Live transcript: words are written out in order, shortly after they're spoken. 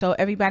So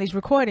everybody's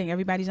recording.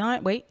 Everybody's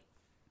on. Wait.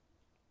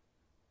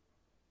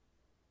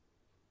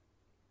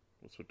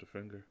 What's with the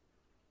finger?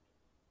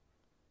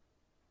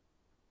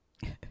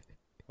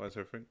 Why is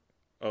her finger?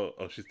 Oh,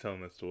 she's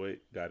telling us to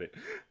wait. Got it.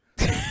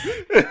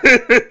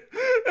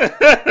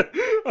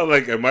 I'm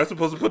like, am I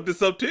supposed to put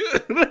this up too?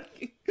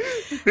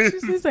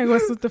 She's like,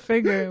 what's with the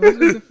finger? What's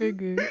with the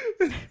finger?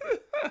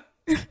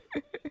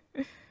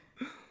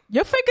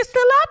 Your finger's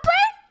still up,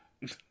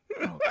 right?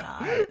 Oh,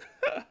 God.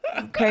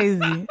 I'm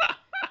crazy.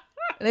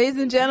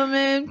 Ladies and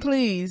gentlemen,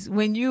 please,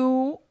 when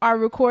you are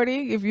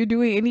recording, if you're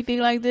doing anything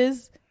like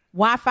this,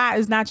 Wi-Fi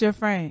is not your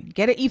friend.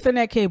 Get an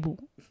Ethernet cable.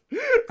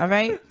 All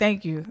right?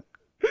 Thank you.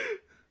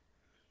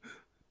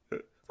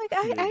 Like,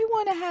 I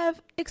want to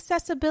have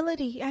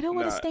accessibility. I don't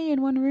want to stay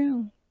in one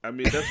room. I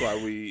mean, that's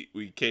why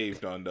we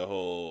caved on the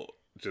whole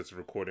just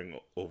recording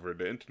over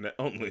the internet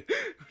only.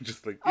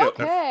 Just like, yeah,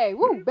 okay,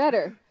 woo,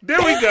 better. There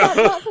we go. It's got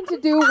nothing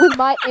to do with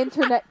my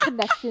internet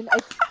connection.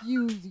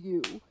 Excuse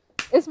you.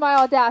 It's my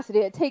Audacity.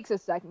 It takes a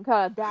second.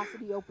 Got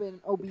Audacity open,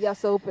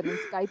 OBS open, and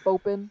Skype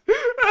open.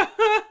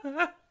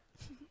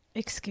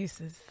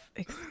 Excuses.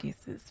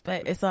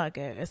 But it's all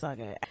good. It's all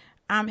good.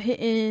 I'm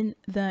hitting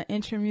the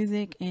intro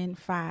music in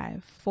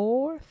 5,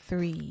 4,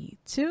 3,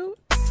 2.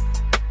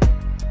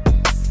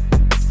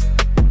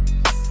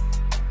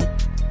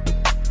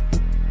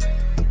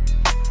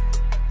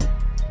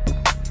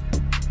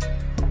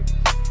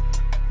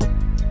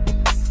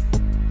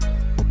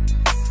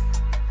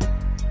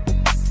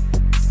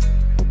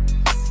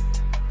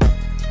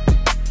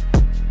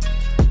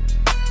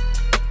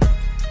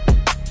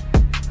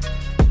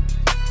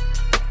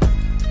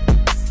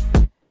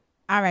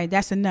 All right,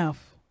 that's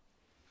enough.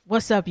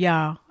 What's up,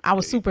 y'all? I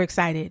was super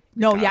excited.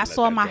 No, y'all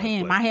saw my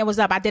hand. My hand was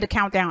up. I did a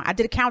countdown. I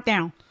did a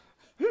countdown.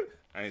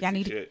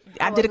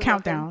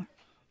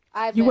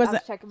 I was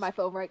checking my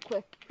phone right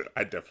quick.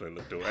 I definitely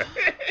looked away.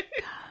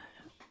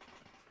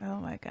 Oh,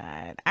 my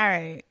God. All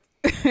right.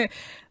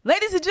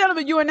 Ladies and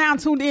gentlemen, you are now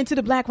tuned into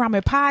the Black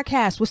Ramen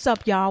Podcast. What's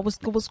up, y'all?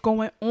 What's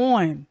going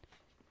on?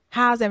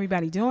 How's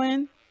everybody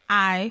doing?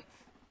 I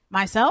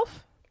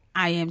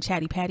am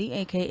Chatty Patty,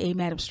 a.k.a.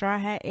 Madam Straw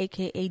Hat,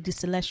 a.k.a. the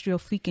Celestial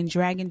Freaking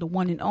Dragon, the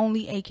one and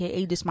only,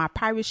 a.k.a. this my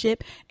pirate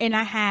ship. And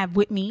I have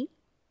with me...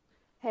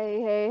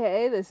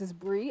 Hey, this is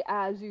Bree,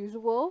 as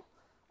usual.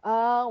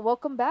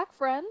 Welcome back,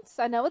 friends.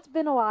 I know it's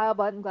been a while,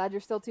 but I'm glad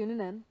you're still tuning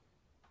in.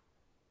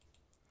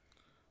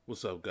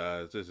 What's up,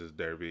 guys? This is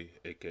Derby,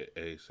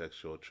 a.k.a.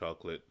 Sexual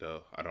Chocolate,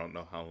 though I don't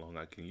know how long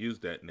I can use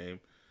that name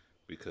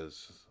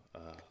because...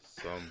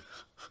 some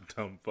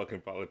dumb fucking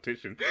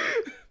politician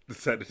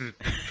decided to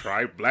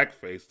try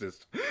blackface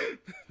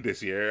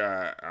this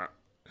year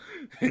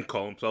and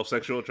call himself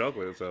Sexual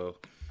Chocolate. So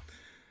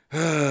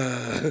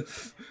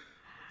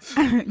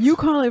you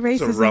call it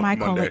racism, I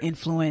call it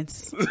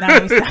influence.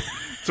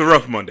 It's a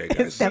rough Monday, guys.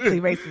 It's definitely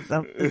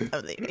racism. It's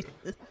definitely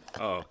racist.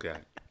 Oh, okay.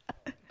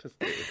 It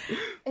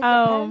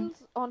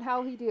depends on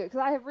how he do it, because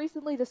I have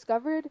recently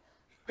discovered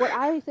what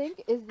I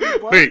think is the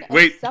one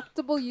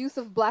acceptable use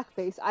of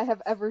blackface I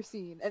have ever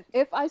seen. And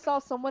if I saw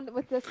someone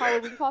with this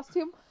Halloween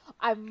costume,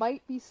 I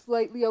might be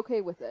slightly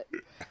okay with it.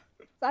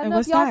 So I don't know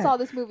if y'all saw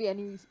this movie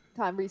any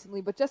time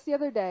recently, but just the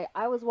other day,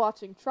 I was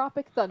watching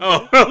Tropic Thunder.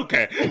 Oh,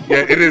 okay.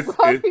 Yeah, it is.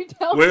 Wait,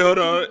 hold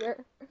on.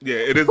 Yeah,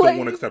 it is the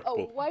one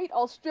acceptable. A white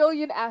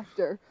Australian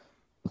actor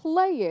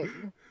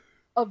playing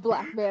a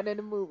black man in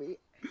a movie.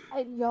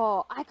 And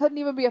y'all, I couldn't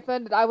even be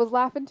offended. I was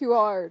laughing too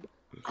hard.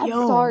 I'm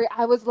sorry,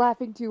 I was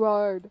laughing too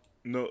hard.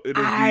 No, it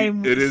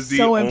is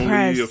the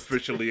only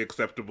officially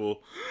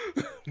acceptable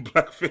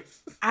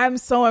blackface. I'm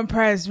so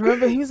impressed.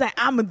 Remember, he was like,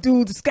 I'm a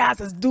dude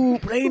disguised as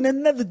dude playing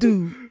another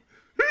dude.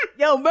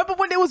 Yo, remember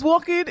when they was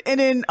walking and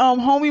then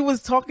homie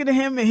was talking to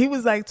him and he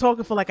was like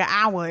talking for like an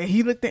hour and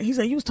he looked at, he's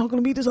like, you was talking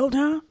to me this whole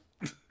time?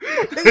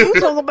 You was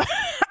talking about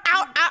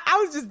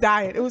I was just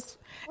dying. It was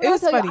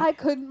funny. I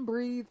couldn't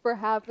breathe for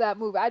half that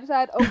movie. I just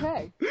had,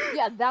 okay,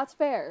 yeah, that's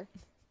fair.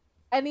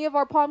 Any of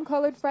our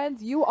palm-colored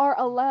friends, you are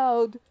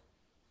allowed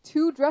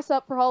to dress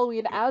up for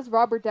Halloween as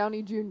Robert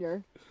Downey Jr.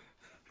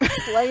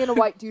 playing a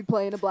white dude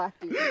playing a black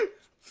dude.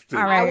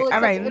 All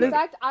right. In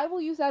fact, I will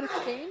use that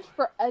exchange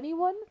for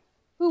anyone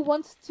who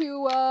wants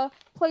to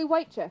play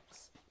white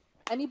chicks.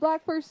 Any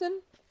black person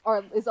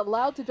is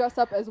allowed to dress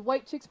up as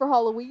white chicks for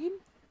Halloween,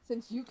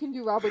 since you can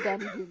do Robert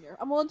Downey Jr.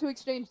 I'm willing to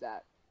exchange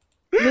that.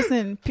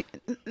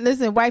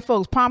 Listen, white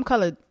folks,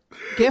 palm-colored,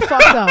 get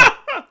fucked up.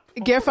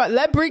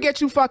 Let Brie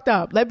get you fucked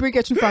up. Right?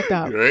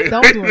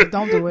 Don't do it.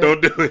 Don't do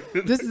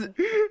it. This is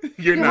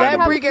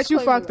let Brie get you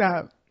fucked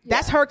up. Yeah.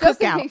 That's her Just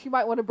cookout. In case you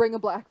might want to bring a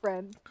black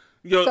friend.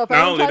 Yo, so if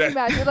I'm talking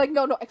mad, you're like,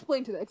 no,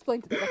 explain to them.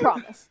 I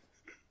promise.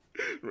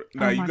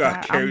 Now you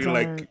gotta carry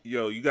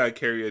you gotta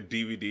carry a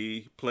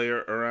DVD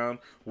player around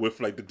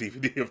with like the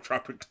DVD of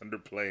Tropic Thunder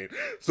playing,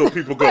 so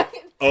people go,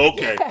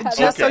 okay,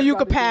 just so you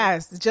could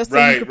pass,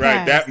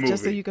 that movie,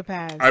 just so you could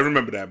pass. I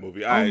remember that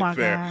movie. Oh my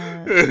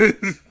god.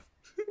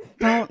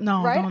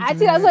 Don't right? Don't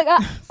Actually, I was like,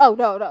 oh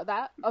no,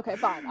 that okay,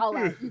 fine. I'll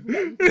allow it. You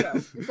can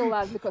go. You're still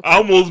allowed to cook. I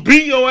almost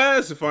beat your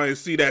ass if I didn't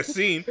see that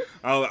scene.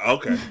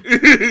 Okay.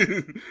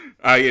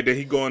 Yeah, then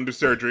he go under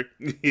surgery.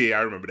 Yeah,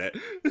 I remember that.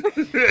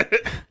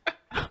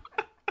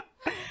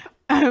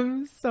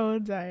 I'm so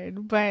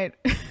done, but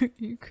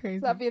you crazy.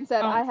 So that being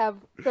said, I have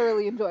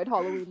thoroughly enjoyed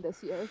Halloween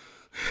this year.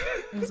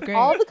 It was great.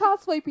 All the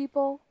cosplay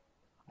people.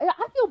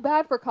 I feel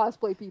bad for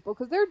cosplay people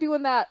because they're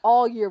doing that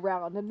all year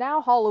round, and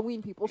now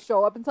Halloween people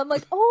show up and sound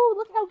like, "Oh,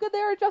 look how good they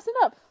are dressing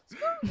up." Screw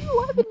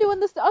you! I've been doing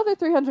this the other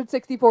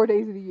 364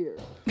 days of the year.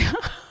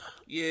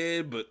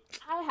 Yeah, but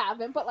I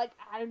haven't. But like,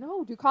 I don't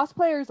know. Do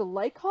cosplayers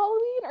like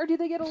Halloween, or do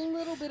they get a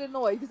little bit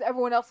annoyed because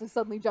everyone else is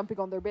suddenly jumping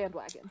on their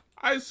bandwagon?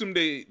 I assume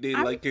they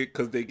like it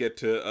because they get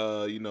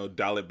to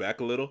dial it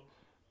back a little.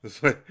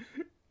 It's like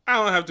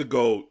I don't have to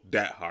go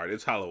that hard.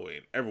 It's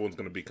Halloween. Everyone's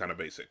gonna be kind of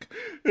basic.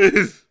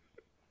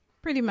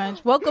 Pretty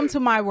much. Welcome to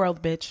my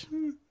world, bitch.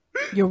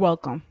 You're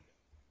welcome.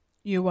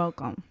 You're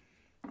welcome.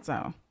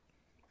 So,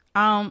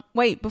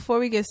 wait, before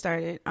we get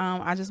started,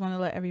 I just want to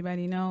let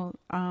everybody know,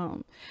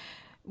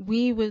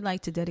 we would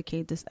like to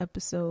dedicate this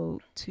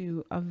episode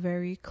to a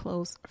very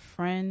close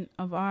friend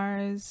of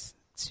ours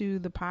to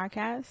the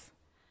podcast.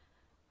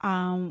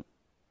 A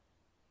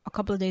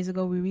couple of days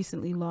ago, we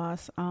recently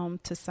lost,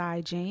 to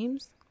Cy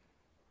James,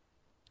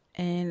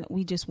 and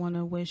we just want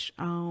to wish,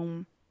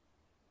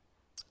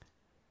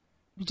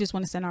 we just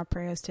want to send our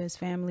prayers to his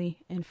family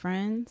and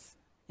friends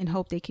and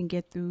hope they can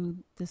get through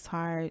this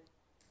hard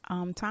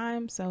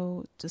time.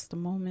 So just a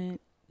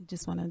moment,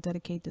 just want to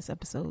dedicate this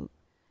episode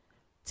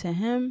to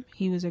him.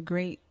 He was a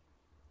great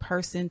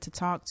person to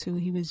talk to.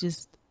 He was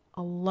just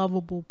a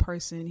lovable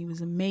person. He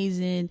was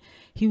amazing.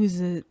 He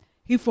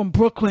from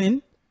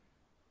Brooklyn.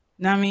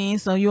 Know what I mean?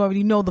 So you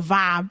already know the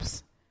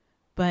vibes,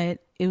 but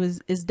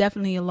it's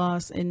definitely a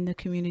loss in the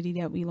community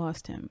that we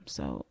lost him.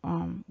 So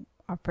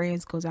our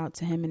prayers goes out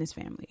to him and his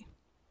family.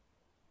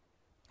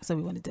 So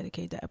we want to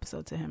dedicate the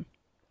episode to him.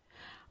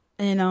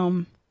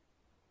 And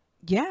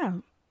yeah.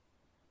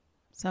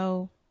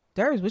 So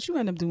Durs, what you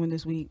end up doing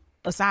this week?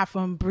 Aside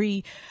from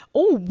Bree.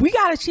 Oh, we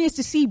got a chance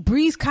to see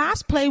Bree's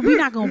cosplay. We're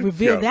not gonna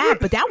reveal that,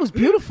 but that was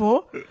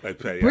beautiful.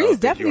 Bree's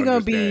definitely gonna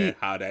be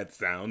how that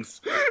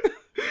sounds.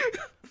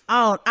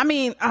 Oh, I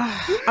mean,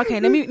 okay,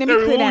 let me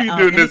clear that up. What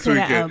were you doing this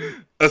weekend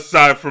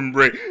aside from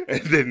Bree,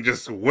 and then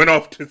just went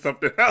off to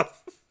something else?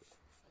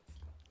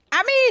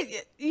 I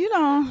mean,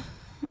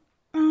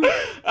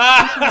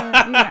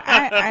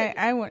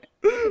 I went.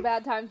 The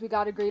bad times, we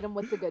gotta greet them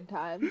with the good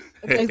times.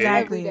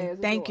 Exactly.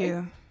 Thank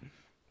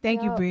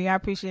you, Bree. I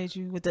appreciate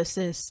you with the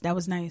assist. That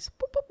was nice.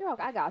 Boop, boop. You're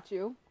okay, I got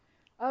you.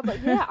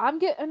 But yeah, I'm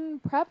getting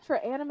prepped for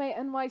Anime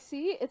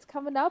NYC. It's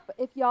coming up.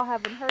 If y'all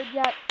haven't heard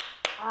yet,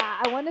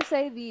 I want to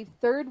say the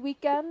third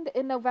weekend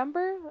in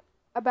November,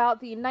 about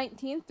the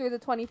 19th through the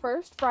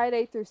 21st,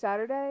 Friday through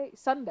Sunday.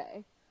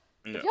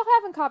 Yeah. If y'all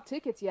haven't copped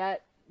tickets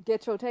yet,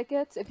 get your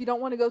tickets. If you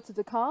don't want to go to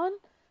the con,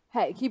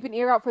 hey, keep an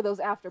ear out for those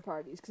after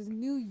parties because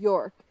New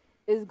York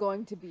is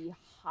going to be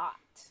hot.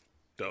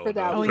 For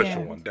that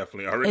official one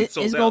definitely already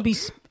sold out. It's going to be...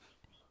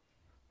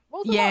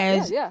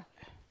 Yeah.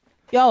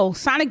 Yo,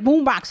 Sonic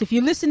Boombox, if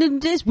you're listening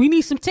to this, we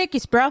need some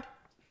tickets, bro.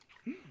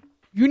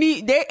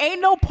 There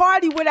ain't no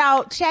party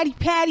without Chatty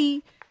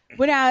Patty,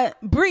 without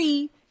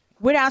Bree,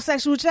 without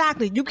Sexual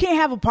Chocolate. You can't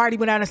have a party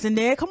without us in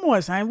there. Come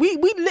on, son. We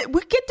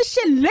get the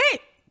shit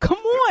lit. Come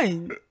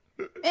on.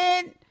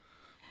 And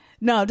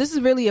no, this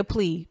is really a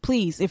plea.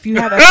 Please, if you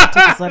have extra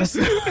tickets, let us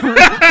know.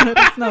 Let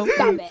us know.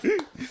 Stop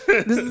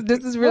it.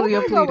 This is really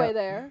a plea. Go away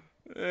there.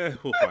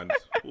 We'll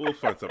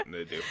find something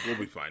to do. We'll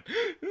be fine.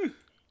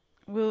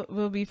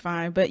 We'll be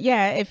fine. But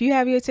yeah, if you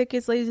have your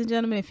tickets, ladies and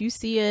gentlemen, if you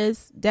see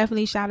us,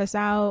 definitely shout us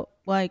out.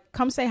 Like,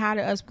 come say hi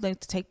to us. We like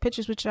to take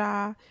pictures with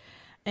y'all.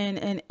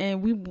 And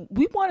we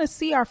want to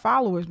see our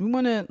followers. We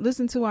want to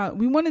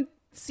we want to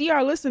see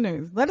our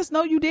listeners. Let us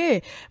know you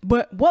did.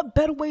 But what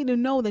better way to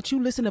know that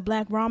you listen to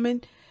Black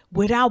Ramen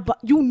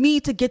you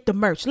need to get the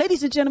merch.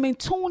 Ladies and gentlemen,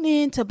 tune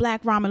in to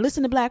Black Ramen.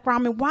 Listen to Black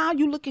Ramen while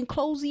you looking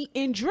cozy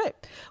and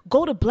drip.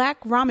 Go to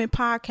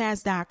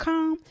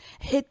blackramenpodcast.com,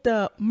 hit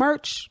the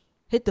merch,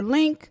 hit the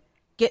link,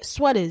 get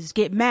sweaters,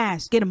 get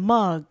masks, get a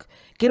mug,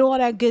 get all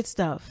that good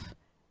stuff.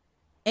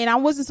 And I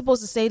wasn't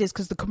supposed to say this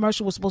because the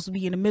commercial was supposed to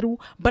be in the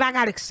middle, but I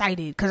got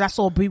excited because I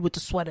saw Bree with the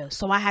sweater.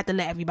 So I had to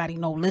let everybody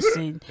know,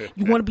 listen,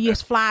 you want to be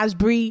as fly as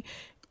Bree,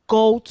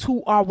 go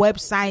to our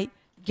website,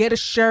 get a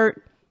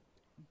shirt,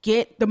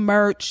 get the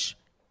merch.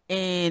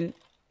 And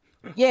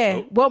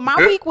yeah, well, my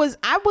week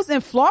I was in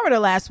Florida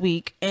last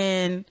week,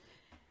 and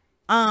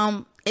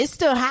it's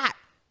still hot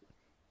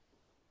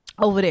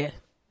over there.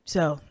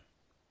 So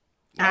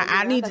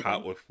I need to.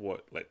 Hot with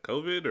what? Like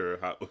COVID or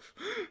hot with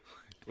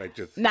like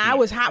just? Nah, it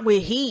was hot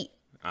with heat.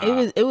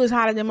 It was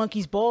hotter than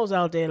monkey's balls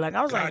out there. Like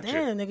I was like,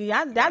 damn,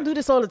 nigga, y'all do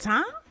this all the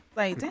time.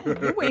 Like, damn,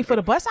 you waiting for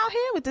the bus out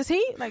here with this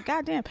heat? Like,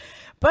 goddamn.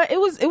 But it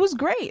was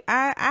great.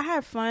 I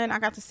had fun. I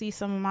got to see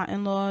some of my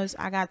in-laws.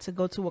 I got to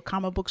go to a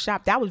comic book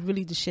shop. That was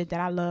really the shit that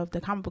I loved.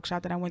 The comic book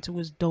shop that I went to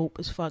was dope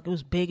as fuck. It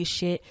was big as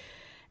shit.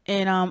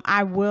 And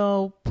I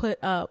will put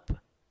up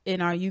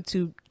in our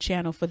YouTube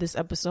channel for this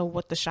episode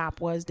what the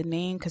shop was, the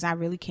name, because I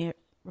really can't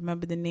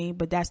remember the name,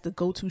 but that's the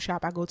go-to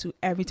shop I go to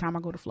every time I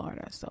go to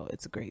Florida. So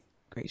it's a great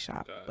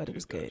shop, but it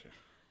was good.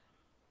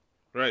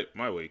 Right,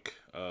 my week.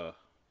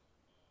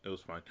 It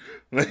was fine.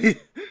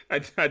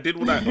 I did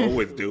what I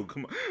always do.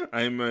 Come on,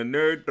 I'm a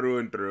nerd through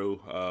and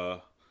through.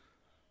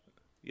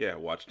 Yeah,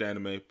 watched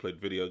anime, played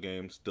video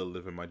games, still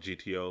living my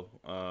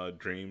GTO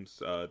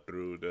dreams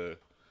through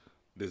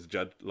this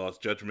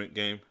Lost Judgment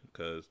game,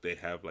 because they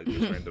have like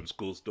this random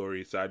school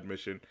story side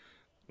mission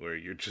where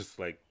you're just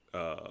like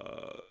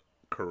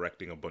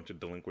correcting a bunch of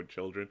delinquent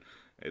children.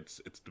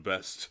 It's the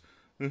best.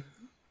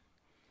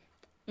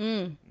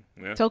 Yeah.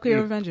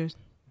 Tokyo Revengers.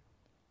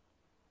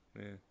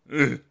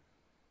 Yeah.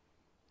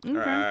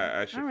 Okay.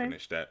 I should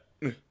finish that.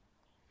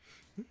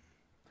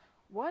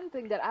 One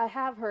thing that I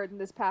have heard in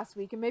this past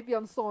week, and maybe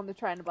I'm still on the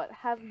trend, but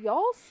have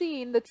y'all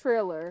seen the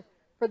trailer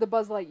for the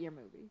Buzz Lightyear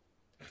movie?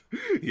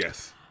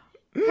 Yes.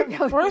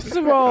 First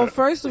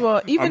of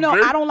all, even though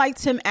I don't like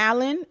Tim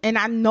Allen, and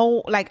I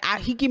know like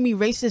he give me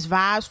racist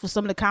vibes for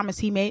some of the comments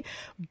he made,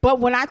 but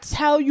when I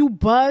tell you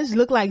Buzz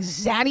looked like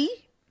Zaddy,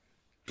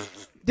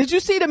 did you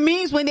see the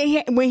memes when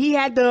he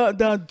had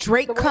the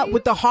Drake cut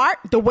with the heart,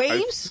 the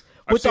waves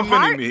with the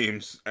heart? I've seen many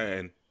memes,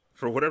 and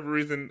for whatever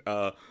reason,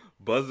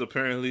 Buzz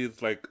apparently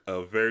is like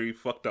a very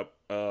fucked up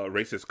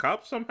racist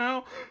cop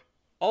somehow,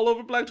 all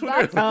over Black Twitter.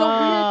 That's the weird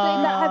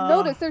thing that I've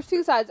noticed. There's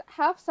two sides.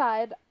 Half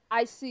side,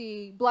 I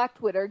see Black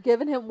Twitter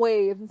giving him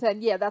waves and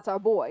saying, yeah, that's our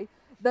boy.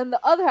 Then the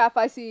other half,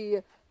 I see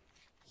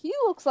he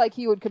looks like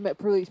he would commit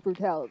police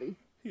brutality.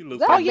 He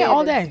looks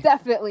all day.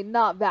 Definitely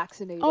not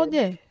vaccinated. All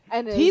day.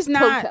 And he's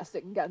not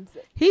protesting against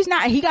it. He's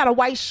not. He got a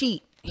white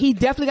sheet. He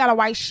definitely got a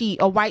white sheet,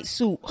 a white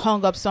suit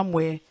hung up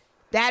somewhere.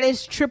 That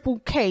is triple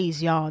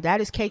K's, y'all.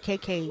 That is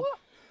KKK.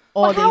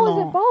 All day long. How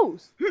is it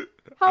both?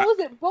 How is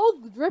it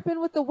both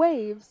dripping with the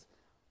waves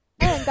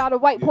and got a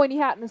white pointy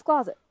hat in his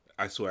closet?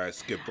 I swear I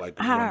skipped like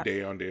 1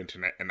 day on the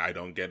internet and I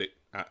don't get it.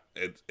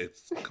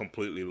 It's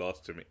completely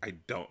lost to me. I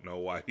don't know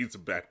why he's a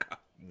bad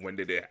cop. When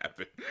did it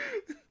happen?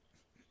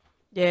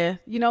 Yeah,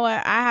 you know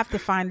what? I have to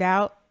find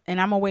out,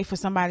 and I'm gonna wait for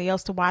somebody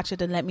else to watch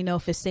it and let me know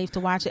if it's safe to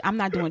watch it. I'm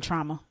not doing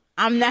trauma.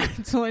 I'm not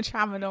doing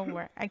trauma no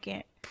more. I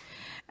can't.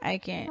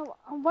 You know,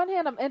 on one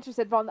hand, I'm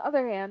interested, but on the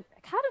other hand,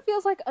 it kind of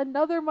feels like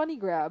another money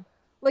grab.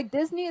 Like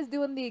Disney is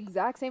doing the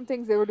exact same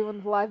things they were doing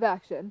with live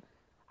action.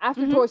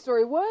 After Toy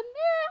Story 1,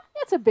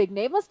 it's a big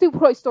name. Let's do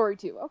Toy Story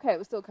 2. Okay, it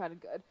was still kind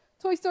of good.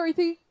 Toy Story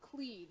 3,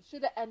 clean.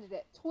 Should have ended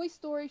it. Toy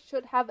Story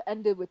should have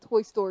ended with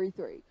Toy Story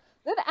 3.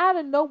 Then out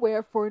of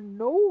nowhere, for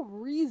no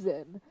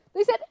reason,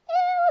 they said,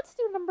 let's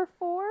do number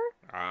 4.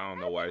 I don't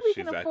know why we she's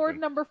can afford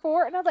acting. number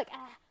 4. And I was like,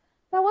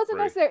 that wasn't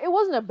necessary. It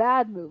wasn't a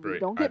bad movie.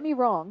 Don't get me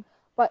wrong.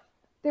 But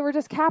they were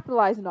just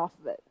capitalizing off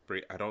of it.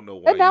 I don't know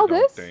why and now you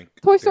don't think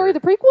Toy Story, the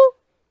prequel?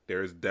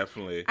 There is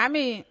definitely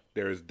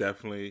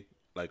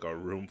like a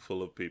room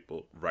full of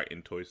people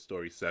writing Toy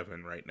Story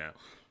 7 right now.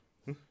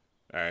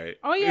 All right.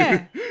 Oh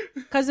yeah,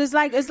 because it's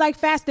like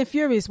Fast and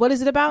Furious. What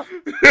is it about?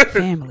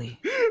 Family.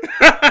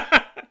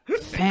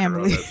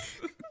 Family.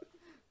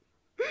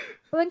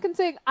 But then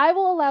considering I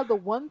will allow the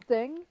one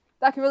thing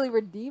that can really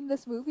redeem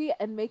this movie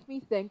and make me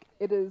think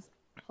it is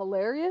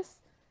hilarious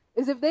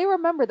is if they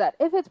remember that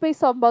if it's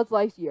based on Buzz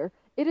Lightyear,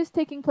 it is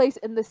taking place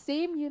in the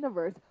same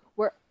universe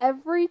where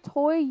every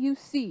toy you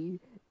see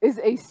is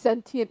a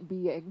sentient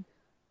being,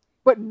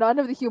 but none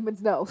of the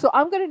humans know. So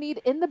I'm going to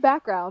need in the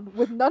background,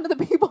 with none of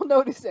the people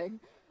noticing,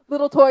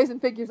 little toys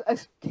and figures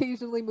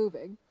occasionally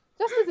moving.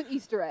 Just as an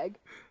Easter egg.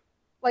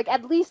 Like,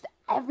 at least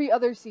every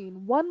other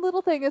scene, one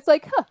little thing, it's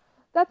like,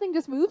 that thing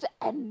just moves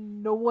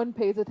and no one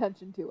pays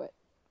attention to it.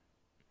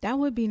 That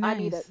would be nice. I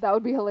need it. That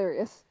would be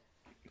hilarious.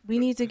 We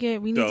need to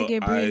get Bree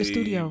in the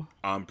studio.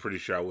 I'm pretty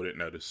sure I wouldn't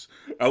notice.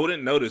 I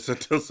wouldn't notice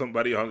until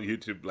somebody on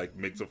YouTube like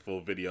makes a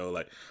full video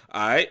like,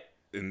 alright,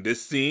 in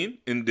this scene,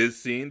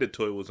 the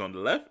toy was on the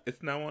left,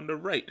 it's now on the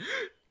right.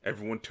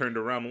 Everyone turned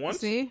around once.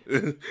 See?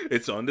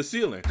 It's on the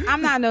ceiling.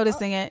 I'm not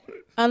noticing it.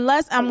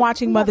 Unless I'm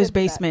watching Mother's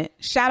Basement.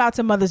 Shout out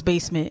to Mother's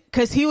Basement.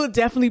 Because he would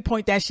definitely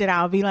point that shit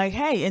out. Be like,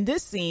 hey, in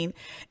this scene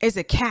is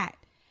a cat.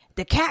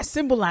 The cat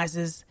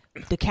symbolizes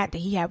the cat that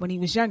he had when he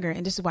was younger,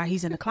 and this is why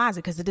he's in the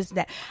closet because of this and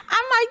that.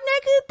 I'm like,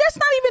 nigga, that's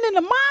not even in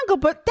the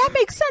manga, but that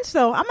makes sense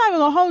though. I'm not even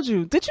gonna hold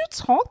you. Did you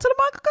talk to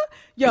the mangaka?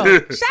 Yo,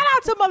 shout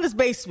out to Mother's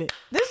Basement.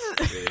 This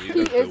is he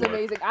is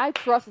amazing. I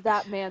trust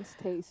that man's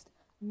taste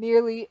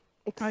nearly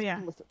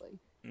explicitly.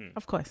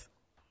 Of course.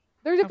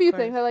 There's a few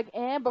things I'm like,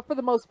 but for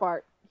the most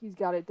part, he's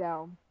got it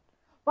down.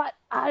 But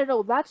I don't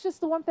know. That's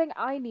just the one thing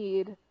I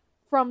need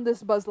from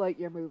this Buzz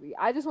Lightyear movie.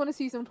 I just want to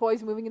see some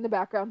toys moving in the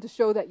background to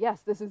show that,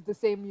 yes, this is the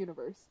same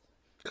universe.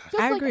 Just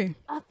I agree.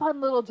 A fun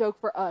little joke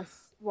for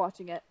us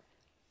watching it.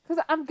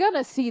 Because I'm going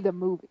to see the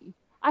movie.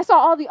 I saw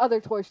all the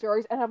other Toy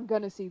Stories, and I'm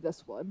going to see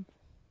this one.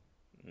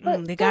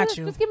 But they got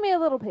you. Just give me a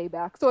little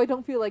payback so I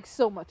don't feel like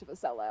so much of a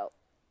sellout.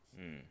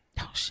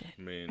 Oh, shit.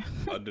 I mean,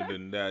 other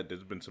than that,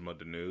 there's been some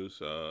other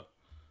news.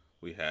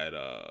 We had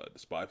the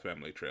Spy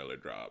Family trailer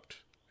dropped.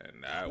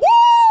 And that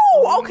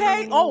Woo!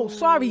 Okay. Oh,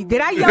 sorry.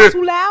 Did I yell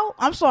too loud?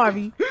 I'm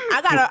sorry.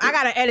 I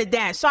gotta edit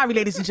that. Sorry,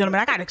 ladies and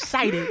gentlemen. I got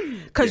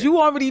excited because you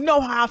already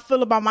know how I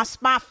feel about my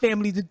Spy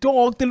Family. The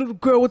dog, the little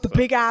girl with the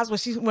big eyes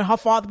when her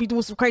father be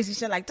doing some crazy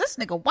shit like this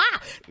nigga. Wow,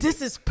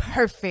 this is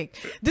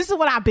perfect. This is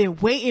what I've been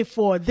waiting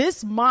for.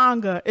 This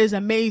manga is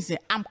amazing.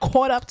 I'm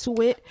caught up to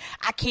it.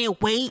 I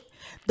can't wait.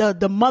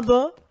 The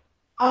mother.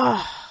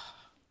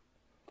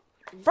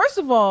 First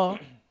of all,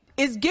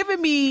 it's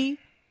giving me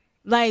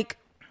like,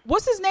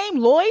 what's his name?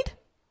 Lloyd?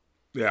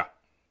 Yeah.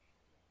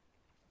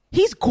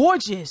 He's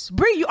gorgeous.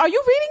 Bree, are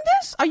you reading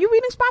this? Are you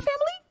reading Spy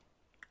Family?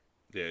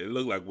 Yeah, it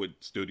looked like what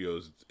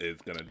studios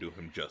is gonna do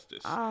him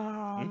justice.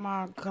 Oh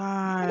my god!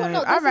 I don't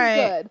know. This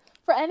is good.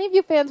 For any of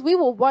you fans, we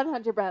will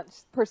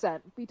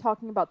 100% be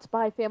talking about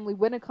Spy Family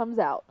when it comes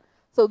out.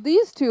 So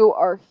these two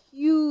are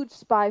huge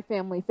Spy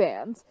Family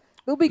fans.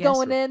 They'll be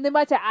going in. They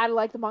might say, I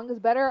like the mangas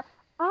better.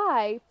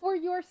 For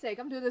your sake,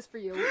 I'm doing this for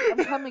you.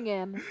 I'm coming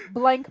in,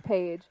 blank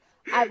page.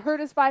 I've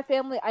heard of Spy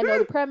Family. I know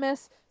the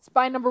premise.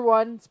 Spy number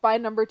 1, spy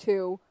number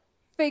 2.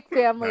 Fake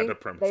family.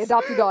 They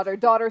adopt a daughter.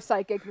 Daughter's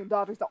psychic. And the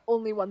daughter's the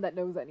only one that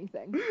knows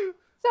anything.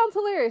 Sounds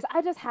hilarious.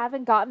 I just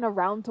haven't gotten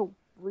around to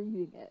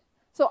reading it.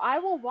 So I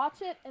will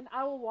watch it, and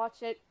I will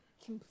watch it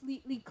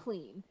completely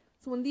clean.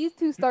 So when these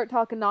two start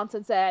talking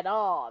nonsense and,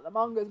 the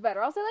manga's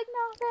better, I'll say, like,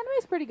 no, the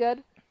anime's pretty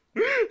good.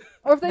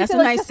 Or if they say,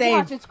 like, just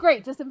watch, it's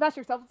great, just invest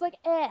yourself. It's like,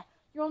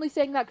 you're only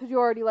saying that because you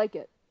already like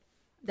it.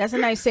 That's a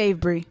nice save,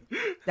 Bree.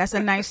 That's a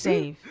nice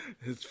save.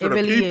 It's for the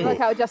really people. Is. Like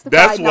how it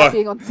justified not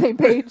being on the same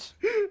page.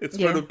 It's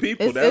for the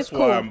people. That's why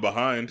cool. I'm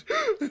behind.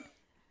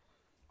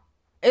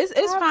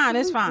 It's fine.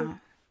 It's fine.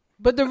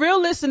 But the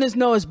real listeners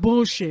know it's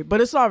bullshit. But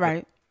it's all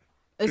right.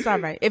 It's all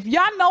right. If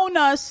y'all known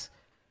us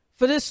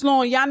for this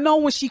long, y'all know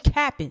when she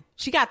capping.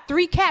 She got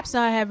 3 caps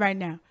on her head right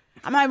now.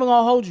 I'm not even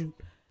gonna hold you.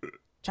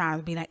 Trying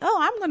to be like,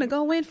 I'm gonna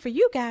go in for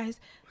you guys.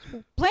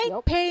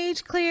 Blank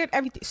page, cleared,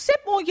 everything.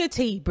 Sip on your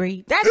tea,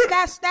 Bree.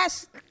 That's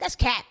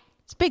cap.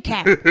 It's big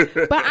cap.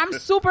 But I'm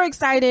super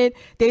excited.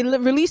 They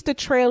released the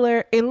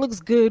trailer. It looks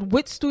good.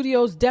 Wit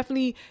Studios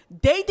definitely.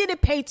 They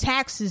didn't pay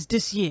taxes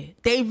this year.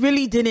 They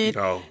really didn't.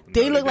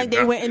 They look like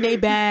they went in their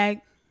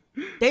bag.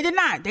 They did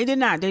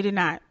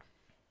not.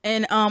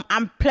 And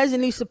I'm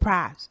pleasantly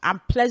surprised.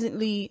 I'm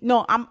pleased.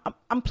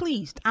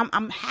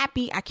 I'm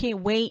happy. I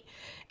can't wait.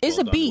 It's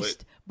a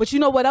beast. But you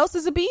know what else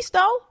is a beast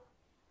though?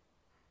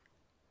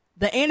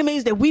 The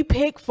animes that we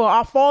pick for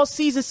our fall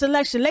season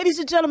selection. Ladies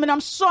and gentlemen,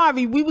 I'm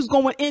sorry we was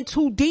going in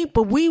too deep,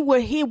 but we were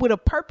here with a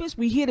purpose.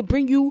 We're here to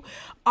bring you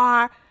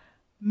our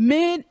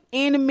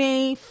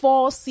mid-anime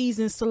fall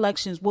season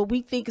selections, what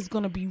we think is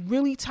going to be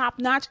really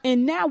top-notch.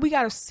 And now we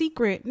got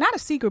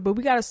but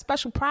we got a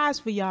special prize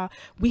for y'all.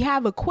 We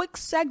have a quick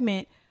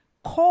segment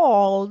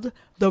called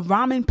the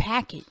Ramen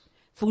Packet.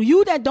 For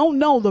you that don't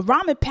know, the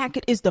ramen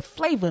packet is the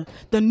flavor,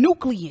 the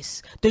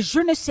nucleus, the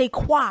je ne sais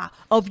quoi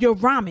of your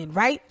ramen,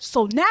 right?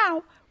 So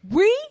now,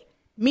 Bree,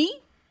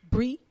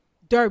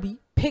 Derby,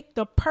 picked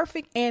the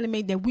perfect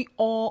anime that we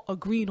all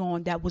agreed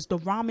on that was the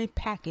ramen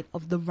packet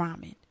of the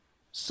ramen.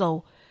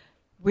 So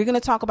we're going to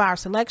talk about our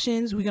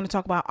selections. We're going to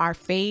talk about our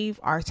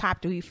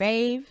top 3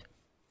 fave.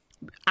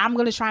 I'm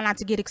going to try not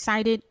to get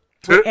excited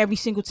with every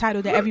single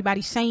title that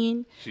everybody's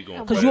saying,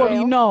 because you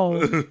already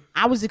know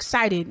I was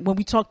excited when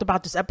we talked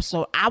about this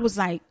episode. I was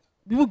like,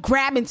 we were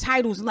grabbing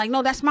titles and like,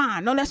 no, that's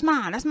mine. No, that's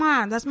mine. That's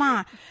mine. That's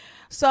mine.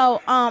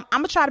 So I'm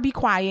gonna try to be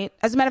quiet.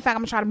 As a matter of fact,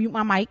 I'm gonna try to mute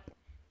my mic.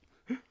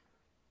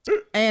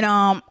 And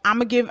I'm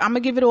gonna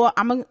give it all.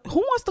 Who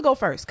wants to go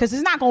first? Because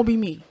it's not gonna be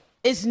me.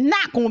 It's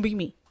not gonna be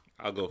me.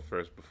 I'll go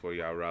first before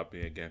y'all rob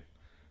me again.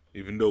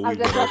 Even though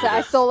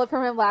I stole it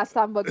from him last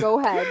time, but go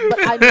ahead.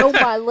 But I know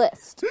my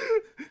list.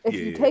 If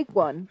you take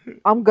one,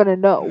 I'm gonna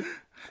know.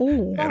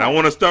 Ooh. And I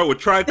want to start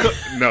with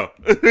No.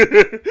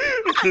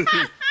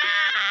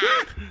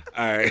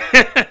 All right.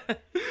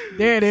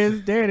 There it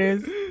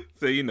is.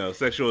 So,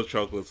 Sexual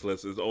Chocolate's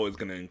list is always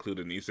going to include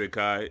an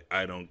isekai.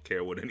 I don't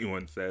care what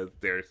anyone says.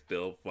 They're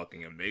still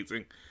fucking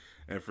amazing.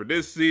 And for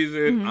this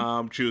season,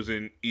 I'm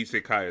choosing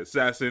Isekai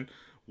Assassin.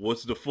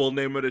 What's the full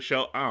name of the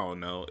show? I don't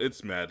know.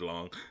 It's mad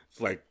long.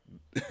 It's like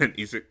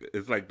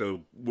it's like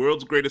the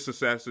world's greatest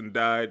assassin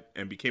died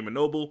and became a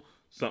noble.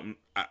 Something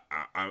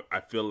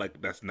I feel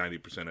like that's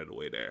 90% of the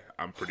way there.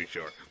 I'm pretty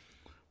sure.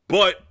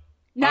 But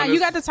you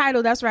got the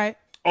title. That's right.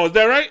 Oh, is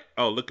that right?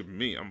 Oh, look at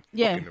me. I'm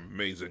fucking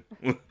amazing.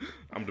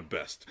 I'm the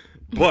best.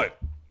 But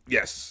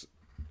yes,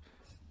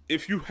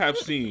 if you have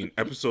seen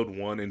episode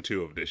 1 and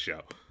 2 of this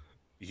show,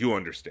 you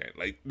understand.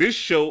 Like, this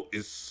show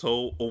is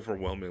so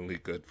overwhelmingly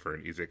good for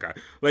an isekai.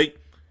 Like,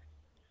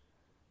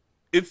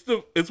 it's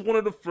one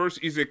of the first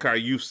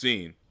isekai you've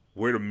seen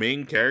where the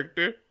main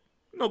character,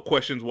 no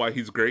questions why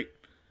he's great,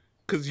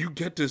 because you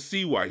get to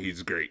see why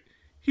he's great.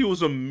 He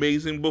was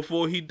amazing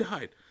before he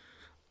died.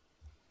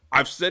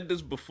 I've said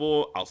this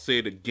before, I'll say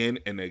it again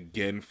and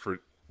again. For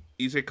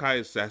Isekai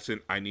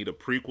Assassin, I need a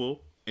prequel.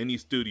 Any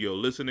studio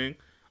listening,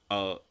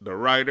 the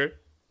writer,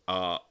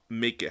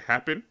 make it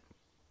happen.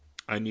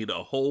 I need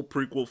a whole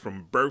prequel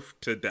from birth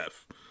to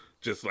death.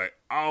 Just like,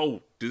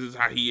 this is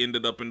how he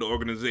ended up in the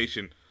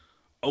organization.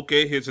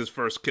 Okay, here's his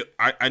first kill.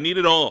 I need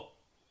it all.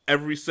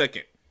 Every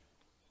second.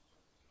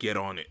 Get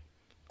on it.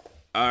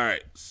 All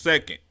right,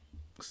 second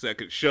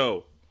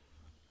show.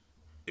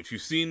 If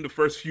you've seen the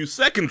first few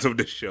seconds of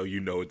this show, you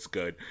know it's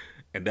good.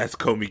 And that's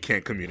Comey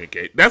Can't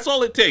Communicate. That's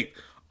all it takes.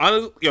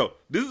 Honestly,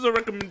 this is a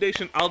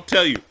recommendation. I'll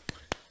tell you.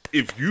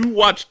 If you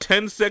watch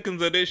 10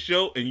 seconds of this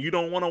show and you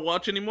don't want to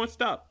watch anymore,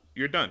 stop.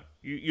 You're done.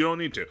 You don't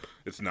need to.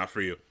 It's not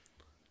for you.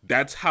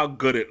 That's how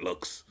good it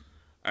looks.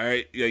 All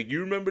right? Like,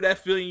 you remember that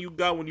feeling you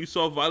got when you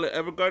saw Violet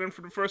Evergarden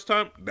for the first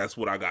time? That's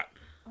what I got.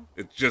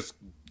 It's just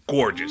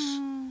gorgeous.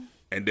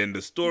 And then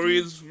the story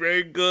is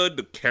very good.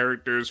 The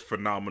character is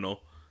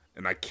phenomenal.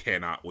 And I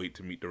cannot wait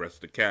to meet the rest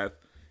of the cast.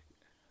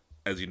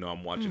 As you know,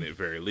 I'm watching it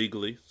very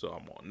legally. So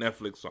I'm on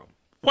Netflix. So I'm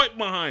quite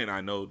behind.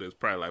 I know there's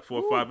probably like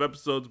 4 or 5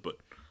 episodes. But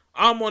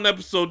I'm on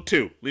episode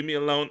 2. Leave me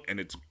alone. And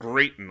it's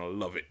great. And I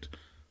love it.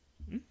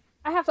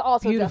 I have to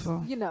also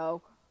Beautiful.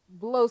 just,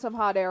 blow some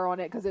hot air on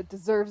it because it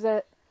deserves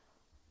it.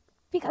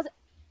 Because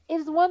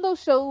it's one of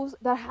those shows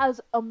that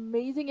has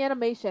amazing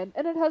animation.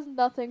 And it has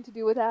nothing to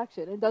do with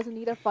action. It doesn't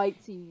need a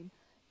fight scene.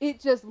 It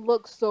just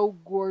looks so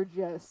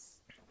gorgeous.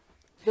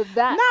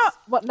 That's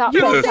what not. You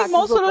don't think taxes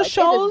most of look those like.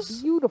 shows? It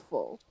is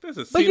beautiful.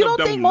 But you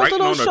don't think most of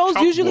those shows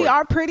usually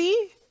are pretty?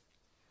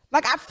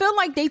 Like, I feel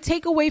like they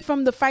take away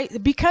from the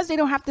fight because they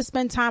don't have to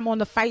spend time on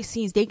the fight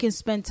scenes. They can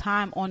spend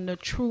time on the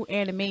true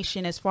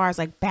animation as far as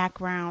like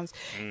backgrounds,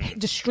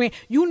 the strand.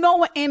 You know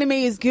what anime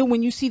is good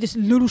when you see this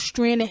little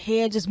strand of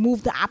hair just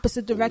move the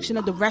opposite direction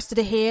of the rest of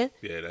the hair.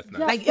 Yeah, that's nice.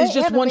 Yes, Like, it's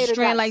just one animated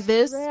strand that like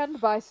this.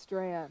 strand by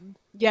strand.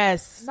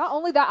 Yes. Not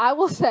only that, I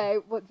will say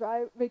what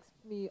makes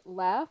me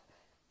laugh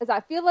is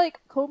I feel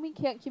like Comey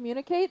Can't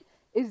Communicate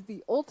is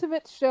the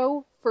ultimate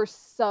show for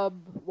sub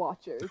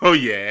watchers. Oh,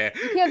 yeah.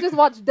 You can't just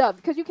watch dub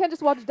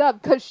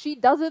because she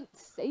doesn't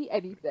say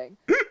anything.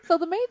 So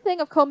the main thing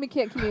of Comey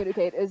Can't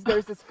Communicate is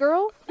there's this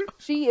girl.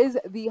 She is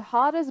the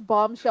hottest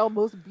bombshell,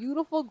 most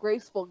beautiful,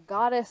 graceful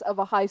goddess of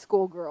a high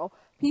school girl.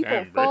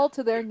 People fall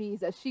to their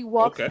knees as she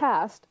walks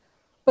past.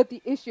 But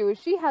the issue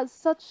is she has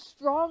such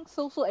strong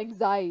social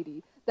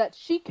anxiety that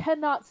she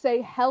cannot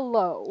say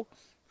hello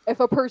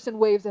if a person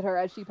waves at her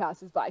as she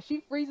passes by.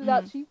 She freezes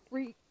out. She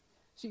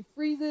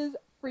freezes,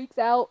 freaks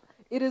out.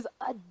 It is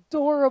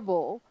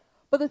adorable.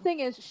 But the thing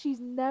is, she's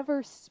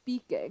never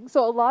speaking.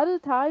 So a lot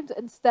of the times,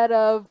 instead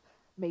of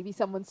maybe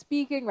someone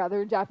speaking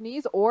rather in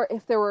Japanese, or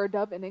if there were a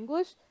dub in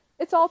English,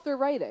 it's all through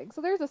writing.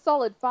 So there's a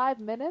solid 5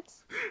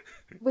 minutes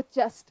with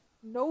just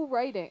no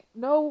writing,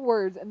 no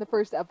words in the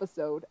first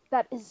episode.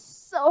 That is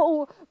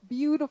so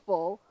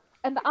beautiful.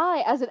 And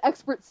I, as an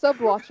expert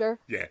sub-watcher,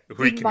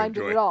 didn't mind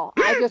it at all.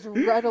 I just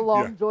read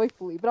along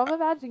joyfully. But I'm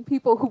imagining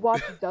people who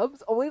watch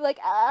dubs only like,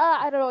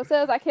 I don't know what it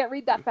says. I can't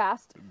read that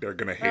fast. They're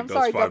going to hate I'm those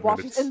sorry, 5 dub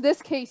watchers. minutes. In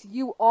this case,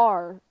 you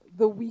are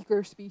the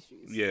weaker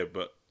species. Yeah,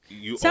 but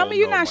you Tell all me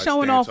you're know not my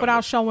showing stance off on without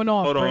this. showing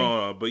off. Hold Brie.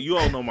 on. But you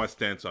all know my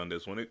stance on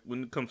this. When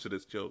it comes to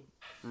this, Joe,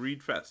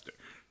 read faster.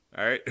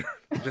 All right?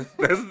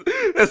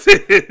 That's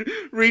it.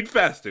 Read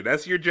faster.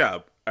 That's your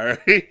job. All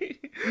right?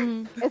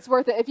 It's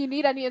worth it. If you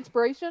need any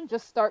inspiration,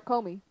 just start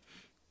Comey.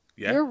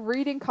 Yeah. Your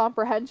reading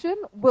comprehension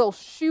will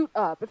shoot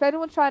up. If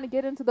anyone's trying to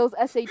get into those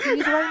SATs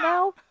right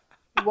now,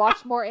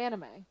 watch more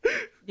anime.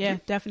 Yeah,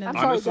 definitely. I'm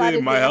sorry, Honestly, that it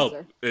is might the help.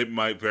 answer. It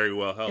might very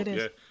well help. It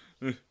is.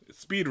 Yeah.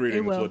 Speed reading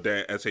is will. what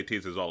the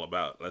SATs is all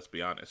about. Let's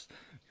be honest.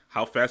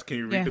 How fast can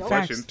you read the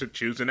facts. question to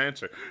choose an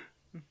answer?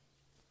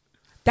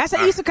 That's an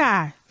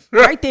isekai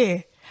right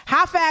there.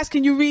 How fast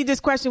can you read this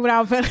question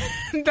without?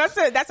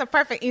 That's a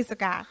perfect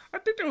isekai. I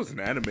think there was an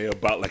anime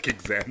about like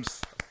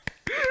exams,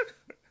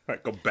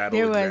 like a battle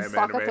There was.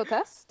 exam Sakato anime.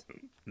 test?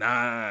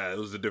 Nah, it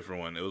was a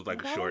different one. It was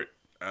like a Okay. short.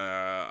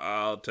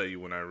 I'll tell you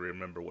when I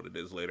remember what it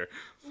is later.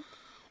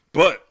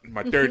 But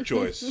my third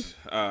choice,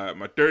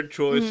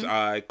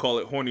 I call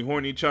it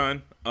Horny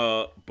Chan,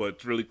 but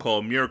it's really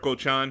called Miracle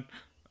Chan.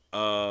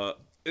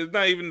 It's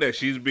not even that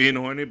she's being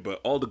horny, but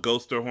all the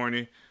ghosts are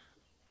horny,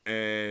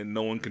 and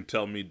no one can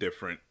tell me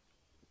different,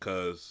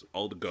 because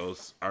all the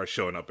ghosts are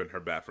showing up in her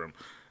bathroom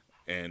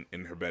and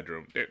in her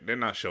bedroom. They're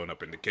not showing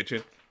up in the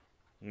kitchen.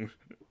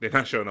 They're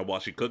not showing up while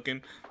she's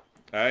cooking.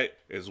 All right,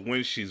 it's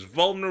when she's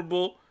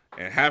vulnerable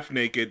and half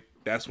naked.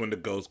 That's when the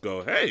ghosts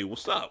go, "Hey,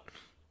 what's up?"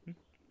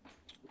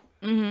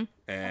 Mm-hmm.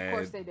 And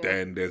course they do.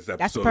 then there's episode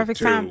That's the perfect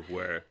 2 time.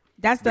 where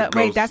That's the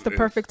ghost That's the is-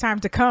 perfect time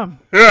to come.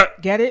 Yeah,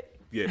 Get it?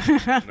 no,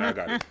 I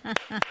got it.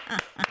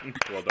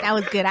 Well done. That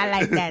was good. I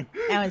like that.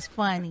 That was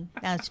funny.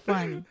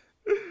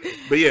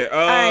 But yeah, All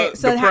right.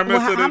 So the premise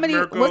of how this many?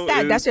 miracle What's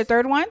that? is- That's your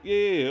third one.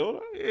 Yeah, hold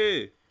on.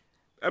 Yeah.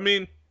 I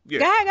mean, yeah.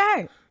 Go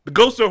ahead. The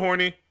ghosts are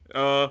horny,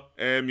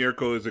 and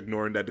Mirko is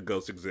ignoring that the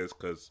ghosts exist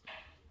because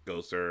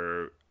ghosts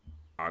are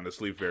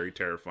honestly very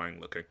terrifying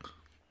looking.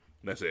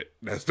 That's it.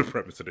 That's the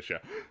premise of the show.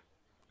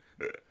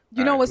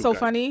 You know All right, what's who so got it?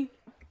 funny?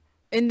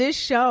 In this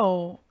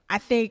show, I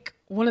think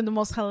one of the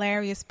most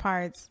hilarious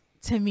parts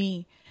to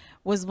me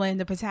was when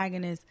the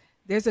protagonist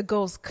There's a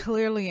ghost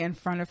clearly in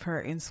front of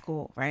her in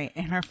school, right?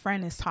 And her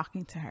friend is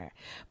talking to her,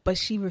 but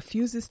she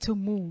refuses to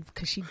move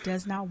because she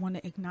does not want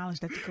to acknowledge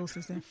that the ghost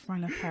is in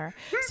front of her.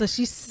 So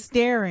she's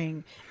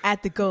staring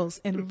at the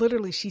ghost, and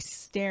literally she's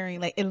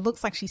staring, like it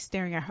looks like she's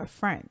staring at her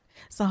friend.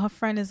 So her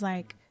friend is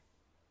like,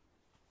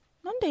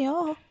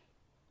 "Nandeo,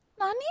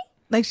 Nani?"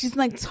 Like she's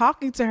like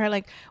talking to her,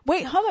 like,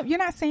 "Wait, hold up, you're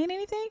not saying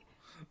anything?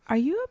 Are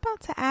you about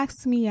to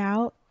ask me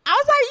out?"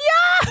 I was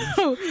like,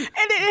 "Yo!"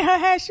 And then in her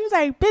head, she was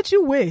like, "Bitch,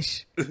 you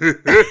wish." I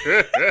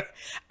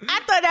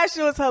thought that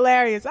shit was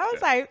hilarious. I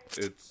was like,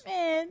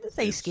 "Man, this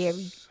ain't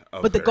scary."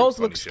 But the ghosts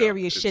look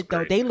scary as shit,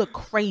 though. They look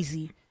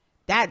crazy.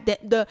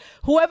 The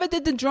whoever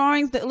did the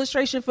drawings, the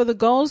illustration for the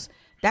ghosts,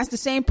 that's the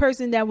same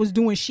person that was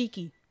doing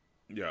Shiki.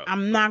 Yeah,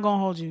 I'm not gonna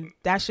hold you.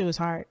 That shit was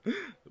hard.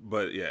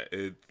 But yeah,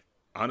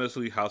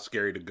 honestly, how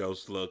scary the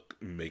ghosts look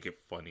make it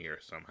funnier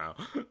somehow.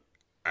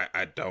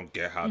 I don't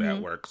get how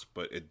that works,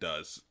 but it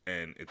does,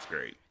 and it's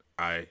great.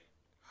 I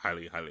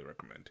highly, highly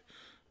recommend.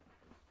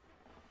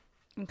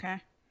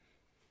 Okay.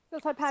 So,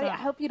 Patty, I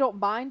hope you don't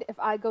mind if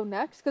I go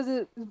next, because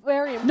it's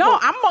very important. No,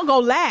 I'm going to go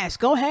last.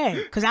 Go ahead,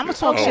 because I'm going to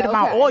talk shit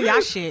about all y'all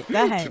shit.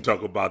 Go ahead. To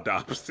talk about the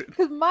opposite.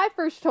 Because my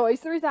first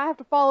choice, the reason I have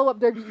to follow up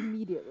Derby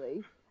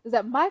immediately, is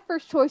that my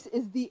first choice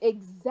is the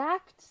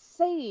exact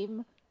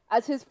same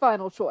as his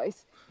final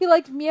choice. He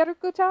liked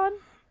Mieruko-chan?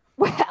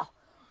 Well...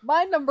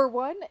 my number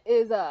one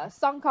is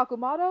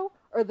Sankakumato,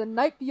 or The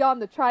Night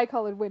Beyond the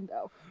Tricolored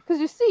Window.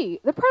 Because you see,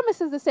 the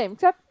premise is the same,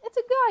 except it's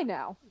a guy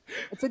now.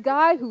 It's a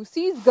guy who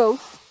sees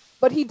ghosts,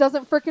 but he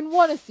doesn't freaking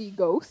want to see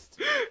ghosts.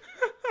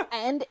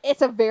 And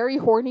it's a very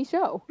horny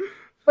show.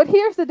 But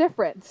here's the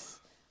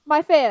difference.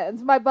 My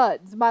fans, my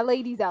buds, my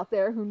ladies out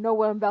there who know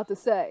what I'm about to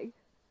say.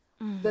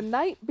 The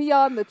Night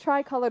Beyond the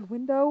Tricolored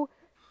Window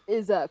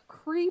is a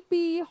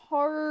creepy,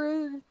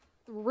 horror,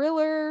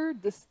 thriller,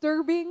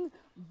 disturbing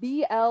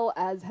BL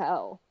as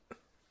hell.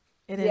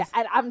 It is. Yeah,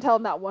 and I'm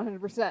telling that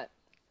 100%.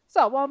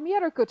 So, while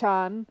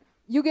Mieruko-chan,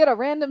 you get a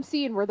random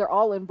scene where they're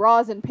all in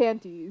bras and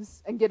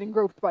panties and getting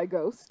groped by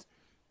ghosts.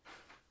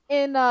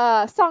 In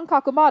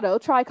Sankakumato,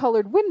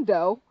 Tricolored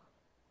Window,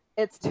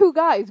 it's two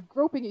guys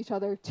groping each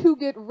other to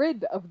get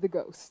rid of the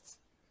ghosts.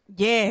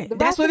 Yeah,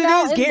 that's what it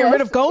is. Getting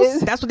rid of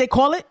ghosts. That's what they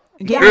call it.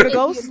 Getting rid of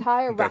ghosts.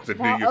 That's a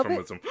new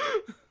euphemism.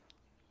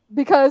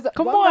 Because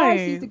one guy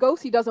sees the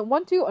ghost he doesn't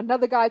want to,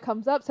 another guy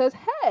comes up, says,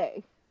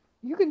 "Hey,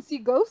 you can see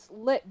ghosts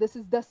lit. This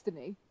is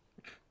destiny."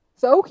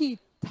 So he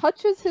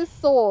touches his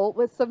soul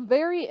with some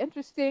very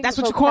interesting. That's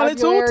what you call it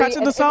too?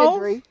 Touching the soul?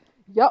 Imagery.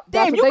 Yep.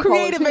 Damn, you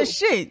creative as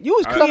shit. You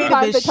was creative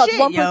Sometimes as they touch shit,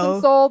 one yo.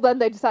 person's soul, then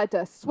they decide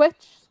to switch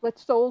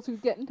souls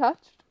who's getting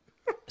touched.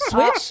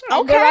 Switch?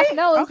 And their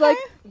rationale is like,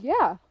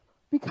 yeah,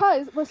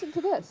 because listen to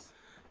this.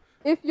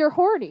 If you're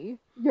horny,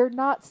 you're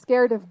not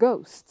scared of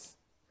ghosts.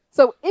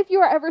 So if you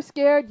are ever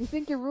scared, you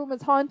think your room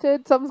is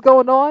haunted, something's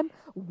going on,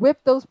 whip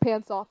those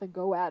pants off and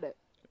go at it.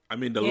 I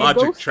mean, the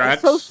logic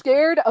tracks. So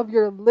scared of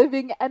your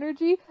living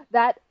energy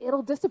that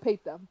it'll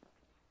dissipate them.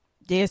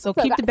 Yeah, so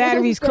keep the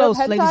batteries close,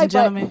 ladies and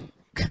gentlemen.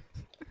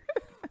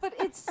 But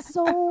it's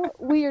so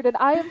weird, and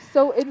I am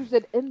so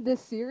interested in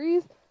this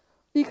series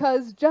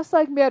because just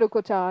like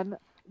Mieruko-chan,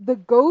 the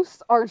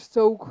ghosts are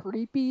so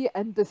creepy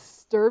and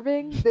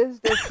disturbing. There's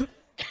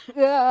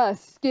this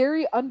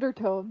scary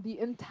undertone the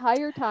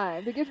entire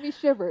time that gives me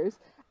shivers,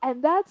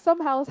 and that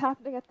somehow is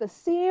happening at the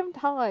same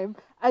time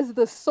as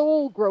the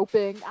soul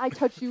groping, I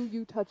touch you,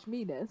 you touch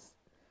me-ness.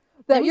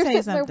 That you're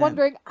sitting there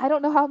wondering, I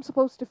don't know how I'm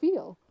supposed to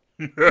feel.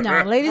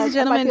 No, ladies and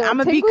gentlemen, I'm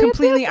gonna be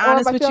completely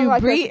honest with you.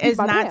 Bree is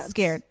not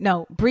scared.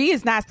 No, Bree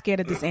is not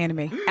scared of this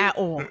anime at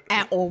all.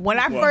 At all. When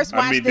I first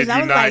watched this, I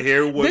was like,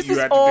 "This is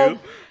all."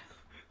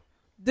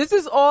 This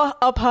is all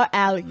up her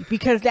alley,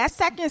 because that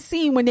second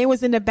scene when they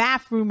was in the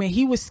bathroom and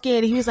he was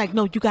scared, he was like,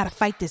 "No, you gotta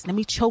fight this. Let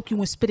me choke you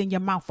and spit in your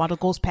mouth while the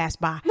ghost pass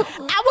by."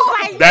 I was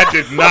like, "That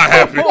did not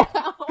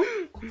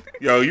happen."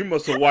 Yo, you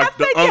must have watched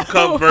the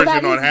uncut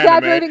version on anime.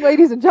 Exaggerating,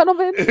 ladies and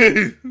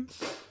gentlemen.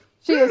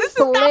 She is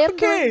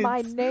slandering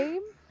my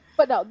name.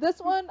 But no, this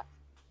one,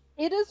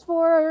 it is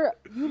for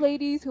you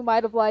ladies who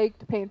might have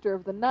liked Painter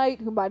of the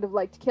Night, who might have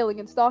liked Killing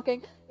and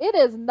Stalking. It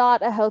is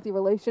not a healthy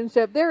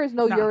relationship. There is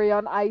no Yuri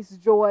on Ice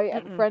joy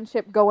and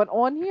friendship going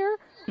on here.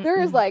 There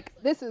is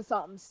this is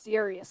something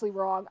seriously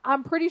wrong.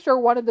 I'm pretty sure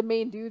one of the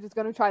main dudes is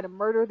going to try to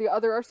murder the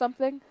other or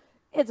something.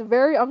 It's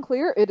very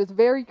unclear. It is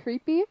very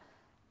creepy.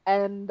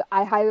 And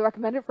I highly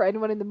recommend it for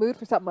anyone in the mood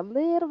for something a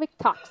little bit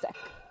toxic.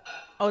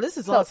 Oh, this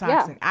is all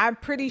toxic. Yeah. I'm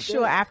pretty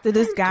sure after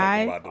this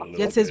guy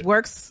gets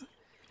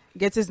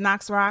his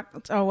Nox Rock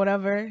or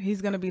whatever,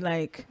 he's going to be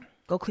like,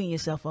 "Go clean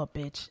yourself up,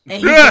 bitch."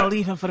 And he's going to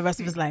leave him for the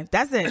rest of his life.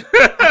 That's it.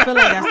 I feel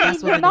like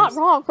that's what you're not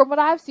wrong from what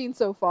I've seen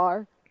so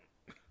far.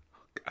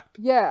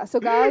 Yeah,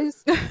 so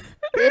guys,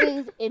 it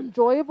is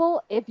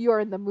enjoyable if you're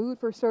in the mood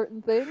for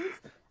certain things.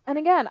 And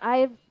again,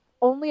 I've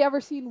only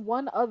ever seen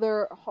one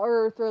other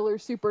horror thriller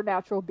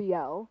supernatural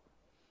BL.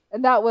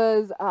 And that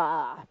was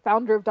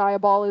Founder of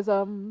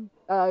Diabolism,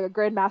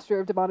 Grandmaster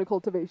of Demonic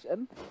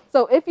Cultivation.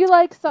 So if you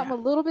like something a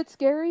little bit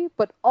scary,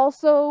 but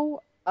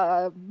also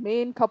a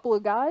main couple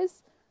of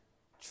guys,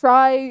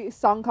 try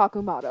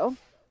Sankakumaru.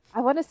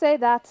 I want to say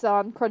that's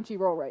on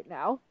Crunchyroll right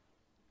now.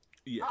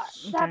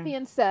 Yes. That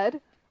being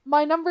said,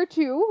 my number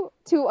 2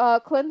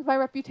 to cleanse my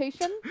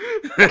reputation.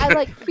 I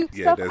like cute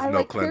stuff. I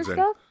like queer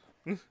stuff.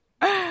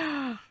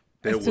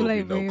 There will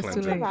be no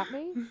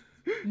cleansing.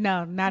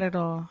 No, not at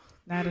all.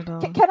 Not at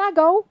all. Can I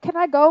go? Can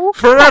I go?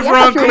 Forever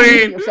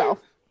unclean.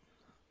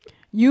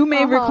 You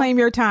may reclaim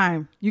your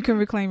time. You can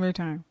reclaim your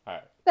time. All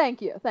right.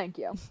 Thank you.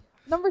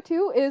 Number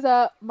 2 is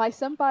My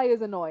Senpai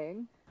is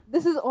Annoying.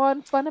 This is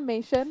on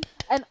Funimation,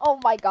 and oh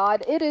my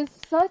god, it is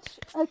such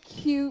a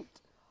cute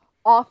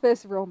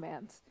office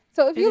romance.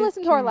 So if you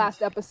listen to our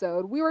last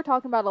episode, we were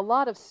talking about a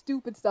lot of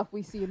stupid stuff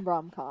we see in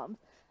rom-coms.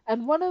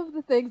 And one of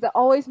the things that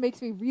always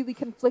makes me really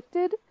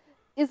conflicted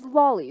is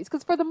lollies.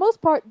 Because for the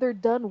most part, they're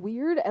done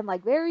weird and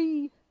like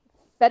very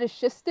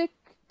fetishistic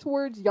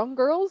towards young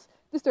girls.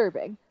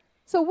 Disturbing.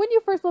 So when you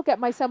first look at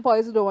My Senpai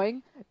is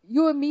Annoying,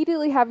 you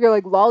immediately have your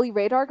like lolly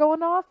radar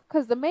going off.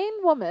 Because the main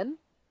woman,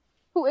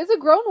 who is a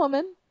grown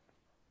woman,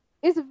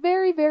 is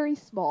very, very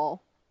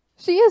small.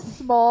 She is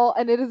small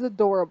and it is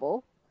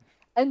adorable.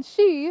 And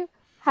she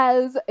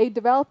has a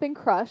developing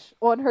crush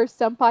on her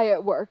senpai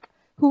at work,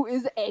 who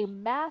is a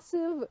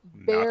massive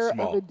bear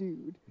of a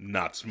dude.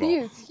 Not small. He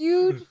is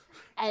huge,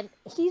 and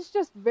he's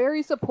just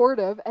very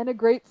supportive and a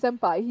great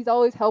senpai. He's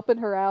always helping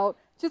her out.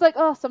 She's like,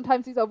 oh,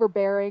 sometimes he's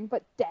overbearing,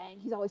 but dang,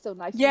 he's always so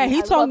nice. Yeah,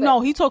 he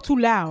talk too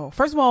loud.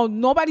 First of all,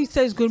 nobody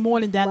says good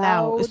morning that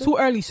loud. It's too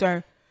early,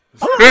 sir.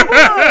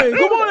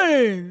 Good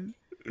morning.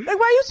 Like,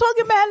 why you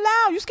talking mad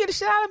loud? You scared the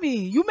shit out of me.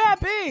 You mad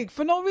big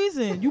for no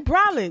reason. You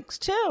brolics.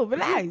 Chill,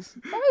 relax.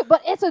 Right,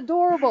 but it's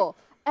adorable.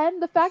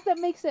 And the fact that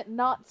makes it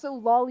not so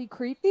lolly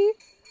creepy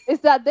is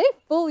that they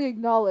fully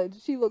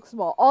acknowledge she looks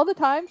small. All the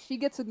time, she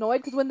gets annoyed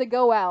because when they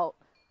go out,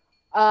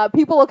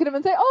 people look at him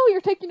and say, oh, you're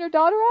taking your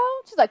daughter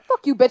out? She's like,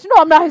 fuck you, bitch.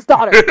 No, I'm not his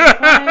daughter.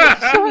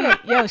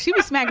 Yo, she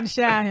be smacking the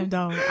shit out of him,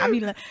 though. I be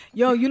like,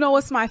 yo, you know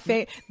what's my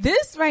favorite?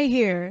 This right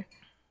here,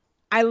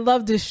 I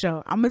love this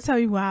show. I'm going to tell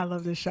you why I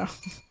love this show.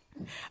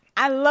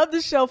 I love the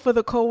show for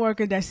the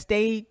coworker that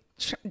stayed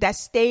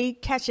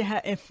catching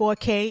her in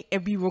 4K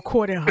and be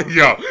recording her.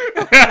 Yo,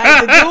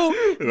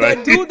 like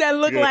the dude that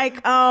looked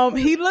like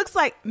he looks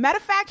like, matter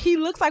of fact, he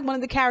looks like one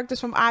of the characters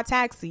from Odd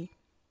Taxi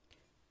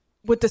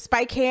with the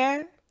spike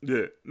hair.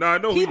 Yeah, no, I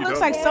know he looks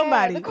like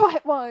somebody. The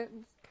quiet ones.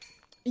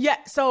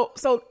 Yeah, so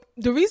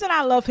the reason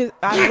I love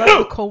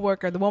the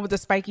coworker, the one with the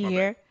spiky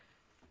hair.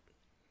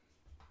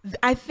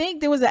 I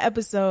think there was an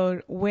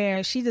episode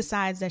where she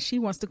decides that she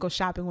wants to go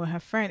shopping with her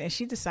friend, and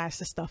she decides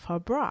to stuff her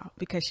bra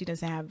because she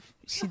doesn't have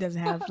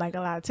like a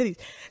lot of titties.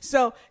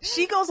 So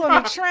she goes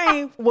on the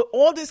train with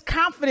all this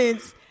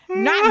confidence,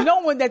 not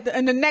knowing that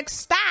in the next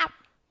stop,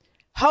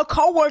 her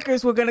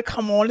coworkers were gonna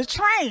come on the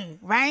train,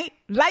 right?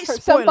 Light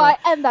spoiler. Senpai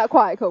and that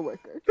quiet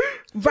coworker.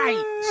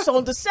 Right. So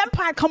the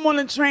senpai come on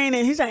the train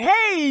and he's like,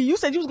 hey, you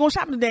said you was going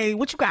shopping today.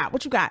 What you got?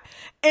 What you got?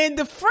 And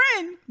the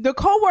friend, the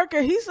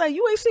coworker, he's like,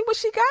 you ain't see what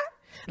she got?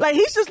 Like,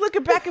 he's just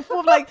looking back and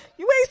forth like,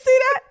 you ain't see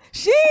that?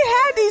 She ain't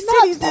had these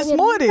titties this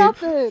morning.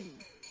 Nothing.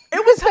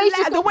 It was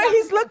hilarious. The way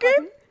he's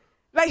looking,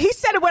 like, he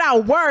said it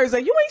without words.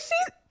 Like, you ain't see,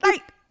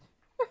 like.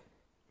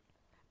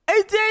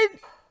 And then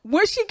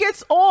when she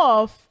gets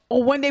off,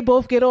 or when they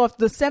both get off,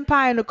 the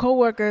senpai and the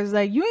coworker is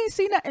like, you ain't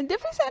seen that. And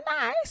Diffie said, nah,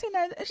 I ain't seen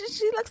that.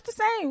 She looks the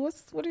same.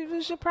 What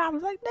is your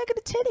problem? Like, nigga,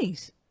 the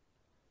titties.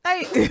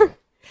 Like,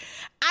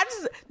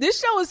 this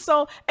show is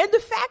so, and the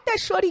fact that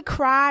Shorty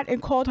cried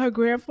and called her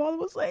grandfather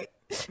was like,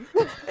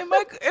 am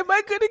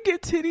I gonna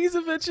get titties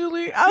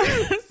eventually? I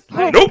was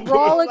like, nope.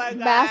 Brolic,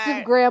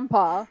 massive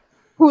grandpa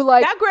who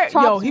like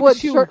chops wood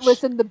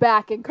shirtless in the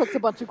back and cooks a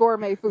bunch of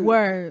gourmet food.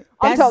 Word.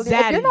 I'm telling you,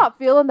 if you're not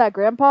feeling that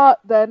grandpa,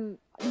 then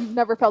you've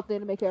never felt the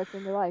anime character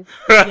in your life.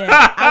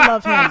 Yeah, I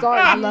love him. I'm sorry,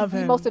 I love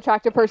him. The most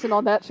attractive person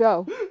on that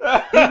show.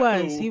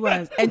 He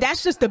was. And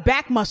that's just the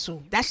back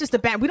muscle. That's just the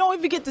back. We don't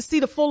even get to see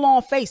the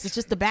full-on face. It's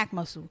just the back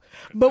muscle.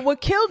 But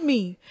what killed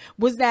me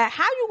was that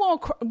how you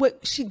gonna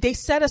they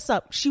set us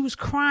up. She was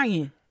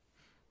crying.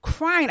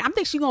 I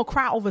think she gonna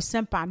cry over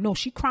senpai. No,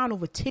 she crying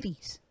over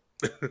titties.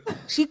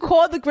 She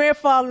called the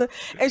grandfather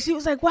and she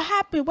was like, what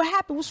happened?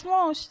 What's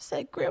wrong? She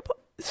said, Grandpa,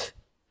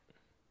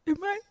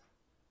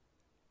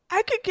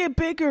 I could get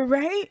bigger,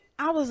 right?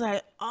 I was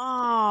like,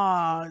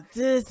 oh,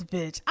 this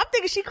bitch. I'm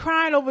thinking she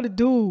crying over the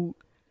dude.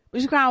 But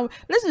she crying.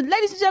 Listen,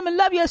 ladies and gentlemen,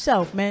 love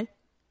yourself, man.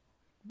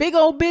 Big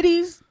old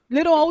bitties,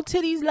 little old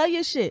titties, love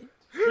your shit.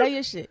 Love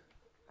your shit.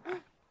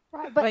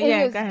 Right, but it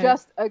is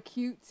just a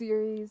cute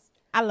series.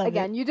 I love it.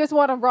 Again, you just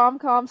want a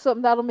rom-com,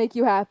 something that'll make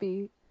you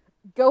happy.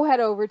 Go head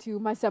over to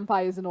My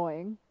Senpai is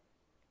Annoying.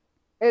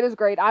 It is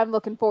great. I'm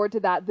looking forward to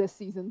that this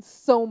season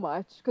so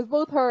much. Because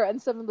both her and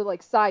some of the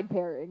like side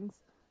pairings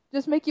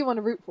just make you want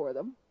to root for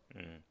them.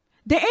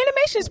 The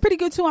animation is pretty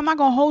good too. I'm not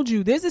gonna hold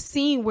you. There's a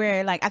scene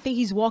where like I think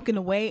he's walking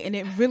away and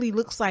it really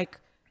looks like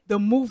the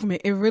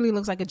movement. It really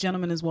looks like a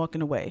gentleman is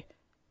walking away.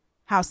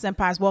 How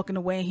senpai's walking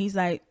away and he's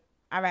like,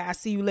 all right, I'll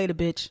see you later,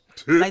 bitch.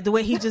 Like the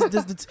way he just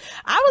does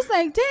I was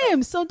like,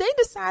 damn. So they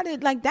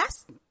decided like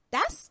that's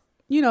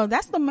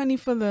the money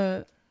for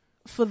the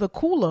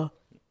cooler.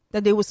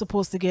 that they were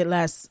supposed to get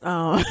last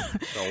Don't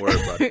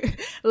worry about it.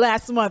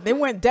 last month. They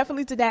went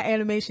definitely to that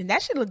animation.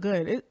 That should look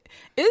good.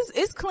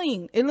 It's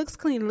clean. It looks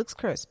clean. It looks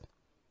crisp.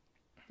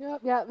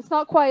 Yep, yeah. It's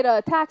not quite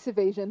a tax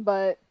evasion,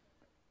 but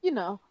you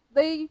know,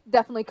 they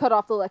definitely cut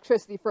off the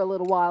electricity for a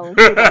little while and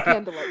put out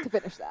candlelight to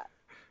finish that.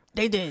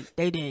 They did.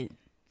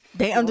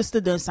 They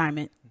understood the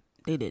assignment.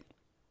 They did.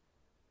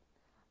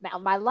 Now,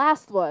 my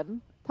last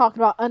one, talking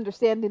about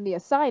understanding the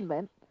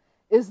assignment,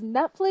 is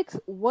Netflix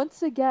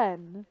once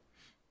again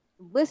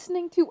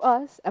listening to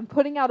us and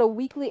putting out a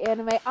weekly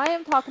anime. I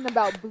am talking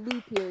about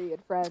Blue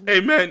Period, friends.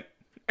 Amen.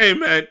 I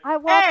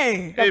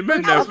watched the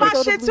Amen, first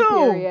Netflix. episode of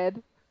Blue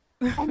Period,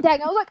 and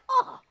dang, I was like,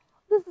 oh,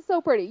 this is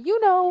so pretty. You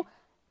know,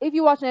 if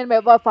you watch an anime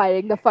about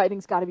fighting, the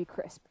fighting's got to be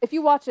crisp. If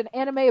you watch an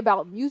anime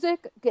about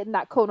music, getting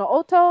that Kono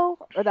Oto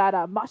or that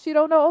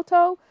Mashiro no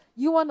Oto,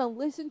 you want to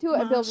listen to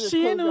it and be able to just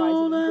close your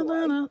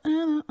eyes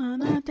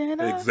and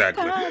enjoy.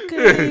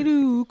 Exactly.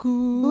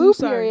 Blue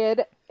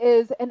Period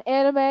is an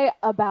anime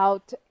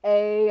about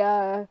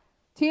a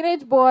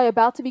teenage boy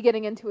about to be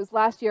getting into his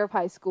last year of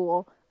high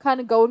school, kind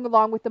of going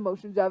along with the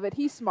motions of it.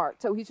 He's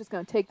smart, so he's just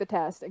going to take the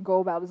test and go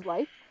about his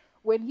life.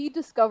 When he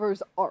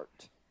discovers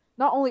art,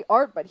 not only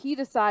art, but he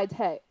decides,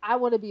 hey, I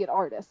want to be an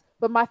artist,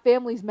 but my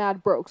family's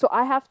mad broke, so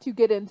I have to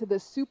get into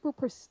this super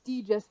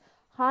prestigious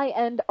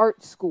high-end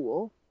art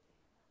school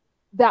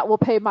that will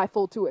pay my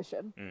full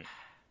tuition.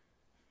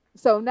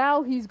 So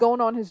now he's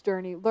going on his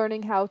journey,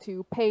 learning how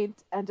to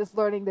paint and just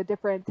learning the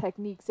different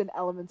techniques and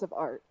elements of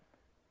art.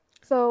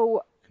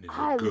 So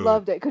I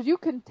loved it because you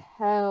can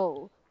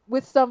tell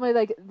with some of,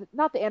 like,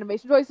 not the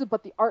animation choices,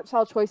 but the art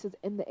style choices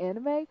in the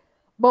anime,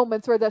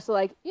 moments where they're just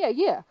like,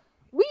 yeah,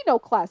 we know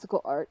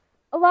classical art.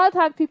 A lot of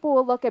times people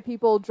will look at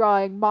people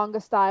drawing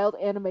manga-styled,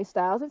 anime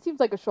styles. It seems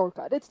like a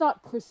shortcut. It's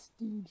not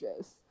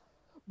prestigious.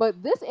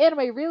 But this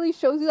anime really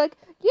shows you, like,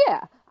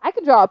 yeah, I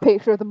can draw a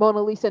picture of the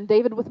Mona Lisa and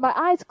David with my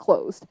eyes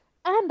closed.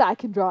 And I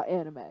can draw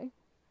anime.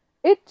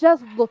 It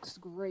just looks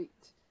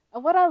great.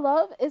 And what I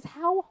love is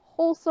how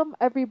wholesome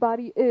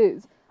everybody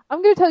is.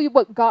 I'm going to tell you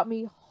what got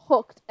me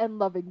hooked and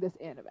loving this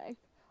anime.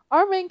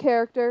 Our main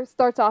character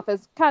starts off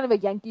as kind of a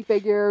Yankee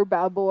figure,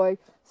 bad boy,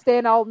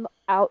 staying out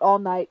all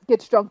night,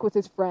 gets drunk with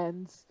his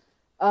friends.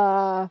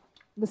 The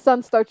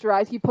sun starts to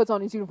rise, he puts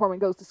on his uniform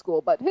and goes to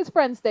school, but his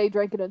friends stay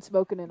drinking and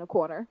smoking in a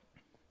corner.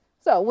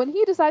 So when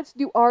he decides to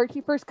do art,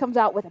 he first comes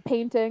out with a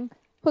painting,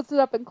 puts it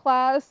up in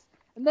class,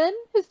 and then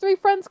his 3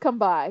 friends come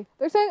by.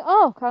 They're saying,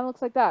 oh, kind of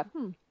looks like that.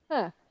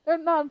 They're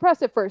not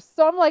impressed at first.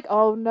 So I'm like,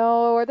 oh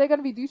no, are they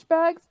going to be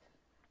douchebags?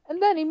 And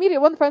then immediately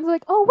one of the friends is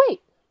like, oh wait,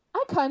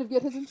 I kind of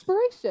get his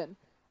inspiration.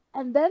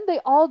 And then they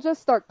all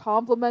just start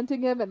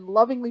complimenting him and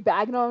lovingly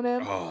bagging on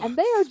him. Oh, and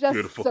they are just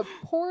beautiful.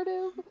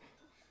 supportive,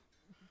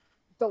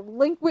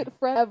 delinquent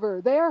friends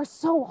ever. They are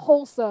so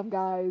wholesome,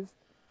 guys.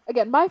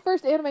 Again, my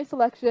first anime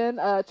selection,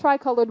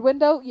 Tricolored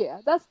Window. Yeah,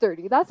 that's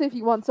dirty. That's if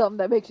you want something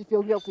that makes you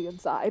feel guilty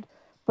inside.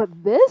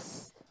 But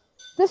this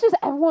just,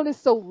 everyone is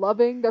so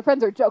loving. Their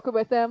friends are joking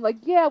with them. Like,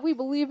 yeah, we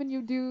believe in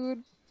you,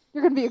 dude.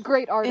 You're going to be a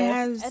great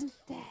artist. And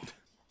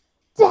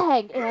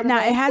dang, anime.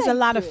 Now, it has a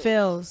lot of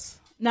feels.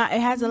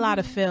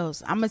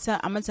 I'm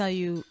gonna tell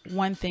you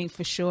one thing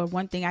for sure.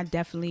 One thing I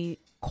definitely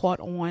caught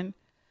on.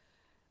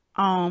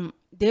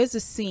 There's a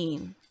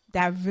scene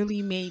that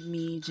really made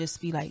me just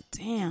be like,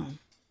 damn.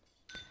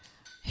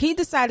 He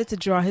decided to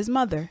draw his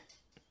mother,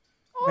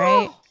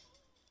 right?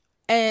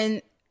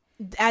 And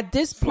at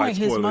this point,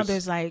 his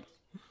mother's like,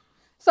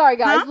 sorry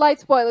guys,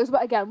 light spoilers,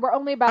 but again, we're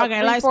only about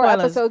 3-4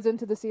 episodes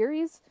into the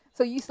series,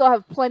 so you still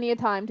have plenty of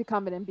time to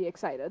come in and be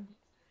excited.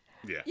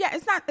 Yeah,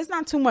 it's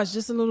not too much,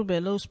 just a little bit,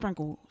 a little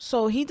sprinkle.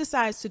 So he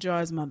decides to draw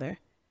his mother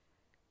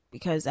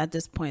because at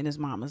this point his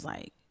mom is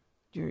like,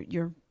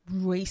 you're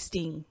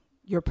wasting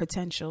your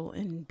potential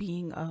in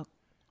being a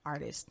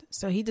artist.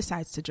 So he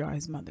decides to draw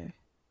his mother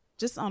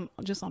just on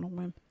a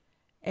whim.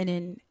 And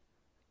then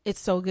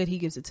it's so good he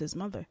gives it to his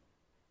mother.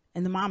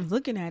 And the mom's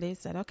looking at it and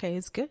said, okay,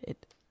 it's good.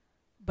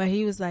 But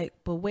he was like,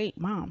 but wait,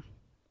 Mom.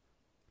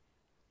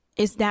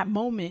 It's that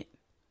moment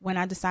when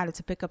I decided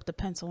to pick up the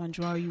pencil and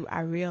draw you,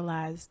 I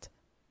realized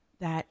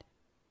that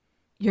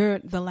you're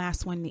the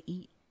last one to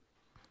eat.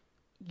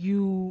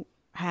 You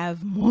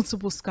have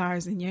multiple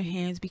scars in your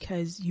hands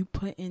because you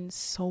put in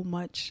so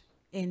much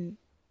in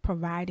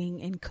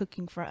providing and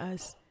cooking for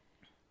us.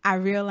 I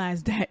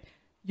realized that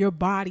your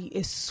body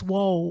is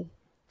swole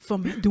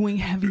from doing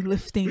heavy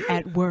lifting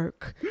at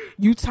work.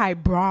 You type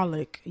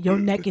brolic. Your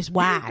neck is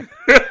wide.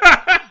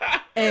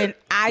 And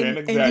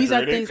these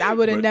are things I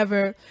would have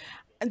never,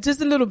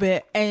 just a little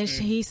bit. And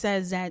he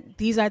says that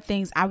these are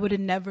things I would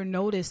have never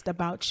noticed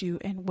about you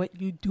and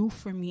what you do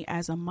for me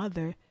as a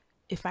mother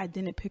if I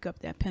didn't pick up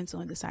that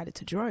pencil and decided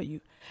to draw you.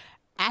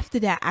 After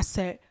that, I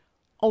said,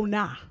 oh,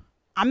 nah,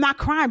 I'm not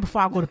crying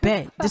before I go to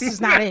bed. This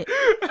is not it.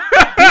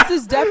 This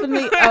is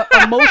definitely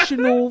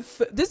emotional.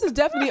 This is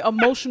definitely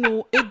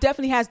emotional. It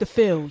definitely has the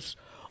feels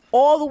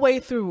all the way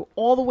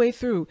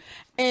through.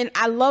 And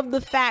I love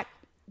the fact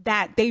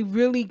that they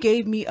really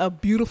gave me a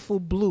beautiful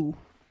blue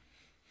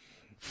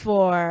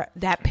for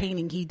that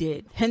painting he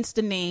did. Hence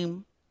the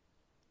name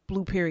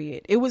blue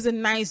period. It was a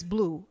nice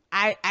blue.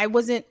 I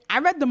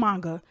read the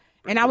manga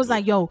and I was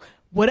like, yo,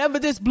 whatever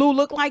this blue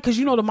looked like, because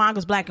you know the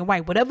manga's black and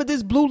white, whatever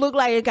this blue looked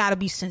like, it gotta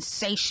be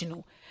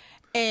sensational.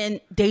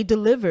 And they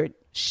delivered.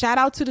 Shout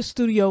out to the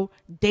studio.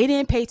 They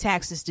didn't pay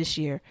taxes this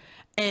year,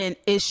 and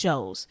it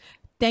shows.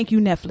 Thank you,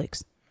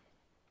 Netflix.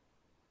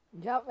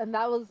 Yep, and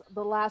that was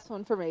the last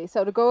one for me.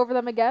 So to go over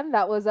them again,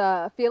 that was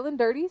Feeling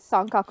Dirty,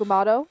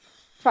 Sankakumato,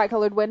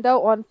 Tricolored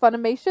Window on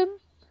Funimation.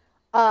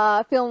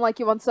 Feeling Like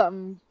You Want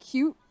Something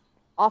Cute,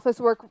 Office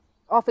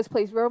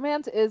Place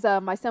Romance is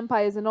My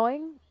Senpai Is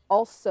Annoying,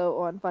 also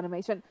on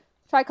Funimation.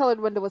 Tricolored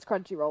Window was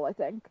Crunchyroll, I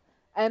think.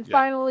 And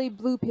finally,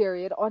 Blue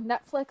Period on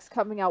Netflix,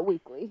 coming out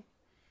weekly.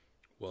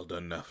 Well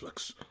done,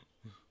 Netflix.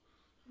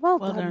 Well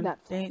done,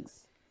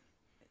 Netflix.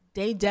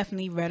 They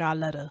definitely read our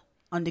letter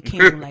under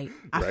candlelight.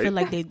 I feel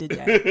like they did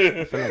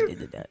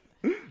that.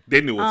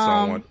 They knew what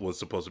song was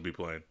supposed to be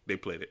playing. They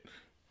played it.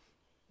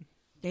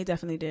 They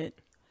definitely did.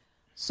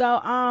 So,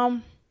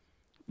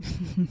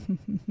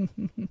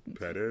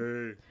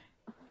 Patty.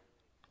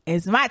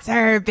 It's my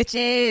turn,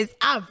 bitches.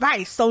 All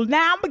right. So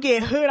now I'm gonna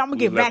get hood. I'm gonna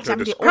get ratchet. I'm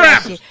gonna get all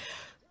that shit.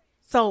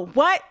 So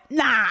what?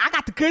 Nah, I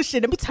got the good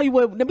shit. Let me tell you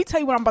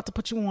what I'm about to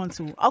put you on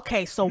to.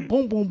 Okay, so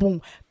boom, boom,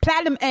 boom.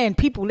 Platinum End.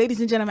 People, ladies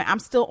and gentlemen, I'm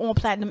still on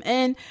Platinum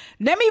End.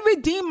 Let me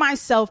redeem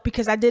myself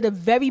because I did a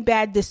very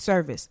bad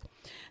disservice.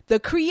 The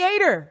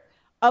creator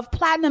of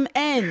Platinum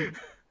End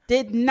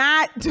did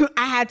not do...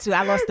 I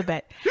lost the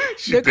bet.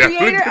 The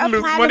creator of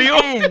Platinum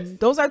End.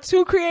 Those are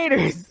two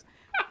creators.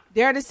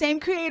 They're the same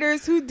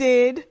creators who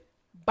did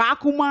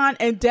Bakuman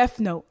and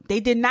Death Note. They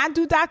did not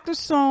do Dr.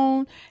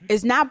 Stone.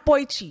 It's not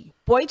Boichi.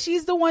 Boichi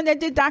is the one that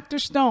did Dr.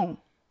 Stone.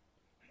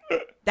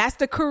 That's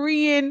the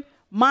Korean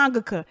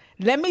mangaka.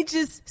 Let me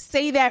just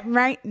say that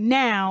right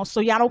now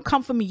so y'all don't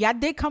come for me. Y'all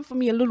did come for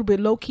me a little bit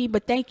low-key,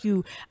 but thank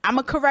you. I'm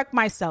going to correct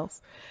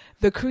myself.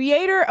 The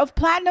creator of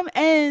Platinum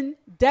End,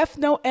 Death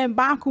Note, and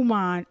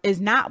Bakuman is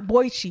not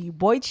Boichi.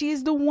 Boichi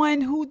is the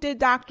one who did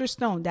Dr.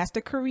 Stone. That's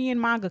the Korean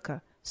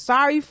mangaka.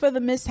 Sorry for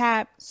the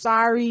mishap.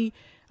 Sorry.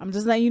 I'm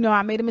just letting you know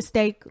I made a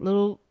mistake.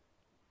 Anyway,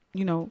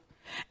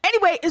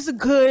 it's a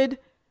good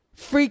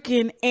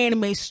freaking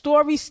anime.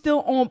 Story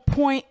still on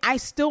point. I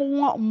still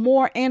want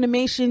more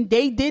animation.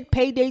 They did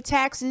pay their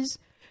taxes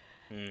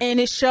and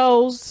it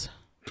shows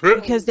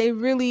because they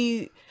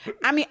really,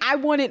 I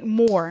wanted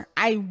more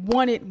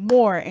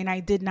and I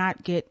did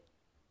not get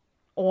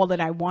all that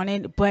I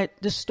wanted, but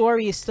the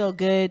story is still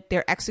good.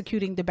 They're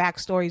executing the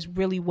backstories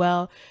really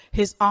well.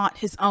 His aunt,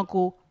 his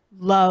uncle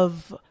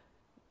love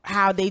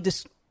how they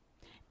just,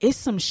 it's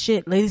some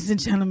shit, ladies and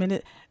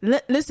gentlemen.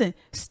 Listen,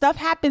 stuff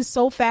happens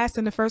so fast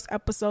in the first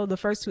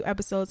two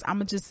episodes. I'm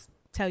gonna just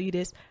tell you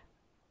this: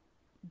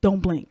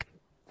 don't blink.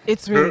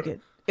 It's really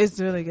good.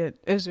 It's really good.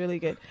 It's really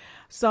good.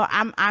 So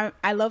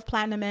I love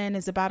Platinum End.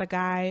 It's about a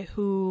guy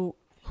who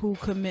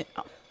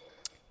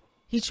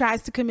he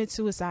tries to commit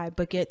suicide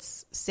but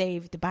gets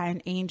saved by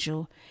an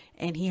angel,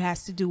 and he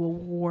has to do a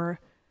war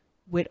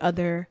with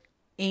other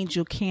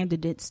angel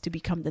candidates to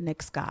become the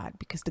next god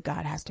because the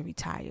god has to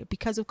retire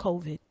because of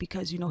COVID,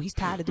 because he's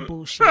tired of the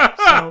bullshit.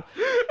 So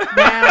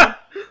now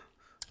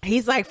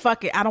he's like,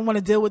 fuck it, I don't want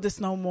to deal with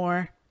this no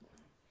more.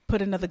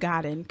 Put another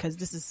god in because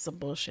this is some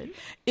bullshit.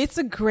 It's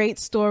a great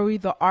story.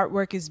 The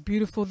artwork is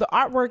beautiful. The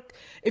artwork,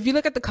 if you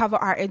look at the cover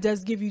art, it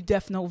does give you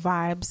Death Note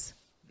vibes.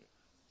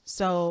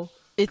 So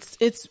it's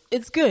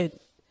good.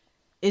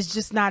 It's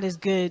just not as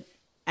good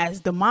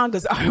as the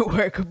manga's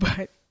artwork,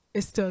 but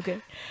it's still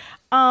good.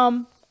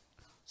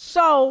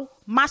 So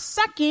my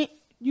second,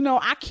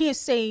 I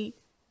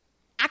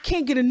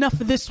can't get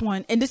enough of this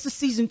one. And this is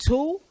season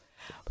 2.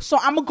 So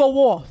I'm going to go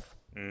off.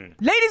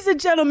 Ladies and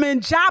gentlemen,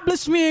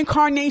 Jobless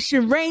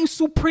Reincarnation reigns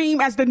supreme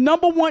as the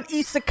 #1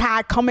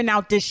 isekai coming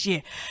out this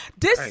year.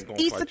 This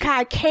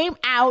isekai came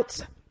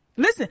out.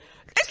 Listen,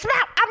 it's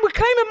about, I'm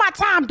reclaiming my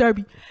time,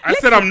 Derby. I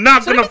said I'm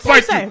not going to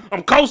fight you.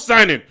 I'm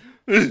co-signing.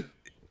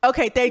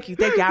 Okay, thank you.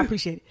 I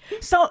appreciate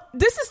it. So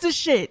this is the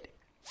shit.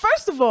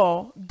 First of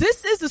all,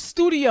 this is the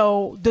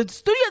studio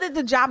that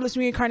did Jobless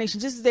Reincarnation.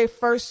 This is their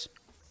first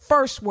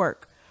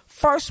work.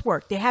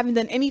 They haven't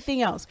done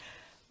anything else.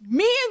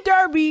 Me and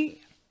Derby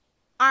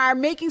are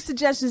making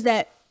suggestions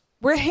that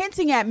we're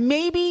hinting at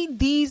maybe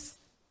the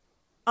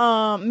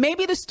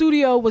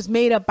studio was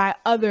made up by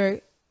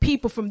other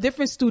people from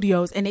different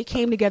studios and they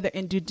came together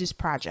and did this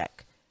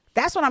project.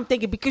 That's what I'm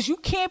thinking, because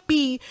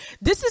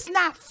this is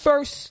not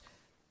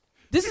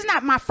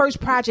my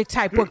first project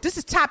type work. This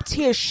is top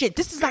tier shit.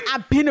 This is like,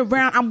 I've been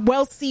around. I'm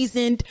well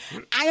seasoned.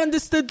 I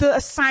understood the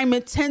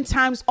assignment 10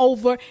 times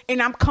over,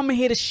 and I'm coming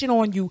here to shit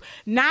on you.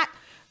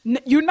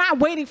 You're not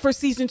waiting for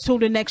season 2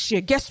 the next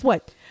year. Guess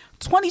what?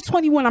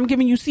 2021, I'm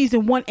giving you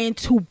season 1 and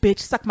 2, bitch.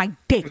 Suck my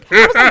dick.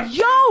 I was like,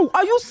 yo,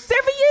 are you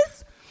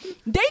serious?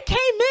 They came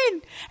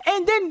in,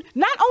 and then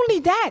not only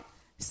that,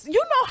 you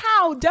know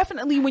how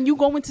definitely when you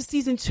go into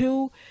season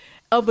 2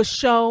 of a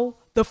show,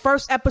 the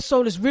first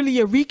episode is really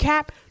a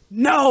recap.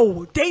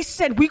 No, they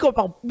said we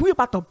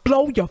about to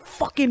blow your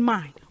fucking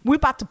mind. We're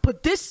about to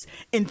put this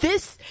in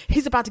this.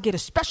 He's about to get a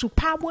special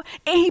power,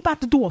 and he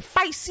about to do a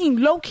fight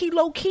scene low key,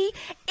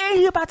 and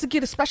he about to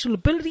get a special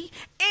ability,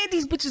 and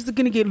these bitches are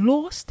gonna get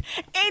lost,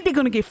 and they're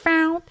gonna get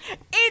found,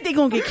 and they're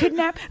gonna get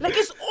kidnapped. Like,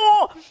 it's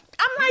all,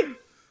 I'm like,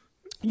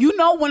 you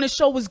know when a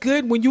show was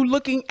good when you're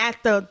looking at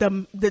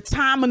the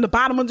time on the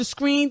bottom of the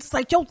screen. It's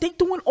like, yo, they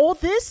doing all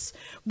this?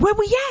 Where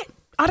we at?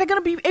 Are they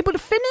going to be able to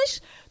finish?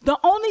 The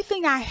only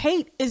thing I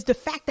hate is the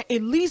fact that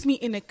it leaves me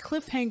in a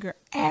cliffhanger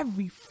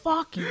every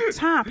fucking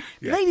time.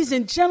 Yeah. Ladies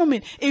and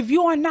gentlemen, if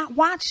you are not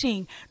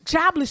watching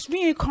Jobless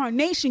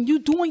Reincarnation, you're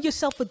doing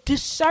yourself a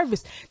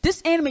disservice.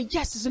 This anime,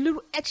 yes, is a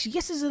little ecchi.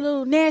 Yes, it's a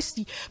little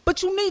nasty.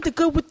 But you need the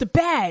good with the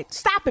bad.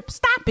 Stop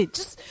it.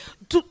 Just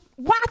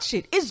watch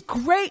it. It's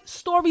great.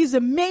 Story is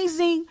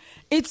amazing.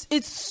 It's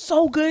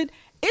so good.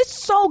 It's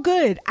so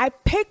good. I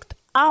picked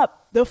up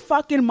the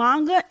fucking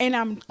manga and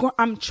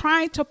I'm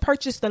trying to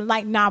purchase the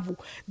light novel.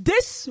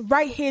 This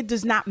right here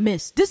does not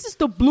miss. This is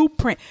the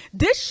blueprint.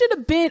 This should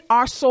have been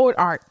our sword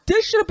art.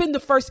 This should have been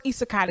the first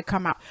isekai to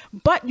come out.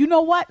 But you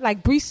know what?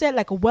 Like Bree said,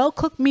 like a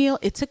well-cooked meal,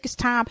 it took its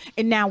time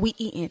and now we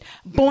eating.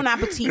 Bon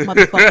appetit,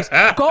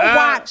 motherfuckers. Go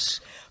watch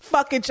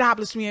fucking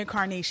Jobless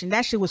Reincarnation.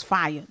 That shit was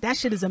fire. That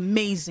shit is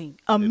amazing.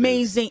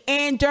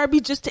 And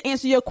Derby, just to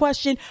answer your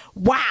question,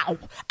 wow,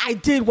 I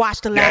did watch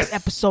the last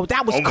episode.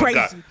 That was crazy.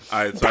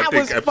 All right, so that I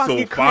think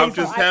episode 5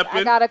 just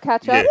happened. I gotta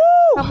catch up.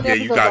 Yeah,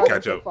 you gotta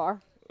catch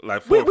up.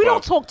 Like we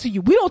don't talk to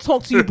you. We don't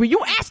talk to you, Bree.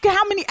 You asking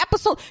how many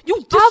episodes?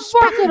 You I'm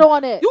working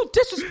on it. You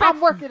disrespect.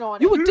 I'm working on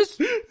it. You would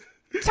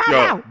time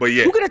out. But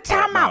yeah, you get a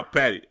time out,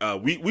 Patty.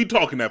 We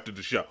talking after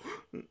the show.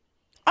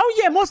 Oh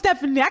yeah, most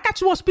definitely. I got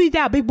you on speed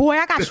dial, big boy.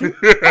 I got you.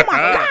 Oh my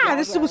God,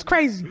 this shit was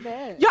crazy.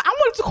 Man. Yo, I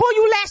wanted to call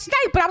you last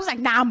night, but I was like,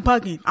 nah, I'm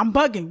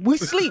bugging. We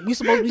sleep. We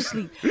supposed to be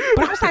sleep.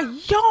 But I was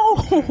like,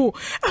 yo.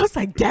 I was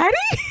like, Daddy?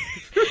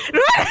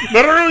 No.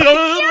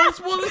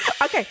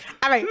 Okay,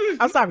 all right.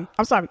 I'm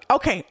sorry.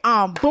 Okay,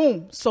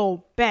 boom.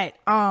 So bet.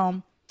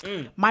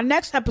 My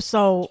next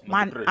episode,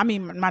 my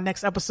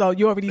next episode,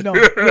 you already know.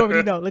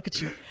 Look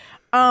at you.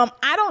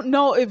 I don't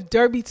know if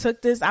Derby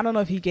took this. I don't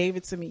know if he gave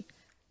it to me.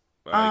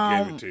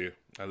 I gave it to you.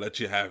 I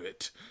let you have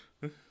it.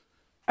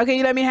 Okay,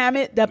 you let me have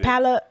it.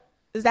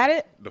 Is that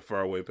it? The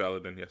Faraway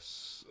Paladin,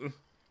 yes.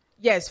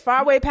 Yes,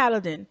 Faraway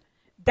Paladin.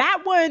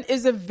 That one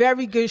is a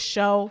very good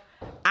show.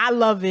 I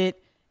love it.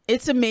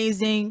 It's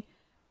amazing.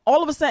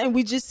 All of a sudden,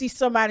 we just see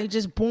somebody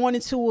just born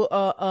into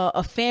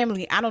a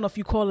family. I don't know if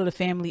you call it a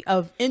family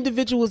of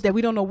individuals that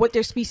we don't know what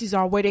their species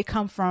are, where they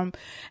come from.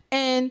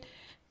 And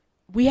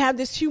we have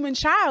this human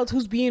child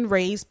who's being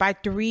raised by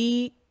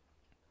 3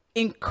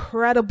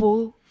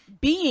 incredible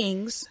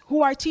beings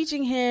who are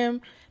teaching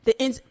him the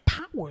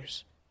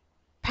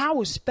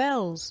power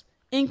spells,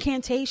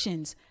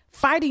 incantations,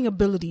 fighting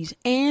abilities,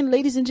 and,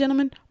 ladies and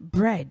gentlemen,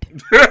 bread.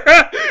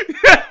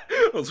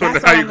 I was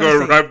wondering how you going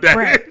to wrap that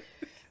bread.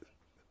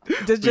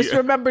 Just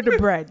remember the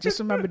bread. Just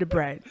remember the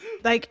bread.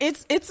 Like,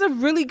 it's a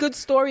really good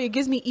story. It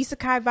gives me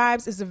isekai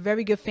vibes. It's a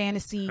very good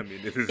fantasy. I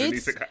mean, this is an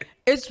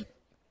isekai.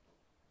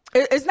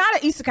 It's not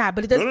an isekai,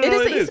 but it is an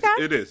isekai?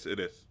 It is.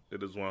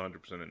 It is 100%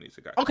 an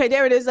isekai. Okay,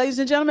 there it is, ladies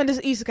and gentlemen. This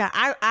is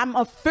isekai. I'm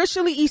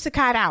officially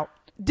isekai'd out.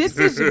 This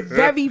is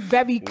very,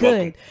 very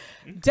good.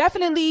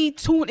 Definitely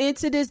tune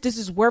into this. This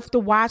is worth the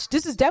watch.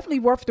 This is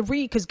definitely worth the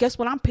read because guess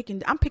what? I'm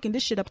picking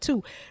this shit up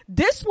too.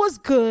 This was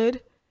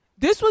good.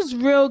 This was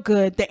real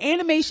good. The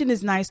animation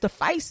is nice. The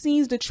fight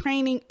scenes, the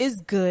training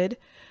is good.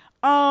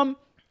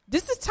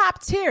 This is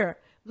top tier.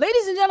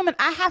 Ladies and gentlemen,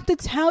 I have to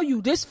tell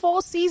you, this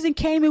fall season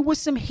came in with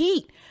some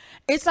heat.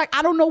 It's like,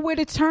 I don't know where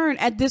to turn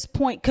at this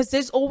point because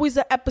there's always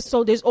an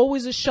episode. There's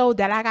always a show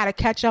that I got to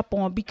catch up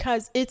on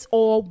because it's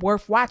all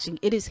worth watching.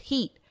 It is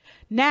heat.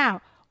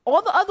 Now,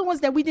 all the other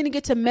ones that we didn't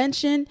get to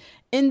mention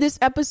in this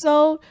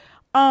episode,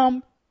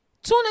 tune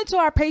into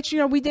our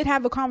Patreon. We did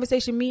have a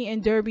conversation. Me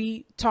and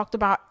Derby talked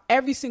about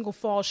every single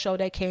fall show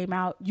that came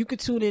out. You could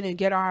tune in and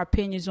get our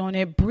opinions on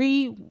it.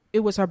 Bree, it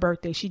was her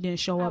birthday. She didn't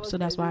show up, so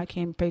that's why I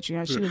came to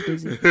Patreon. She was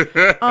busy.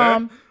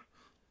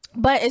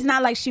 But it's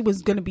not like she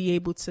was going to be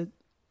able to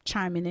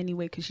chime in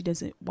anyway because she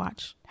doesn't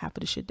watch half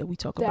of the shit that we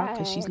talk about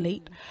because she's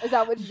late. Is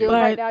that what you're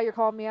doing right now? You're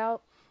calling me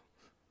out?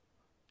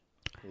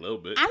 A little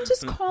bit. I'm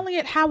just calling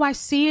it how I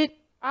see it.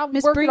 I'm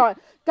working on it.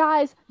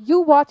 Guys, you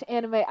watch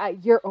anime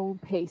at your own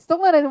pace.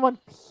 Don't let anyone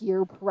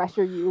peer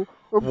pressure you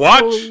or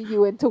bully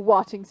you into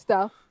watching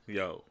stuff.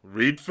 Yo,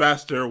 read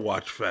faster,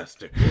 watch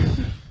faster.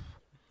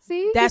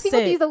 See? That's you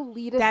see it. what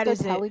these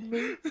elitists are telling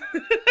me?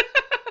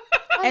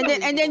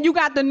 And then you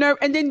got the nerve,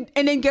 and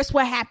then guess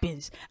what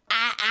happens?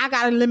 I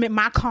gotta limit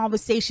my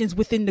conversations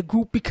within the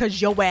group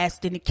because your ass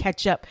didn't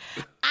catch up.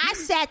 I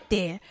sat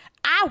there,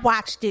 I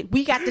watched it.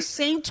 We got the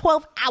same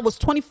 12 hours,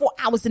 24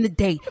 hours in a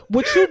day.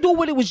 What you do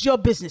with it was your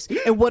business,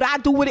 and what I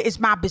do with it is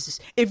my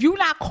business. If you're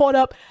not caught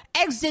up,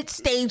 exit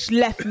stage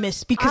left,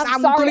 miss, because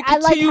I'm gonna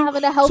continue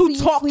to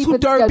talk to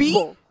Derby.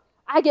 Schedule.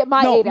 I get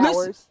my 8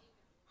 hours.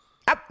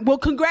 Well,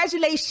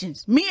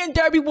 congratulations. Me and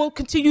Derby will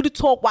continue to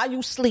talk while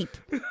you sleep.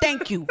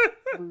 Thank you.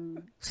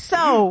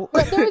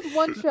 But there's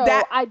one show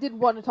I did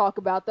want to talk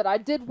about that I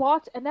did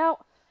watch, and now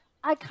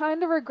I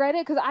kind of regret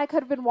it because I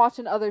could have been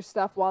watching other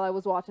stuff while I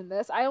was watching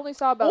this. I only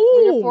saw about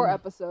 3 or 4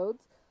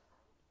 episodes,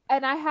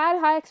 and I had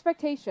high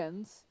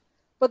expectations,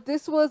 but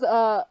this was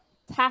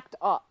tacked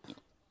up.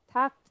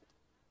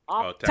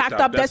 Tacked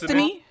up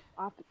Destiny?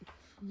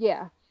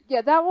 Yeah,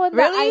 that one.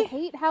 Really? I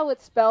hate how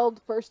it's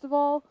spelled. First of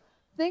all,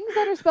 things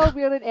that are spelled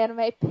weird in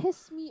anime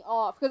piss me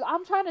off because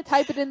I'm trying to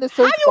type it in the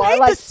search bar. How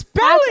you hate the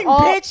spelling,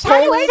 bitch?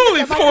 How you hate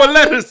only 4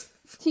 letters.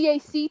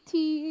 TACT.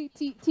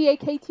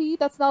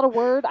 That's not a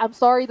word. I'm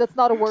sorry, that's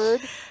not a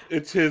word.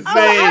 It's his name.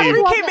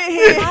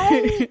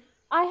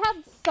 I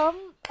had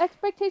some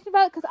expectation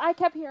about it because I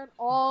kept hearing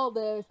all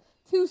this.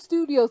 2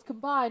 studios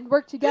combined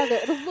work together.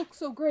 It'll look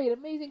so great.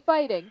 Amazing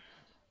fighting.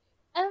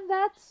 And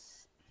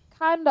that's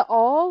kind of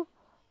all.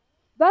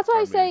 That's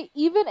why I say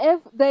even if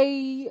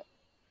they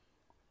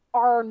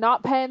are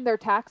not paying their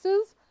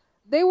taxes,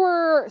 they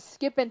were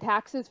skipping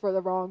taxes for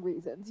the wrong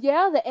reasons.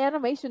 Yeah, the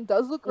animation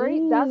does look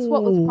great. That's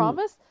what was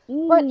promised.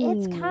 But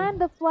it's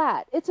kind of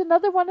flat. It's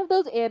another one of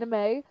those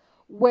anime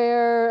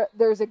where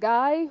there's a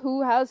guy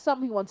who has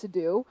something he wants to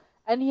do,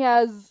 and he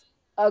has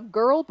a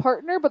girl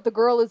partner, but the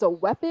girl is a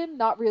weapon,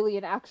 not really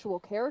an actual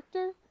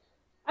character.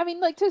 I mean,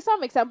 like, to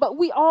some extent, but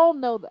we all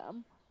know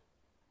them.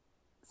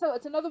 So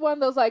it's another one of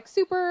those, like,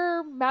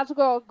 super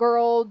magical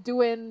girl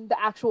doing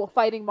the actual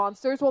fighting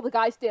monsters while the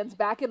guy stands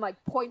back and,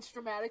 like, points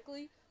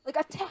dramatically. Like,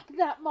 attack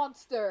that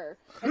monster!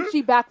 And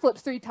she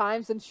backflips 3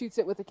 times and shoots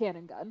it with a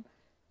cannon gun.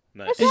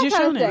 Nice. It's your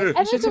shonen.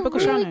 And it's a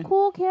really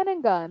cool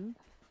cannon gun.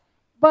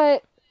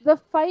 But the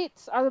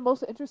fights are the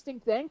most interesting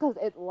thing because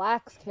it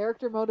lacks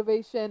character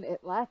motivation.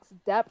 It lacks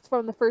depth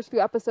from the first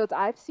few episodes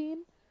I've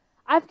seen.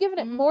 I've given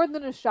it more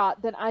than a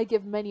shot than I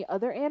give many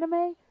other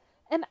anime.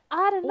 And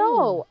I don't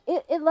know.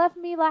 It left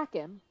me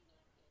lacking.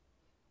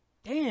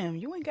 Damn,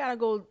 you ain't gotta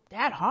go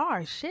that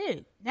hard.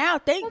 Shit. Now,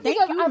 thank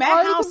you.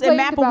 Madhouse and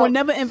Mappa will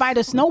never invite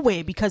us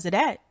nowhere because of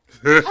that.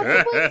 I've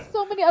complained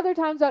so many other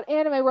times about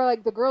anime where,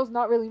 like, the girl's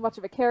not really much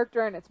of a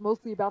character and it's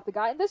mostly about the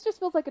guy. And this just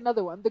feels like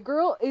another one. The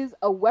girl is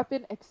a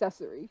weapon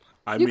accessory.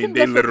 You can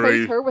just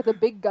replace her with a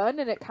big gun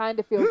and it kind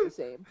of feels the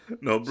same.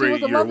 No, Bray,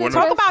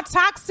 talk about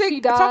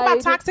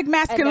toxic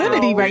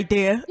masculinity right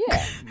there.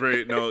 Yeah.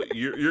 Bray, no,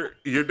 you're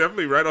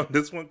definitely right on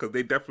this one because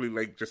they definitely,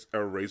 like, just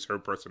erase her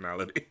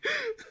personality.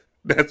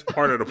 That's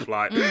part of the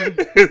plot.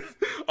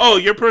 Oh,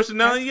 your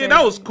personality? Yeah,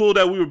 that was cool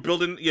that we were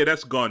building. Yeah,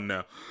 that's gone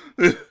now.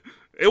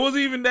 It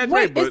wasn't even that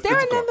great, but there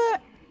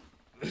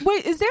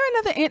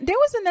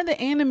was another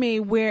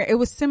anime where it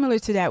was similar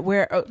to that,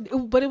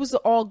 but it was an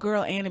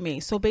all-girl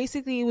anime. So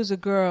basically, it was a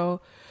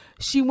girl.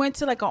 She went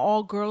to like an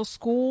all-girl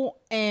school,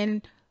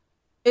 and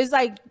it's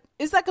like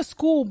a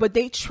school, but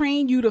they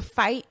train you to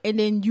fight, and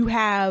then you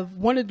have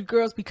one of the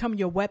girls become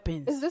your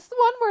weapons. Is this the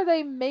one where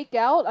they make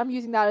out? I'm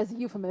using that as a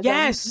euphemism.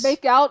 Yes.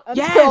 Make out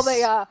until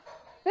they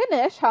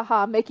finish,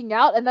 making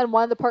out, and then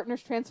one of the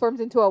partners transforms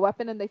into a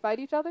weapon and they fight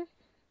each other?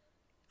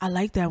 I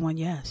like that one,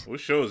 yes. What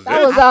show is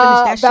that?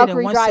 That was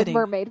Valkyrie Drive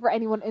Mermaid, for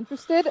anyone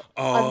interested.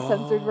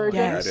 Uncensored version.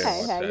 Yes.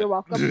 Hey, you're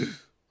welcome.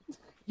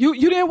 You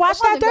didn't watch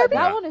that, Derby?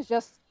 That one is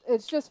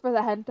just for the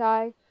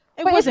hentai.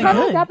 It wasn't good.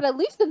 Like that, but at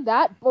least in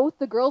that, both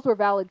the girls were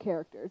valid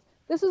characters.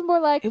 This is more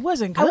like... It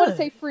wasn't good. I want to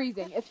say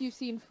Freezing, if you've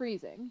seen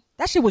Freezing.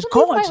 That shit was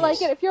gorgeous. You might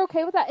like it. If you're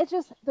okay with that, it's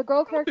just... The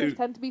girl characters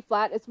tend to be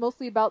flat. It's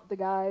mostly about the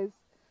guys.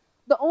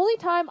 The only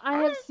time I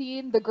have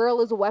seen the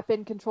girl as a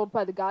weapon controlled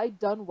by the guy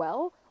done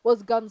well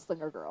was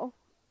Gunslinger Girl.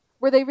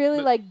 Where they really,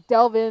 like,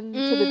 delve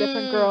into the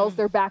different girls,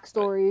 their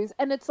backstories,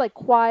 and it's, like,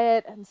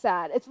 quiet and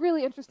sad. It's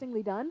really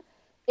interestingly done.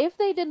 If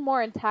they did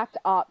more intact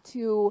op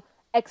to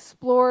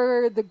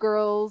explore the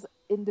girls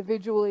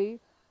individually,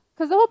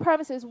 because the whole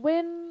premise is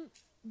when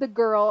the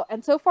girl,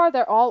 and so far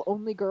they're all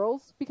only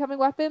girls becoming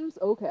weapons,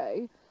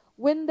 okay.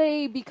 When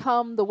they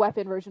become the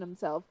weapon version of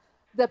themselves,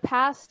 the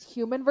past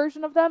human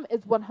version of them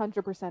is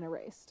 100%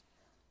 erased.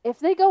 If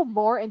they go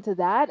more into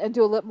that and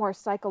do a little more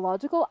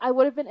psychological, I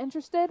would have been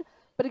interested.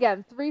 But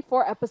again,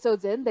 3-4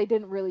 episodes in, they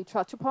didn't really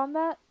touch upon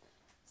that.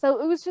 So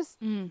it was just,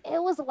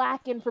 it was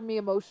lacking for me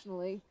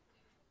emotionally.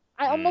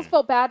 I almost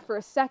felt bad for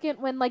a second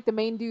when, like, the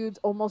main dude's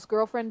almost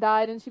girlfriend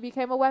died and she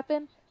became a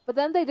weapon. But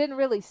then they didn't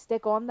really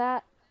stick on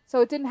that.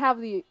 So it didn't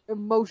have the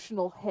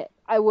emotional hit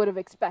I would have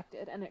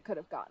expected and it could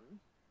have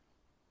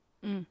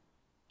gotten.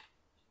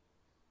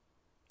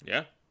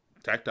 Yeah,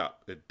 tacked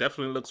up. It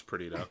definitely looks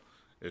pretty, though.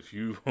 If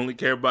you only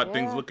care about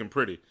things looking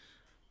pretty,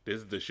 this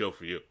is the show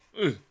for you.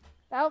 The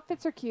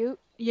outfits are cute.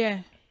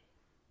 Yeah.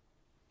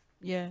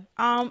 Yeah.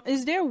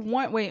 Is there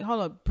one? Wait,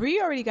 hold up. Bree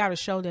already got a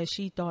show that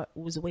she thought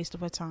was a waste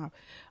of her time.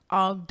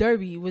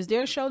 Derby, was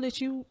there a show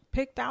that you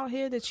picked out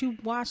here that you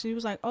watched and you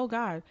was like, oh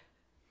God,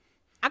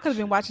 I could have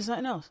been watching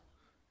something else?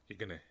 You're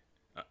gonna.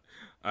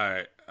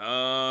 All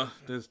right.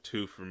 There's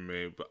 2 for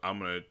me, but I'm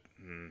gonna.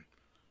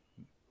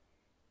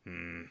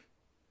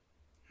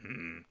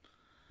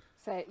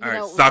 Say, all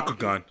right,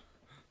 Sakugan.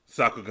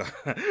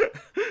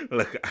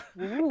 Look,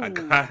 I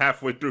got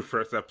halfway through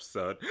first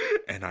episode,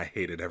 and I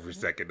hated every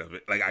second of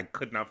it. Like, I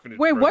could not finish.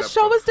 Wait, what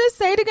show is this?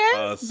 Say it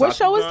again. What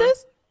show is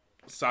this?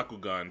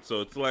 Sakugan.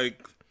 So it's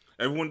like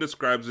everyone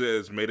describes it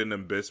as Made in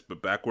Abyss,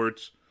 but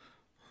backwards.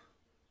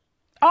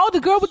 Oh, the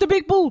girl with the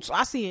big boots.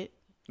 I see it.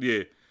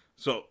 Yeah.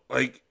 So,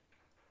 like,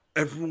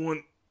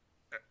 everyone,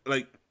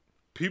 like,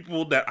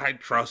 people that I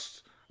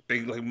trust,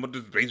 things like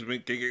Mother's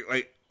Basement,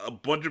 like, a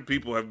bunch of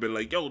people have been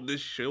like, yo, this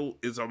show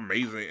is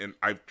amazing, and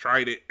I've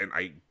tried it, and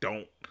I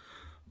don't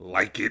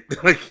like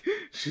it. Like,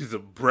 she's a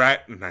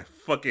brat, and I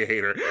fucking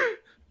hate her.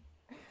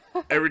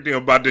 Everything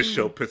about this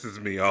show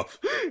pisses me off,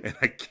 and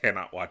I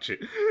cannot watch it.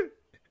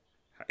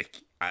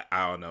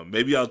 I don't know.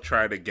 Maybe I'll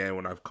try it again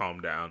when I've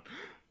calmed down.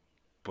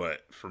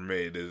 But for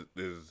me,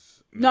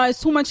 there's no,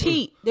 it's too much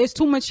heat. There's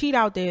too much heat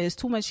out there. There's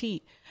too much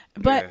heat.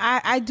 But yeah.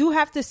 I do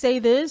have to say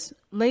this,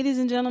 ladies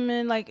and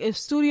gentlemen, like if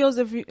studios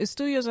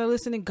are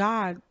listening,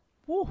 God,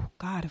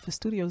 if a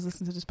studios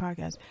listen to this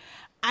podcast,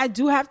 I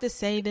do have to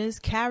say this,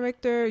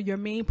 character, your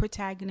main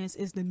protagonist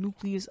is the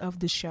nucleus of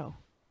the show.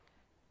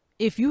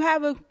 If you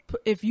have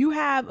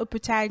a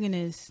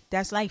protagonist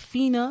that's like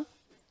Fina,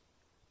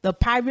 the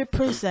pirate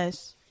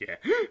princess, yeah.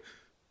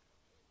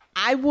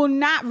 I will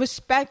not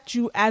respect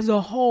you as a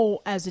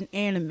whole as an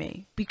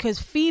anime because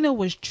Fina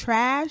was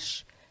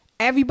trash.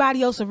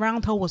 Everybody else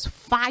around her was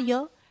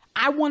fire.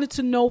 I wanted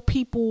to know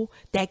people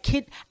I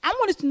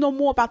wanted to know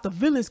more about the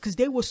villains because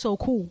they were so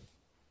cool.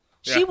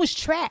 Yeah. She was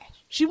trash.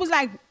 She was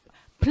like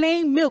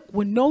plain milk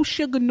with no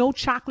sugar, no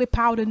chocolate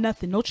powder,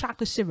 nothing, no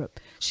chocolate syrup.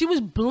 She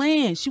was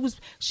bland. She was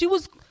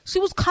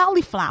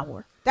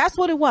cauliflower. That's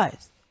what it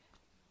was.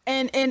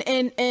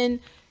 And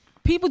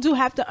people do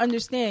have to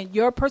understand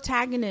your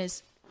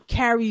protagonist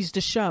carries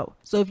the show.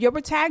 So if your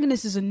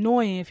protagonist is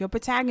annoying, if your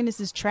protagonist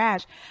is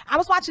trash, I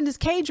was watching this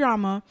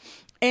K-drama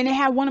and it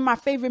had one of my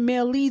favorite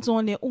male leads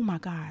on there. Oh my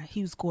God,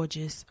 he was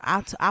gorgeous.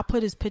 I'll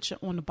put his picture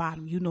on the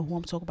bottom. You know who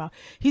I'm talking about.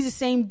 He's the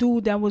same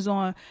dude that was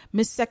on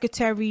Miss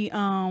Secretary.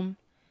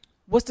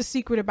 What's the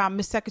secret about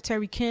Miss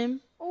Secretary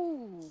Kim?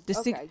 Oh,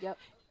 yep.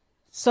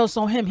 So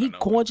him, he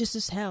gorgeous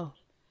as hell.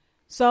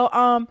 So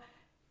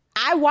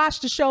I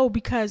watched the show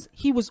because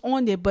he was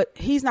on there, but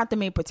he's not the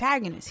main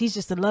protagonist. He's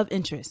just a love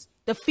interest.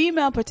 The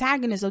female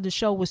protagonist of the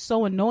show was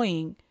so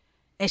annoying,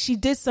 and she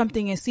did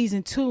something in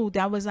season 2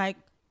 that was like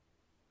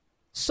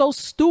so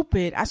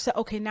stupid. I said,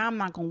 okay, now I'm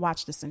not going to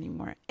watch this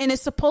anymore. And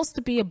it's supposed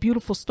to be a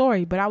beautiful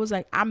story, but I was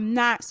like, I'm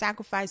not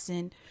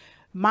sacrificing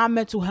my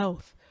mental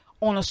health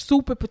on a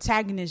stupid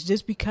protagonist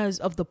just because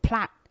of the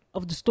plot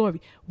of the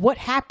story. What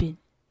happened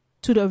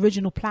to the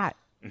original plot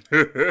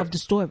of the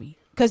story?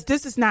 Because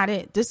this is not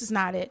it. This is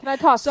not it. Can I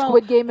toss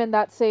Squid Game in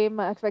that same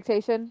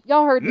expectation?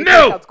 Y'all heard me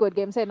talk about Squid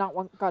Game, say not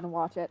gonna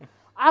watch it.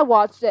 I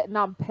watched it and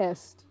I'm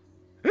pissed.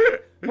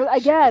 But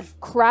again,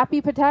 crappy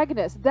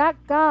protagonist. That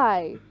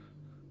guy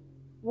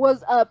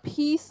was a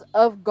piece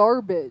of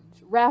garbage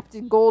wrapped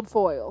in gold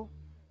foil.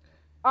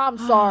 I'm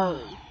sorry.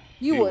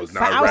 He was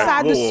not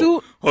outside the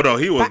suit. Hold on,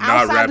 he was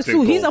not wrapped in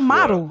gold. He's a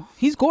model.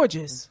 He's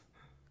gorgeous.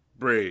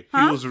 Bray,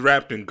 he was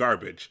wrapped in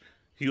garbage.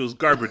 He was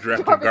garbage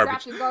wrapped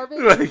in garbage.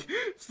 Like,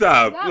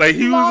 stop. That like,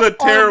 he was a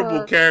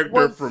terrible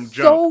character from Jump.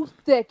 So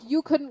thick,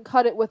 you couldn't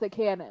cut it with a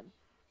cannon.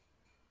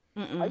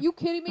 Are you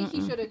kidding me?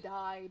 He should have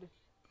died.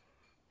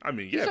 I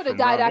mean, he should have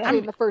died actually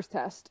in the first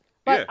test.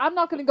 But I'm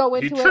not going to go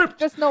into it.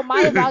 Just know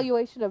my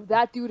evaluation of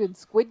that dude in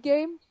Squid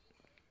Game.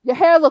 Your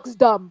hair looks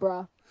dumb,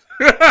 bruh.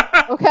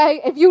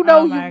 Okay? If you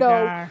know, you know.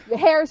 God. Your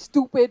hair is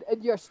stupid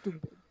and you're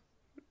stupid.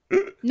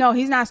 No,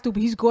 he's not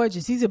stupid. He's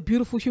gorgeous. He's a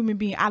beautiful human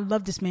being. I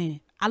love this man.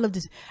 I love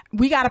this.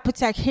 We got to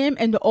protect him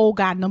and the old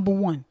guy, number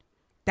one.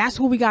 That's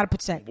who we got to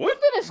protect. What?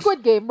 You finished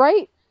Squid Game,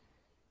 right?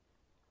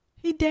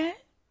 He dead.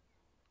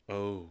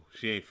 Oh,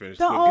 she ain't finished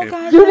the Squid old Game.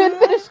 Guy you didn't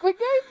finish Squid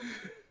Game?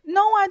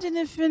 No, I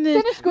didn't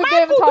finish. Finish Squid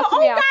Game and talk to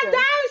me after. The old guy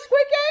died in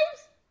Squid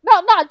Games?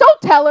 No,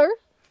 don't tell her.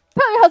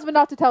 Tell your husband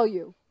not to tell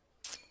you.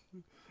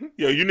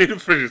 Yo, you need to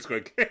finish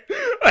Squid Game.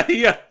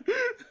 Yeah.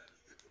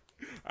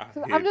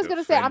 I'm just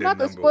going to say, I'm not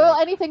going to spoil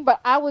anything,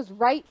 but I was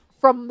right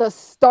from the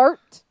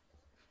start.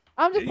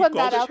 I'm just putting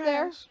that out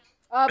there.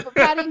 But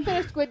Patty,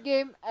 finish Squid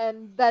Game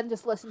and then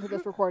just listen to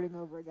this recording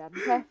over again,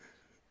 okay?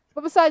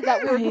 But besides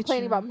that, we were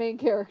complaining about main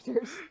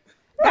characters.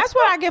 That's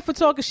what I get for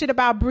talking shit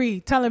about Bree.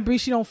 Telling Bree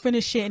she don't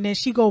finish shit and then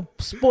she go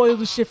spoil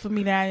the shit for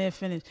me that I didn't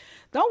finish.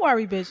 Don't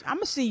worry, bitch. I'm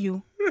going to see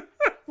you.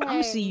 I'm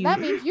going to see you. That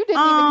means you didn't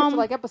even get to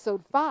like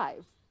episode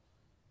 5.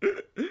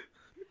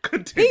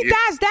 Continue. He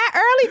dies that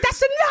early?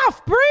 That's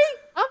enough, Bree.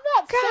 I'm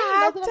not saying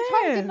nothing. I'm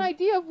trying to get an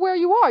idea of where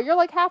you are. You're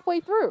like halfway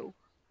through.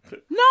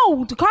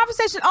 No, the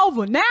conversation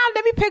over. Now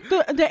let me pick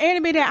the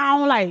anime that I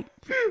don't like.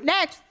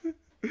 Next.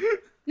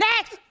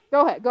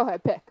 Go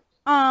ahead, pick.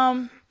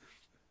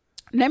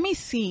 Let me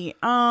see.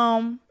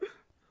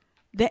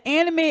 The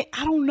anime,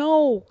 I don't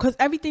know, because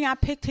everything I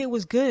picked here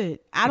was good.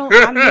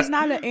 It's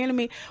not an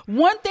anime.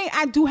 One thing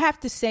I do have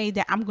to say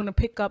that I'm going to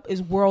pick up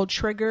is World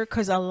Trigger,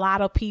 because a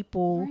lot of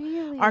people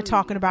are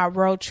talking about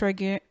World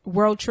Trigger.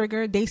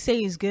 They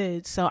say it's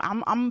good, so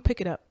I'm going to pick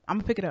it up.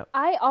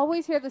 I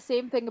always hear the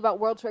same thing about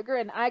World Trigger,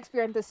 and I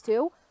experienced this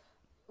too.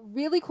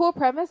 Really cool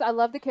premise. I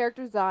love the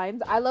character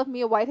designs. I love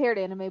me a white-haired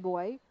anime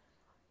boy.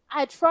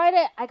 I tried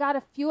it. I got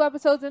a few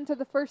episodes into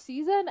the first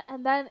season,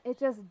 and then it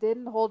just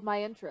didn't hold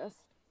my interest.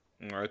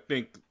 I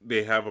think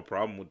they have a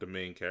problem with the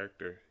main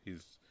character.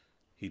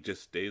 he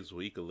just stays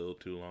weak a little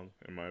too long,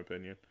 in my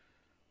opinion.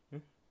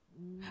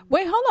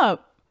 Wait, hold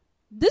up.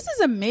 This is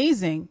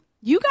amazing.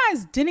 You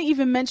guys didn't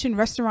even mention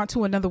Restaurant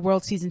to Another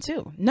World Season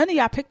 2. None of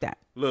y'all picked that.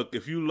 Look,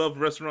 if you love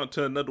Restaurant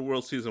to Another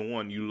World Season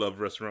 1, you love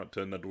Restaurant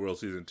to Another World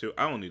Season 2.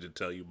 I don't need to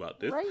tell you about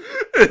this. Right?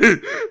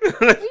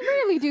 We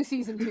rarely do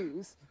Season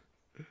 2s.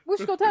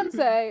 Mushoku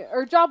Tensei,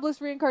 or Jobless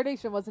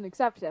Reincarnation was an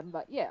exception,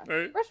 but yeah.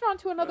 Right. Restaurant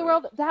to Another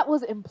World, that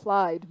was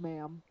implied,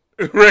 ma'am.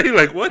 Right?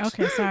 Like, what?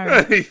 Okay,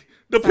 sorry.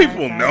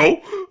 People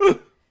know.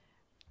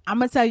 I'm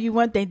going to tell you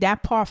one thing.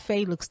 That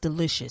parfait looks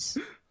delicious.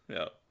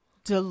 Yeah.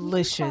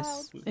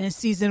 Delicious. In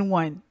Season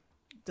 1.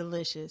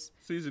 Delicious.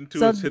 Season 2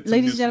 So, is hits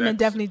ladies and new gentlemen, snacks.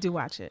 definitely do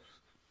watch it.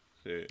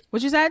 Shit.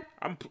 What you said?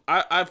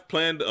 I've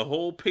planned a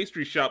whole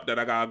pastry shop that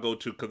I gotta go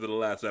to because of the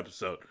last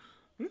episode.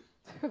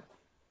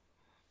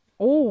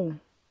 Oh,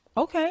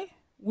 okay.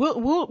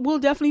 We'll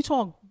definitely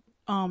talk,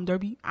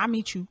 Derby. I'll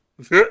meet you.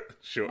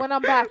 Sure. When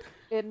I'm back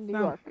in New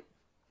York.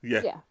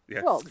 Yeah. Yeah.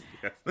 Yes. Well,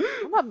 Yes.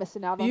 I'm not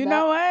missing out on You that.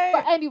 know what?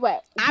 But anyway,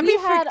 I we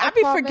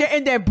be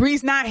forgetting that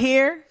Bree's not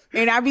here,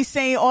 and I be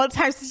saying all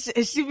types of shit,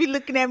 and she be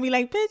looking at me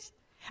like, bitch,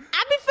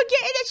 I be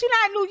forgetting that you're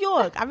not in New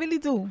York. I really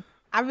do.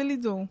 I really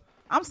do.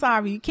 I'm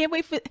sorry. Can't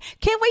wait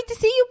to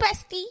see you,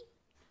 bestie.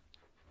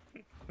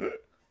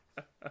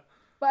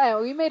 But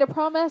anyway, we made a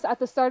promise at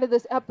the start of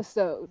this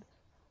episode.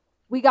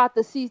 We got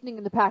the seasoning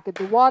in the packet.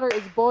 The water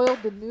is boiled.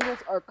 The noodles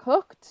are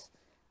cooked.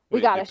 We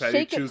Wait, gotta did Patty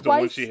shake choose it the one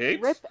twice, she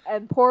hates? rip,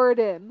 and pour it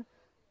in.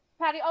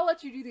 Patty, I'll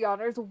let you do the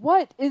honors.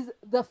 What is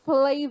the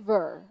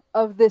flavor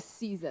of this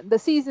season? The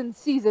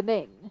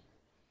seasoning.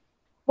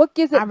 What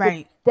gives it All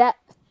right. the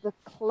depth, the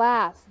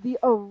class, the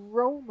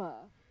aroma?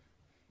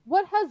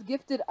 What has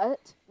gifted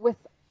us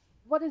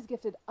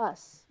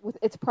with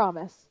its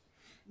promise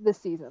this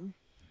season?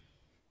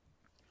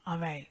 All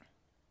right.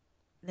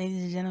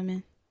 Ladies and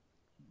gentlemen,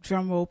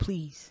 drum roll,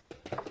 please.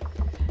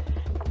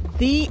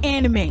 The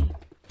anime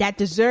that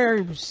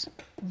deserves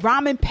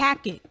ramen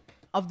packet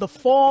of the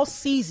fall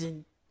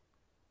season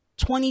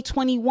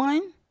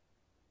 2021,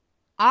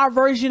 our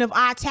version of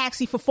Our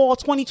Taxi for fall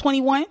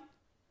 2021,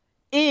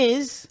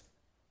 is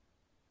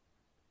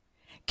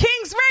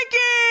King's Ranking.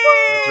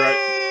 That's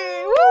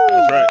right. Woo!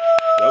 That's right.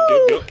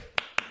 Yep.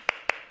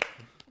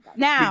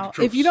 Now, Big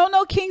troops. if you don't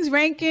know King's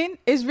Ranking,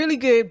 it's really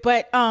good.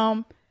 But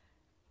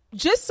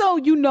just so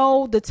you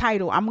know the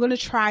title, I'm going to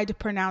try to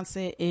pronounce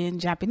it in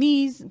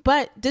Japanese.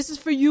 But this is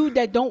for you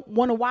that don't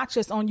want to watch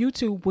us on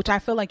YouTube, which I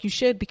feel like you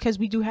should, because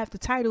we do have the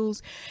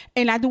titles.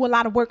 And I do a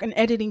lot of work in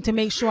editing to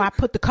make sure I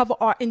put the cover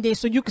art in there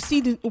so you can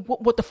see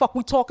what the fuck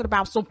we talking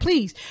about. So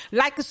please,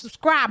 like and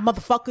subscribe,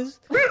 motherfuckers.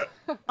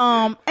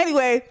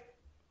 Anyway,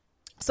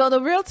 so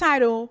the real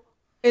title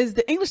is,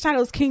 the English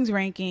title is King's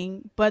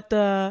Ranking, but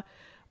the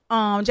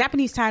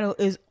Japanese title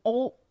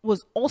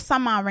was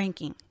Osama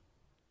Ranking.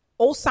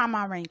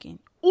 Osama Ranking.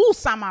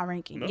 Usama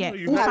Ranking. No, Yeah,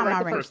 you had it Usama right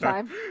the Ranking. first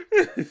time.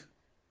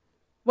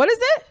 What is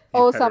it?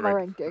 You had it Osama right.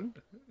 ranking.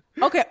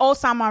 Okay,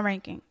 Osama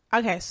Ranking.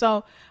 Okay,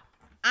 so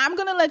I'm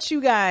gonna let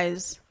you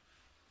guys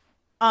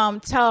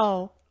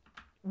tell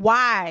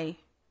why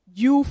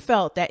you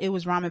felt that it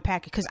was ramen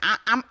packet, because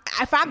I'm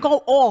if I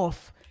go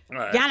off,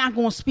 Right. y'all not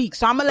gonna speak.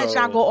 So I'm gonna let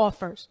y'all go off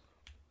first.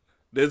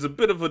 There's a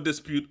bit of a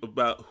dispute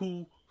about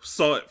who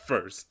saw it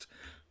first.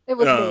 It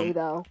was me,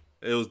 though.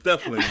 It was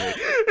definitely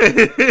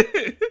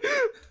me.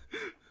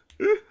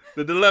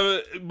 The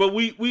dilemma, but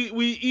we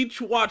each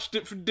watched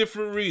it for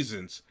different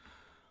reasons,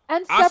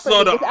 And I saw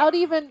separately, the- without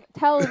even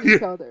telling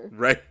each other.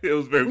 right? It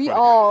was very We funny,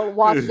 all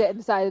watched it and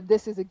decided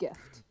this is a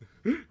gift.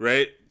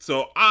 right?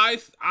 So I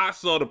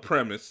saw the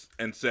premise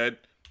and said,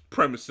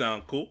 "Premise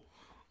sound cool.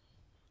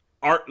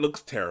 Art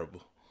looks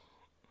terrible,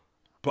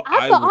 but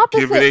I I'm the will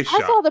give it a opposite. I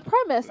saw shot." the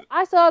premise.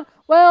 I thought,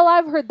 well,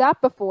 I've heard that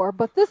before,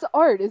 but this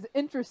art is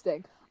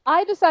interesting.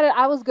 I decided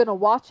I was going to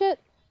watch it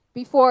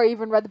before I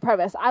even read the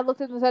premise. I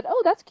looked at it and said,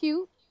 oh, that's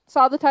cute.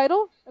 Saw the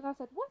title, and I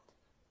said, what?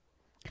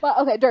 But,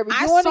 okay, Derby, do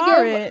I you want to saw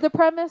give it. the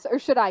premise, or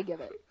should I give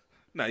it?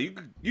 Now you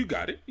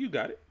got it. You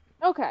got it.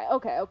 Okay.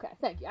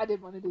 Thank you. I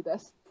did want to do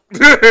this.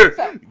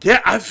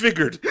 Yeah, I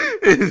figured.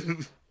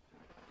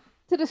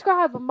 To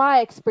describe my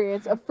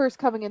experience of first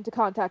coming into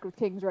contact with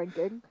King's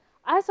Ranking,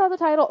 I saw the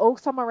title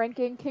Osama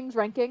Ranking, King's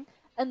Ranking,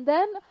 and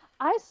then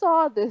I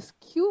saw this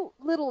cute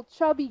little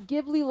chubby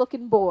Ghibli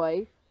looking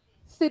boy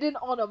sitting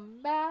on a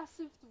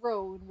massive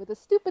throne with a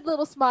stupid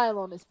little smile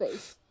on his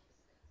face.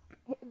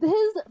 His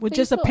With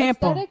just a facial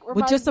pamper. aesthetic With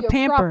reminds just a me of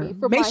pamper. Froppy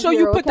from Make My sure you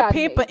Hero put the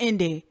Academy. pamper in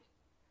there.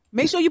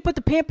 Make sure you put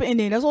the pamper in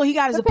there. That's all he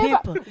got is a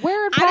pamper.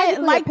 Wearing I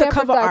didn't practically like a the pampered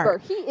cover diaper.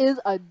 art. He is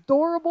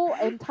adorable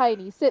and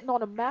tiny, sitting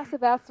on a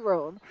massive ass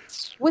throne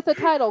with a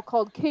title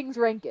called King's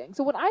Ranking.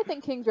 So when I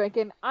think King's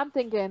Ranking, I'm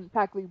thinking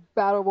practically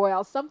Battle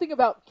Royale, something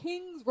about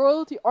King's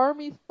royalty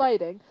army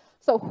fighting.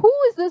 So who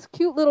is this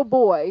cute little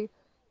boy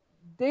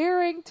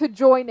daring to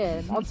join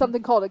in on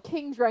something called a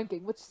King's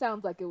Ranking, which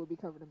sounds like it would be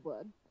covered in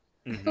blood?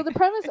 So the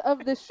premise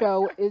of this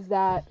show is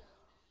that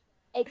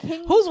a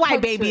king. Whose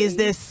white baby is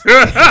this?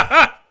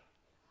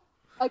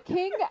 A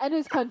king and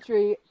his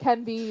country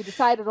can be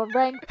decided on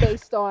rank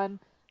based on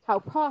how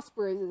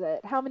prosperous is it,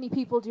 how many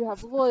people do you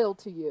have loyal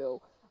to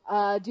you,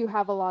 Do you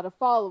have a lot of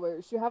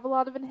followers? Do you have a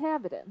lot of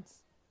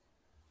inhabitants?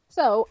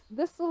 So,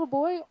 this little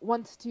boy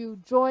wants to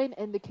join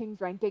in the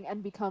king's ranking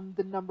and become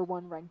the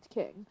 #1 ranked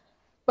king.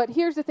 But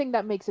here's the thing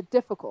that makes it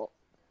difficult.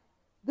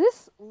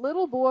 This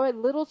little boy,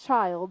 little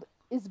child,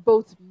 is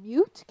both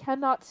mute,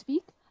 cannot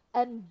speak,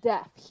 and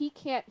deaf. He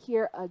can't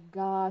hear a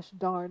gosh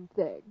darn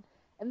thing.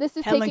 And this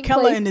is taking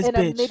place in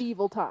a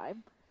medieval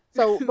time.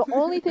 So the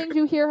only things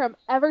you hear him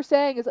ever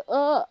saying is,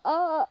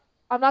 I'm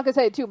not going to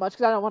say it too much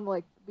because I don't want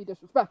to, be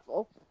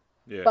disrespectful.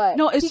 Yeah. But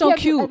no, it's so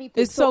cute.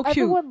 It's so cute.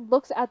 Everyone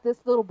looks at this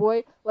little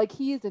boy like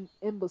he is an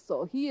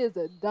imbecile. He is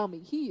a dummy.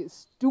 He is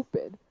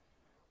stupid.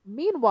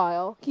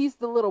 Meanwhile, he's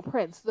the little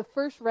prince, the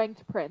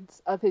first-ranked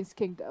prince of his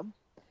kingdom.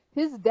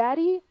 His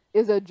daddy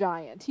is a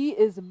giant. He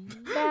is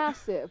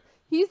massive.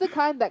 He's the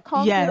kind that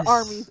conquered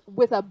armies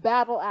with a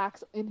battle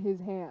axe in his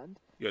hand.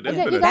 Yeah,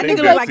 that nigga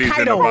look like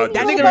Kaido.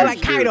 That nigga look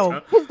like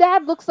Kaido. His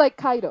dad looks like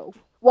Kaido.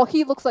 Well,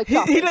 he looks like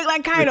Chopper. He look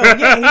like Kaido.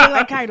 Yeah, he look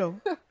like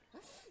Kaido.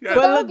 Yeah.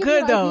 But look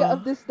good though.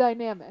 Of this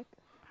dynamic,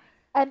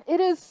 and it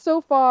is so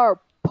far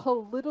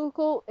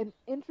political and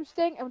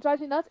interesting. And what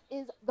drives me nuts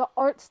is the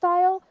art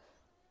style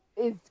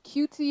is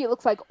cutesy. It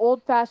looks like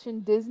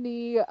old-fashioned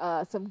Disney,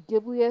 some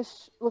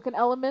Ghibli-ish looking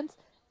elements.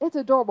 It's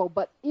adorable,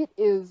 but it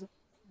is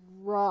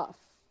rough.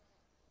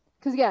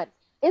 Because again,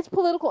 it's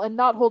political and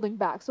not holding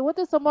back. So what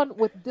does someone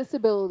with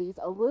disabilities,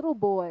 a little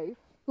boy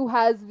who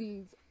has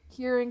these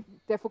hearing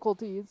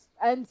difficulties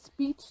and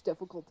speech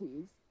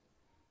difficulties,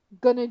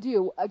 gonna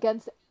do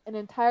against an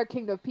entire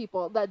kingdom of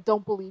people that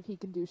don't believe he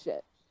can do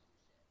shit?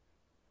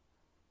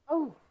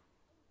 Oh.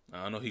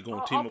 I don't know. He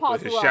gonna team up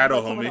with his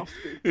shadow, homie.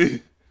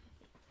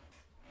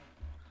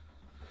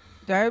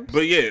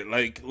 But yeah,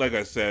 like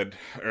I said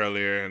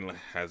earlier, and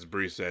as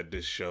Bree said,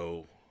 this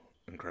show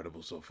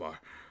incredible so far.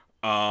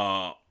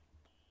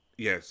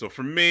 Yeah. So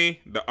for me,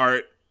 the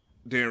art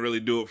didn't really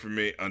do it for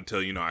me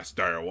until I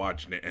started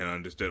watching it and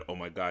understood. Oh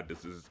my God,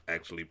 this is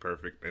actually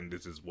perfect, and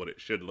this is what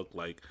it should look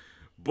like.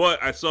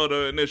 But I saw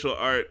the initial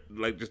art,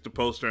 just the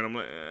poster, and I'm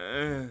like,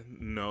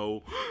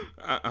 no,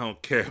 I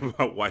don't care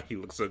about why he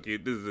looks so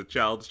cute. This is a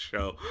child's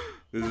show.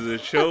 This is a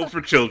show for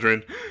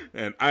children,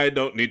 and I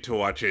don't need to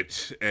watch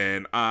it.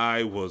 And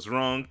I was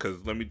wrong,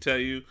 because let me tell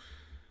you,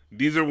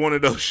 these are one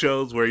of those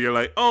shows where you're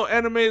like, oh,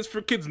 anime is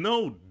for kids.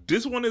 No,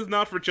 this one is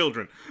not for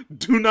children.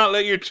 Do not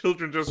let your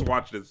children just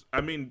watch this.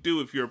 I mean,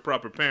 do if you're a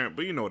proper parent,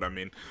 but you know what I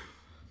mean.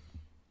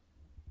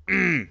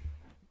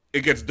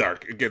 It gets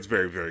dark. It gets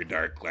very, very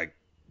dark.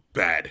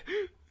 Bad.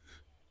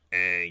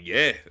 And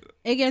yeah,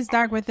 it gets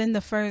dark within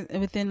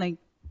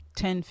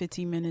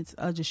 10-15 minutes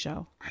of the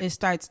show. It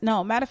starts.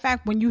 No, matter of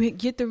fact, when you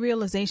get the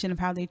realization of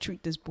how they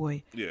treat this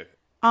boy. Yeah.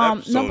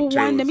 Number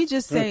one, let me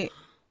just say.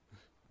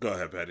 Go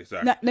ahead, Patty.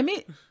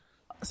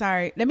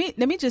 Sorry. Let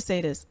me just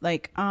say this.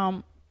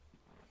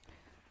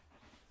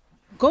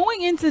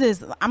 Going into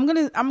this, I'm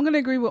gonna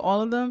agree with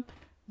all of them.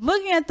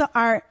 Looking at the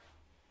art,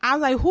 I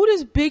was like, who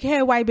this big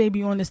head white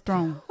baby on this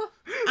throne?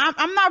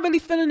 I'm not really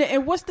feeling it.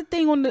 And what's the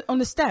thing on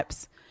the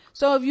steps?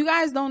 So if you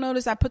guys don't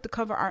notice, I put the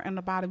cover art on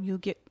the bottom.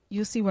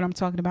 You'll see what I'm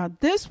talking about.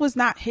 This was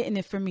not hitting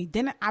it for me.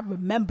 Then I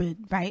remembered,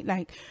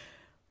 right?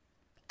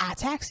 I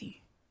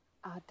Taxi.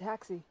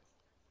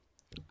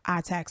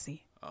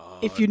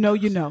 If you know,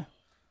 you know.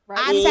 Right.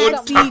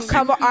 I Taxi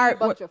cover art. A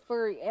bunch of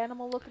furry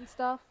animal looking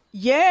stuff.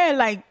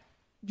 Yeah,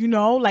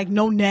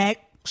 no neck.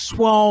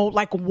 Swole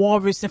like a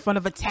walrus in front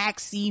of a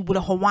taxi with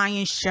a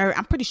Hawaiian shirt.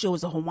 I'm pretty sure it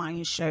was a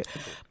Hawaiian shirt.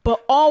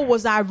 But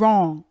was I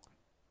wrong?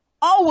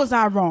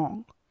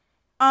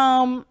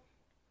 I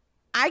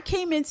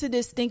came into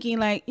this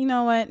thinking you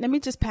know what? Let me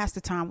just pass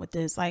the time with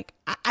this. I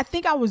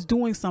think I was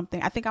doing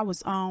something. I think I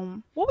was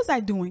what was I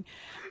doing?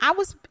 I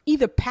was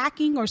either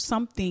packing or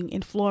something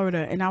in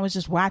Florida, and I was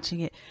just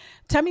watching it.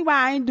 Tell me why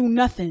I ain't do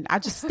nothing. I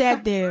just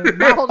sat there,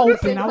 mouth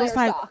open. I was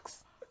like. Socks.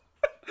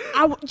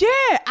 I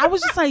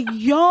was just like,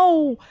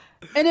 yo.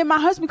 And then my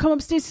husband come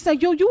upstairs. He's like,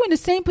 yo, you in the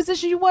same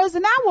position you was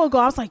an hour ago.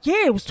 I was like,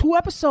 yeah, it was 2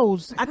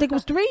 episodes. I think it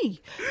was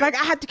 3. I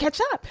had to catch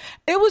up.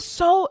 It was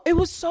so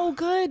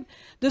good.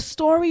 The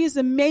story is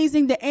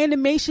amazing. The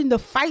animation, the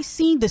fight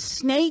scene, the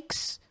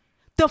snakes,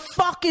 the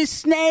fucking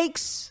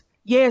snakes.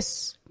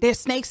 Yes, there's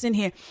snakes in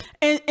here.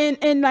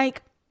 And I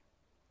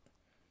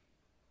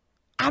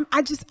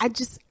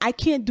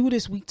can't do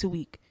this week to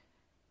week.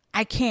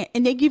 I can't.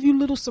 And they give you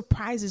little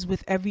surprises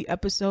with every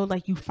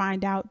episode. You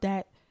find out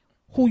that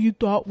who you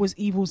thought was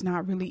evil is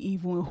not really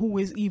evil, and who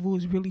is evil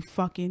is really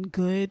fucking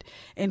good,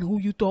 and who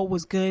you thought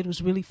was good was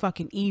really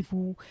fucking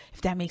evil, if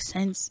that makes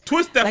sense.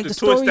 Twist after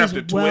twist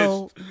after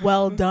twist.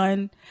 Well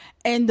done.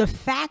 And the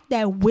fact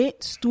that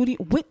Wit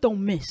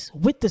don't miss.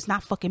 Wit does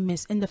not fucking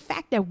miss. And the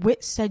fact that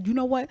Wit said, you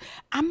know what?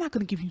 I'm not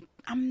going to give you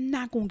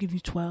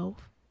 12.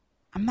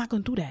 I'm not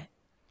going to do that.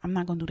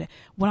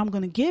 What I'm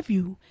going to give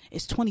you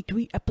is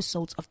 23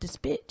 episodes of this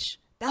bitch.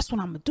 That's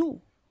what I'm going to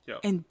do. Yo.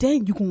 And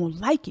then you're going to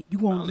like it.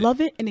 You're going to love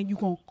it. And then you're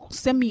going to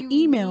send me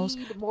emails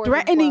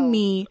threatening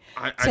me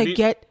to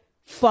get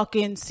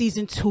fucking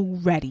season 2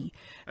 ready.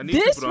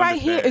 This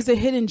right here is a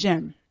hidden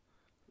gem.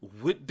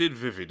 What did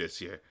Vivi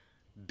this year?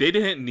 They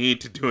didn't need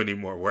to do any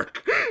more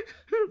work.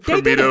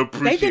 They didn't.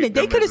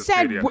 They could have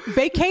said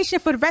vacation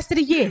for the rest of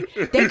the year.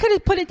 They could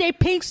have put in their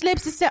pink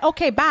slips and said,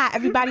 okay, bye,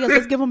 everybody else.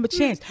 Let's give them a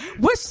chance.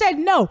 We said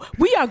no.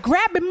 We are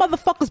grabbing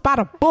motherfuckers by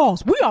the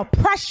balls. We are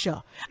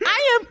pressure.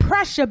 I am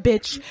pressure,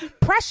 bitch.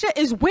 Pressure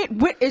is wit.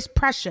 Wit is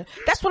pressure.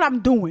 That's what I'm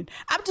doing.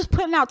 I'm just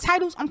putting out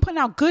titles. I'm putting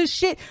out good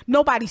shit.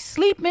 Nobody's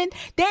sleeping.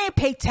 They ain't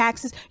pay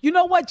taxes. You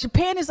know what?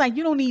 Japan is like,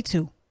 you don't need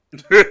to.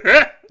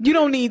 You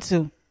don't need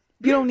to.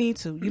 You don't need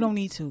to. You don't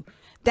need to.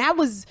 That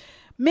was,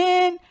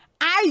 man,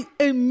 I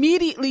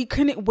immediately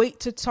couldn't wait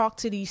to talk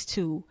to these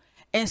two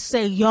and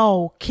say,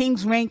 yo,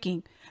 King's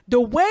Ranking.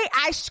 The way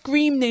I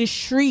screamed and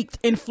shrieked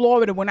in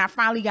Florida when I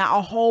finally got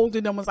a hold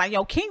of them was like,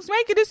 yo, King's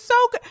Ranking is so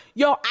good.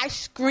 Yo, I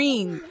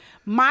screamed.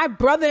 My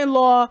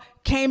brother-in-law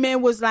came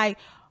in, was like,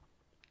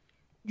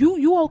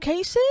 you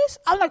okay, sis?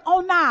 I'm like,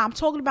 oh, nah, I'm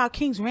talking about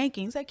King's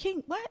Ranking. He's like,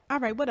 King, what? All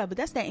right, whatever.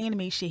 That's that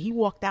anime shit. He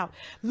walked out.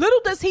 Little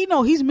does he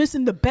know he's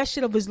missing the best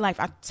shit of his life.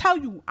 I tell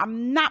you,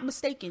 I'm not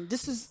mistaken.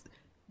 This is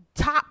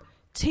top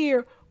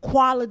tier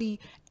quality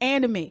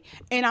anime.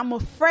 And I'm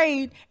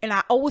afraid, and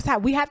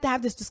we have to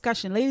have this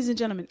discussion. Ladies and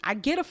gentlemen, I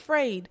get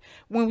afraid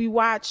when we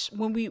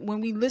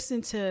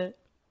listen to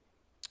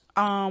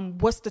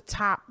what's the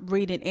top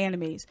rated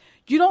animes.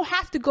 You don't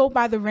have to go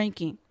by the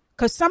ranking.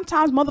 Because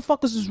sometimes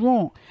motherfuckers is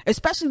wrong.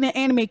 Especially in the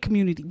anime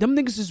community. Them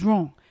niggas is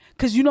wrong.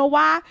 Because you know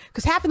why?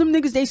 Because half of them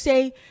niggas they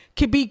say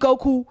can beat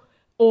Goku.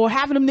 Or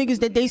half of them niggas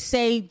that they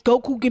say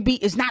Goku can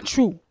beat is not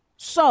true.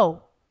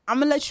 So, I'm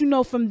going to let you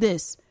know from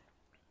this.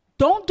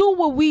 Don't do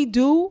what we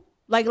do.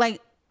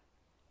 Like,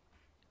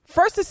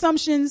 first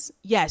assumptions,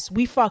 yes,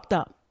 we fucked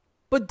up.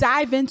 But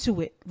dive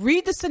into it.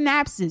 Read the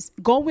synopsis.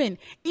 Go in.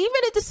 Even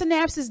if the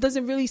synopsis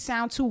doesn't really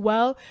sound too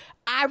well,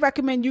 I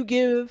recommend you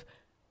give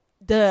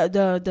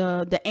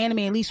the anime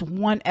at least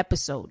one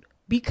episode,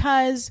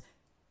 because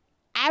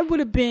I would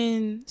have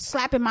been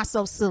slapping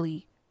myself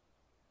silly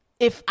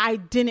if I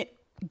didn't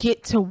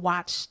get to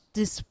watch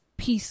this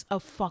piece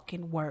of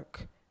fucking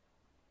work.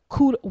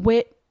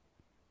 Wit.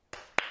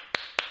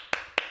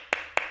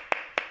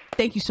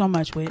 Thank you so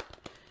much, Wit.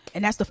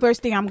 And that's the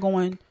first thing I'm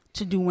going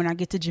to do when I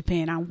get to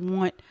Japan. I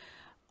want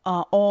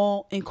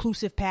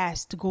all-inclusive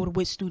pass to go to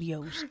Wit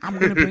Studios. I'm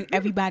going to bring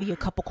everybody a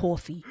cup of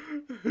coffee.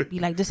 Be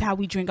like, this is how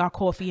we drink our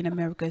coffee in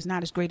America. It's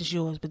not as great as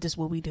yours, but this is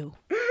what we do.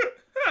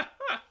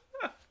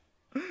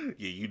 Yeah,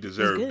 you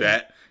deserve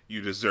that.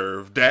 You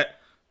deserve that.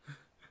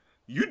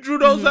 You drew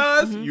those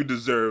eyes. Mm-hmm. You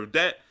deserve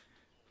that.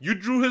 You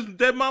drew his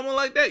dead mama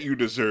like that. You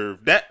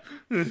deserve that.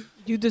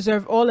 You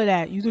deserve all of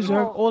that. You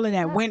deserve all of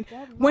that. When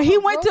he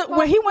went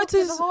to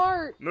his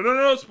heart.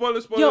 No.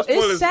 Spoilers.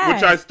 It's sad.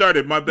 Which I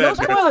started. My bad.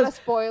 No, not a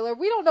spoiler.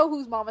 We don't know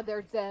whose mama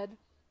they're dead.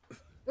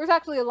 There's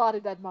actually a lot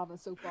of dead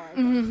mamas so far.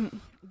 Mm-hmm.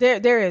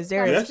 There is.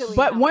 Yes.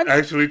 But one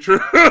actually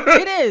true.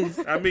 It is.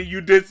 I mean,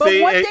 you did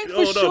say. One thing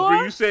for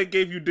sure. You said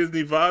gave you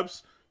Disney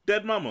vibes.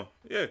 Dead mama.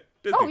 Yeah.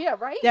 Disney. Oh yeah,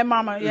 right. Dead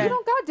mama. Yeah. You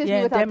don't got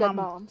Disney without dead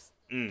moms.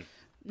 Mm.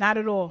 Not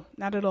at all.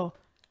 Not at all.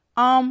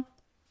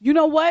 You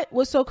know what?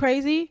 What's so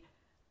crazy?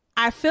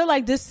 I feel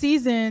like this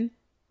season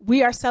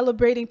we are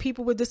celebrating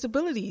people with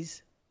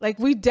disabilities. Like,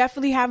 we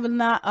definitely have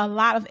a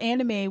lot of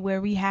anime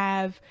where we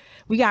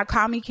got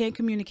Kami can't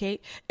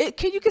communicate.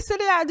 Can you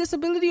consider that a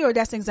disability, or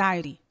that's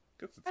anxiety?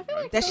 I feel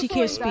like that she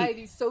can't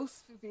anxiety speak. So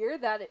severe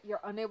that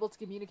you're unable to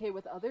communicate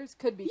with others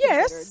could be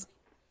considered.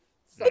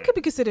 It could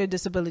be considered a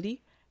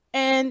disability.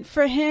 And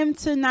for him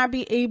to not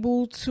be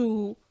able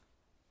to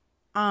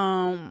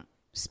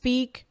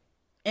speak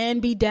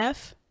and be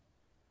deaf.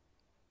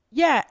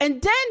 Yeah.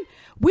 And then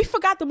we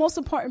forgot the most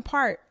important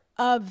part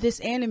of this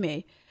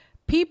anime.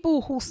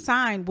 People who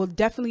sign will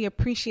definitely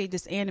appreciate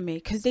this anime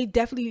because they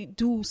definitely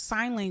do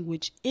sign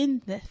language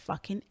in the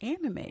fucking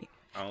anime.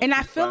 And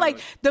I feel like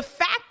the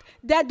fact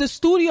that the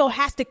studio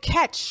has to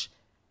catch,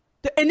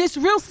 and it's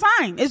real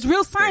signing.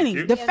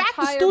 The fact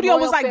the studio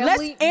was like,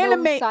 let's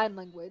animate sign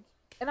language,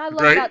 and I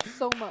love that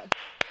so much.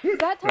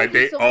 That tells like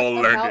you so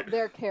much about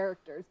their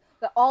characters.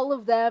 That all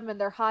of them and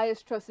their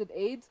highest trusted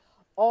aides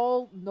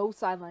all know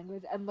sign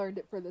language and learned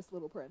it for this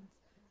little prince.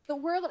 The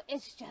world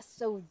is just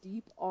so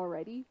deep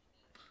already.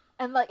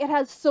 And, like, it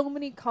has so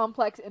many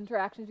complex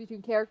interactions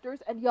between characters.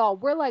 And, y'all,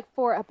 we're, like,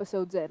 4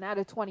 episodes in out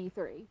of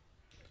 23.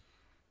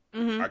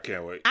 Mm-hmm. I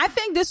can't wait. I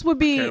think this would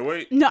be...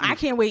 No, I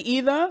can't wait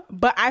either.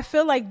 But I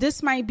feel like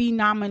this might be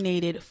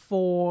nominated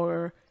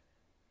for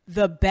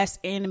the best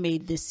anime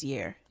this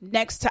year.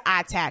 Next to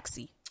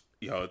iTaxi.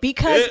 Yo,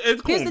 because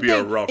it's going to be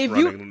a rough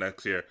running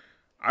next year.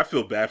 I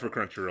feel bad for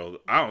Crunchyroll.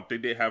 I don't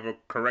think they have a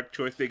correct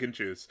choice they can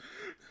choose.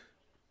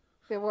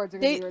 The awards are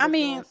going to be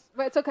ridiculous.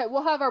 But it's okay.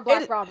 We'll have our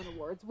Black Ramen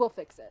Awards. We'll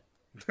fix it.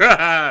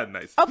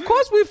 Nice. Of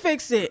course we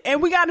fix it.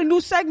 And we got a new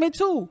segment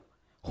too.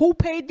 Who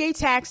paid their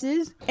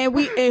taxes and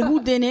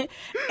who didn't.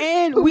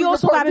 And we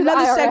also got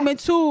another segment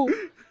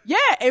too. Yeah,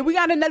 and we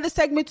got another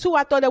segment too.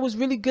 I thought that was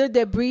really good.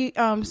 That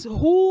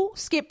who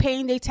skipped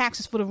paying their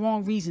taxes for the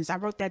wrong reasons. I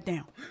wrote that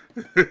down.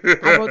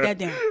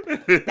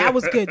 That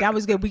was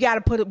good. We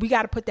gotta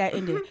put that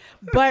in there.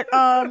 But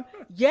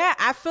yeah,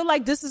 I feel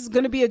like this is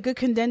gonna be a good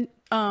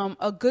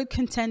a good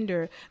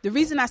contender. The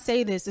reason I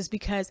say this is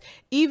because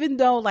even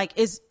though like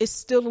it's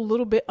still a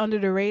little bit under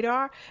the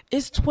radar,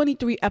 it's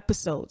 23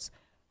 episodes.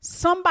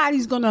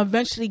 Somebody's gonna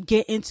eventually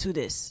get into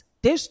this.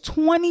 There's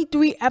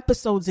 23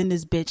 episodes in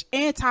this bitch.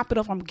 And top it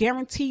off, I'm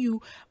guarantee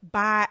you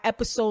by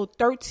episode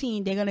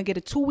 13, they're going to get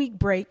a 2-week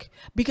break.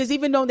 Because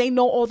even though they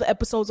know all the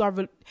episodes are,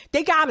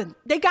 they got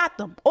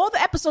them. All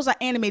the episodes are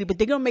animated, but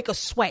they're going to make us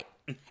sweat.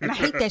 And I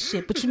hate that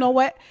shit. But you know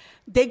what?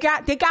 They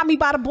got me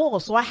by the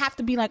balls. So I have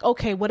to be like,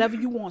 okay, whatever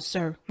you want,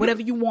 sir.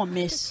 Whatever you want,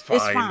 miss.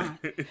 It's fine.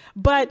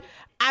 But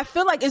I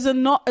feel like it's a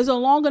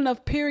long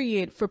enough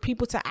period for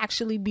people to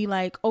actually be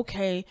like,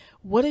 okay,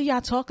 what are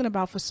y'all talking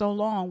about for so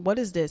long? What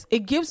is this?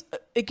 It gives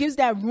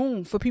that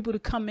room for people to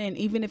come in,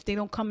 even if they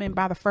don't come in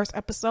by the first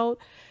episode.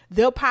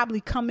 They'll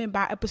probably come in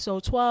by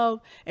episode 12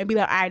 and be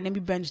like, all right, let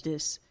me binge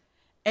this.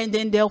 And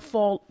then they'll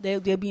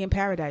be in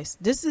paradise.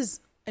 This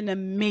is an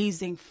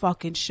amazing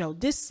fucking show.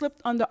 This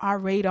slipped under our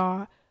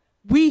radar.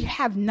 We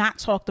have not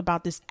talked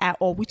about this at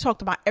all. We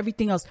talked about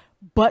everything else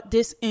but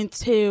this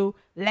until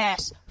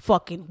last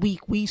fucking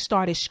week. We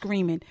started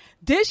screaming.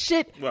 This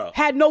shit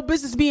had no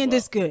business being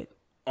this good.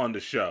 On the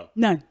show.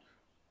 None.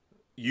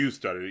 You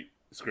started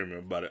screaming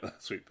about it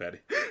last week, Patty.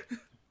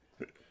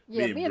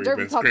 Yeah, me and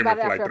Derby talked about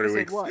it after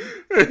episode 1.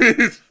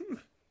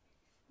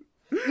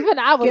 Even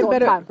I was on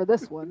time for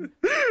this one.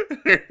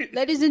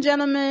 Ladies and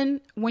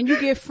gentlemen, when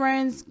you get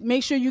friends,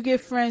 make sure you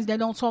get friends that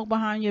don't talk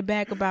behind your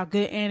back about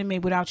good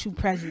anime without you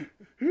present.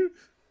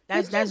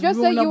 That's just rule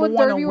say number you and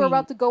one. Derby were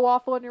about to go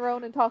off on your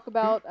own and talk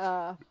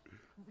about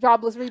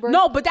Jobless Rebirth.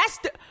 No, but that's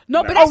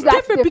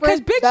different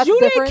because bitch, you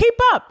didn't keep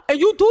up, and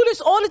you do this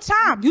all the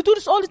time. You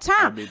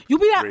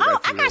be like,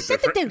 oh, I got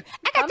shit to do.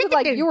 Sounded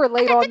like you were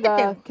late on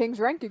the King's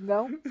ranking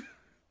though.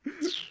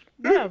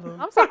 Whatever.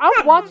 I'm sorry.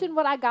 I'm watching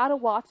what I gotta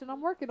watch, and I'm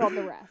working on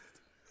the rest.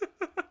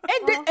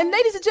 And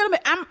ladies and gentlemen,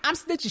 I'm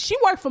snitching. She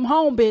worked from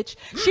home, bitch.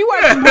 She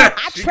worked from home.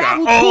 I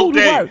traveled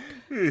to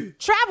work.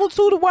 Traveled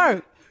to the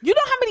work. You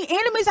know how many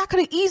animes I could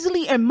have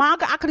easily and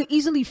manga I could have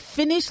easily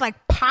finished, like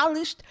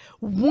polished,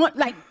 one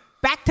like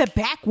back to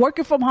back,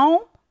 working from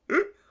home.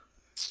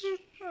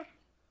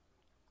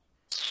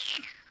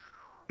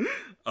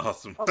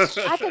 Awesome.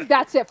 I think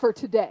that's it for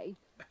today.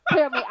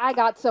 Apparently, I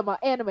got some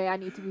anime I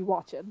need to be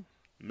watching.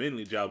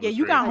 Mainly Jobless. Yeah,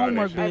 you got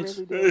homework, bitch.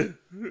 I really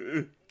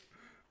do.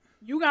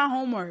 You got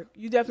homework.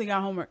 You definitely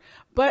got homework.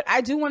 But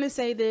I do want to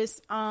say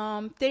this.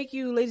 Thank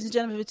you, ladies and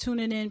gentlemen, for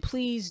tuning in.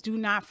 Please do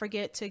not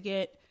forget to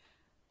get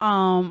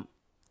to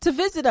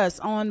visit us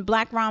on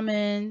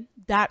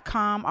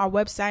blackramen.com, our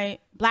website,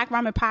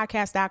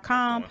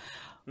 blackramenpodcast.com.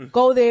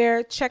 Go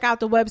there, check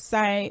out the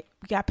website.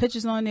 We got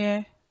pictures on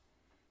there.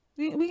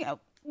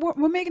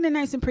 We're making it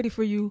nice and pretty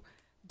for you.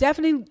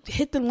 Definitely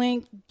hit the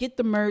link, get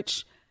the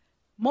merch.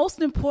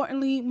 Most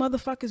importantly,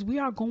 motherfuckers, we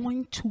are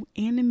going to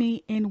Anime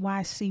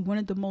NYC, one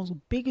of the most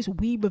biggest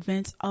weeb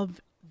events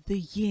of the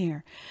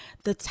year.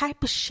 The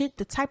type of shit,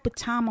 the type of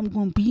time I'm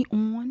going to be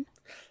on,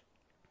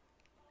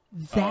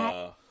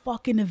 that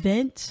fucking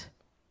event,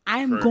 I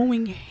am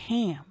going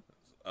ham.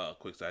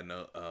 Quick side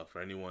note, for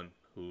anyone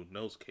who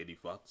knows Katie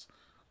Fox,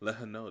 let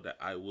her know that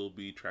I will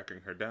be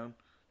tracking her down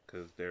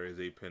because there is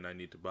a pin I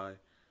need to buy.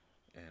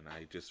 And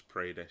I just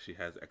pray that she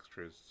has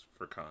extras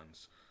for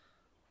cons.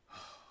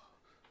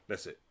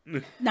 That's it.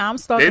 Nah, I'm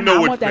starting. I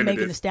want that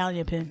Megan Thee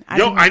Stallion pin.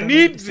 I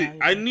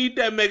need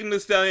that Megan Thee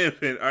Stallion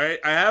pin. All right,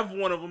 I have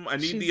one of them. I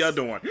need the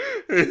other one.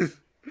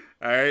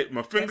 All right,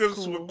 my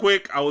fingers were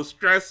quick. I was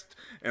stressed,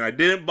 and I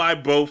didn't buy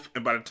both.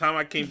 And by the time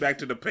I came back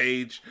to the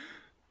page,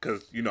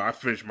 because I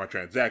finished my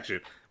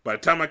transaction. By the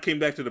time I came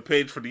back to the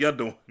page for the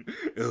other one,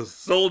 it was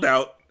sold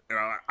out, and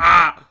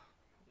I'm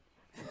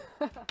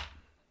like,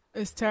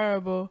 It's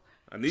terrible.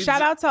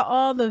 Shout out to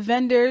all the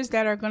vendors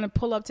that are going to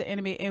pull up to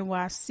Anime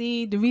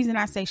NYC. The reason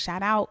I say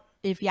shout out,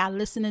 if y'all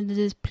listening to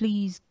this,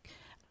 please,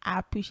 I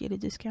appreciate a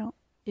discount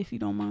if you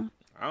don't mind.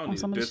 I don't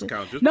need a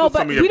discount. Just no, put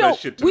some but of your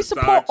best shit to we the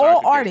support side so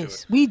all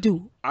artists. We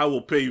do. I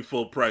will pay you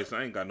full price.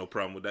 I ain't got no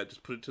problem with that.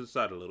 Just put it to the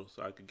side a little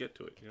so I can get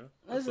to it.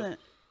 Listen,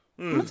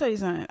 I'm gonna tell you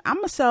something. I'm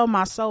gonna sell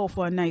my soul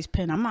for a nice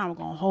pen. I'm not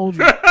gonna hold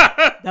you.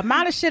 The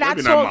amount of shit I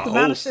talk, the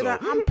amount of shit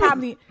I'm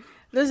probably.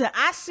 Listen,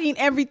 I seen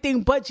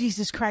everything but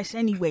Jesus Christ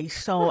anyway.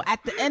 So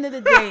at the end of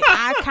the day,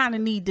 I kind of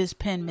need this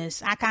pen,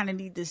 miss. I kind of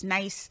need this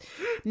nice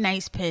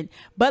pen.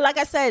 But like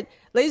I said,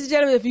 ladies and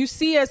gentlemen, if you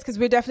see us, because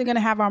we're definitely going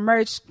to have our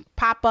merch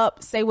pop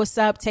up, say what's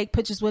up, take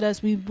pictures with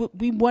us. We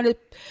want to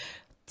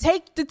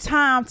take the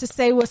time to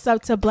say what's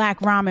up to Black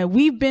Ramen.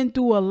 We've been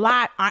through a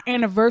lot. Our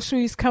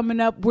anniversary is coming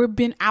up. We've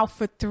been out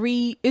for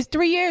 3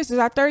 years. Is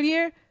our third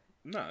year?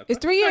 No, it's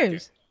 3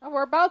 years. And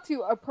we're about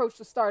to approach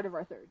the start of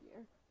our third year.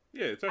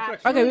 Yeah, it's our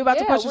second. Okay, we're about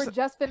to push. We're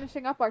just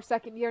finishing up our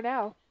second year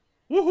now.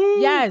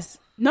 Woohoo! Yes.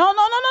 No.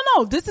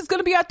 This is going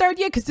to be our third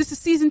year because this is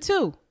season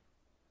 2.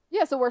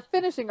 Yeah, so we're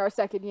finishing our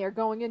second year,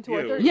 going into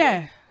our third year.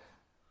 Yeah.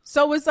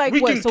 So it's like,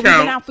 what? So count.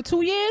 We've been out for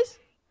 2 years?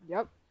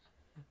 Yep.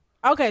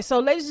 Okay, so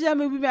ladies and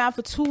gentlemen, we've been out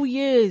for 2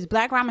 years.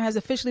 Black Ramen has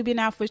officially been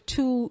out for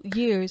 2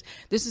 years.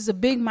 This is a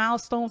big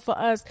milestone for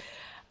us.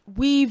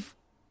 We've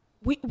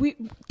we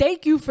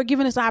thank you for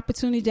giving us the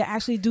opportunity to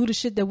actually do the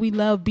shit that we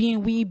love,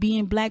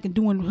 being black and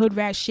doing hood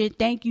rat shit.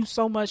 Thank you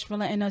so much for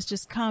letting us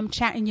just come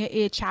chat in your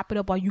ear, chop it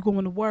up while you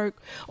going to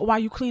work, or while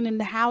you cleaning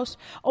the house,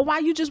 or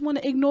while you just want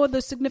to ignore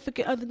the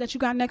significant other that you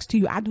got next to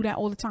you. I do that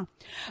all the time.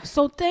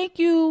 So thank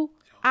you.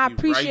 I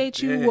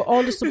appreciate you with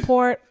all the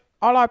support,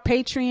 all our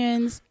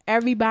Patreons,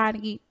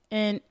 everybody.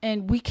 And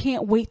we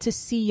can't wait to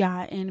see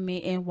y'all Anime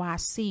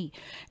NYC.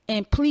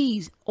 And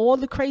please, all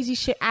the crazy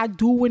shit I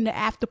do in the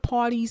after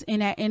parties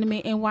and at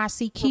Anime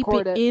NYC, keep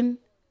it in.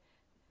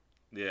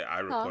 Yeah, I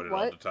record it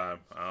all the time.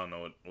 I don't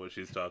know what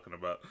she's talking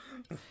about.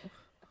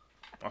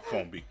 My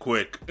phone be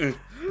quick.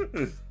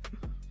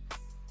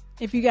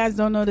 If you guys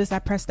don't know this, I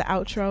pressed the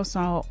outro.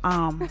 So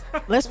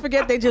let's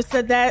forget they just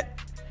said that.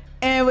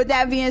 And with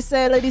that being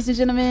said, ladies and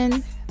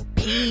gentlemen,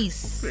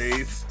 peace.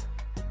 Peace.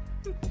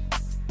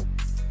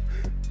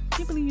 I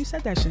can't believe you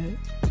said that shit.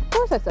 Of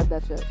course I said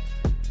that shit.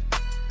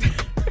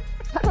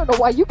 I don't know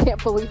why you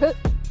can't believe it.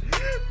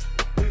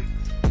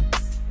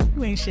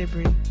 You ain't shit,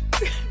 Bree.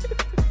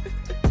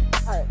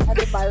 Alright, I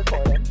did my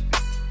recording.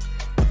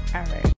 Alright.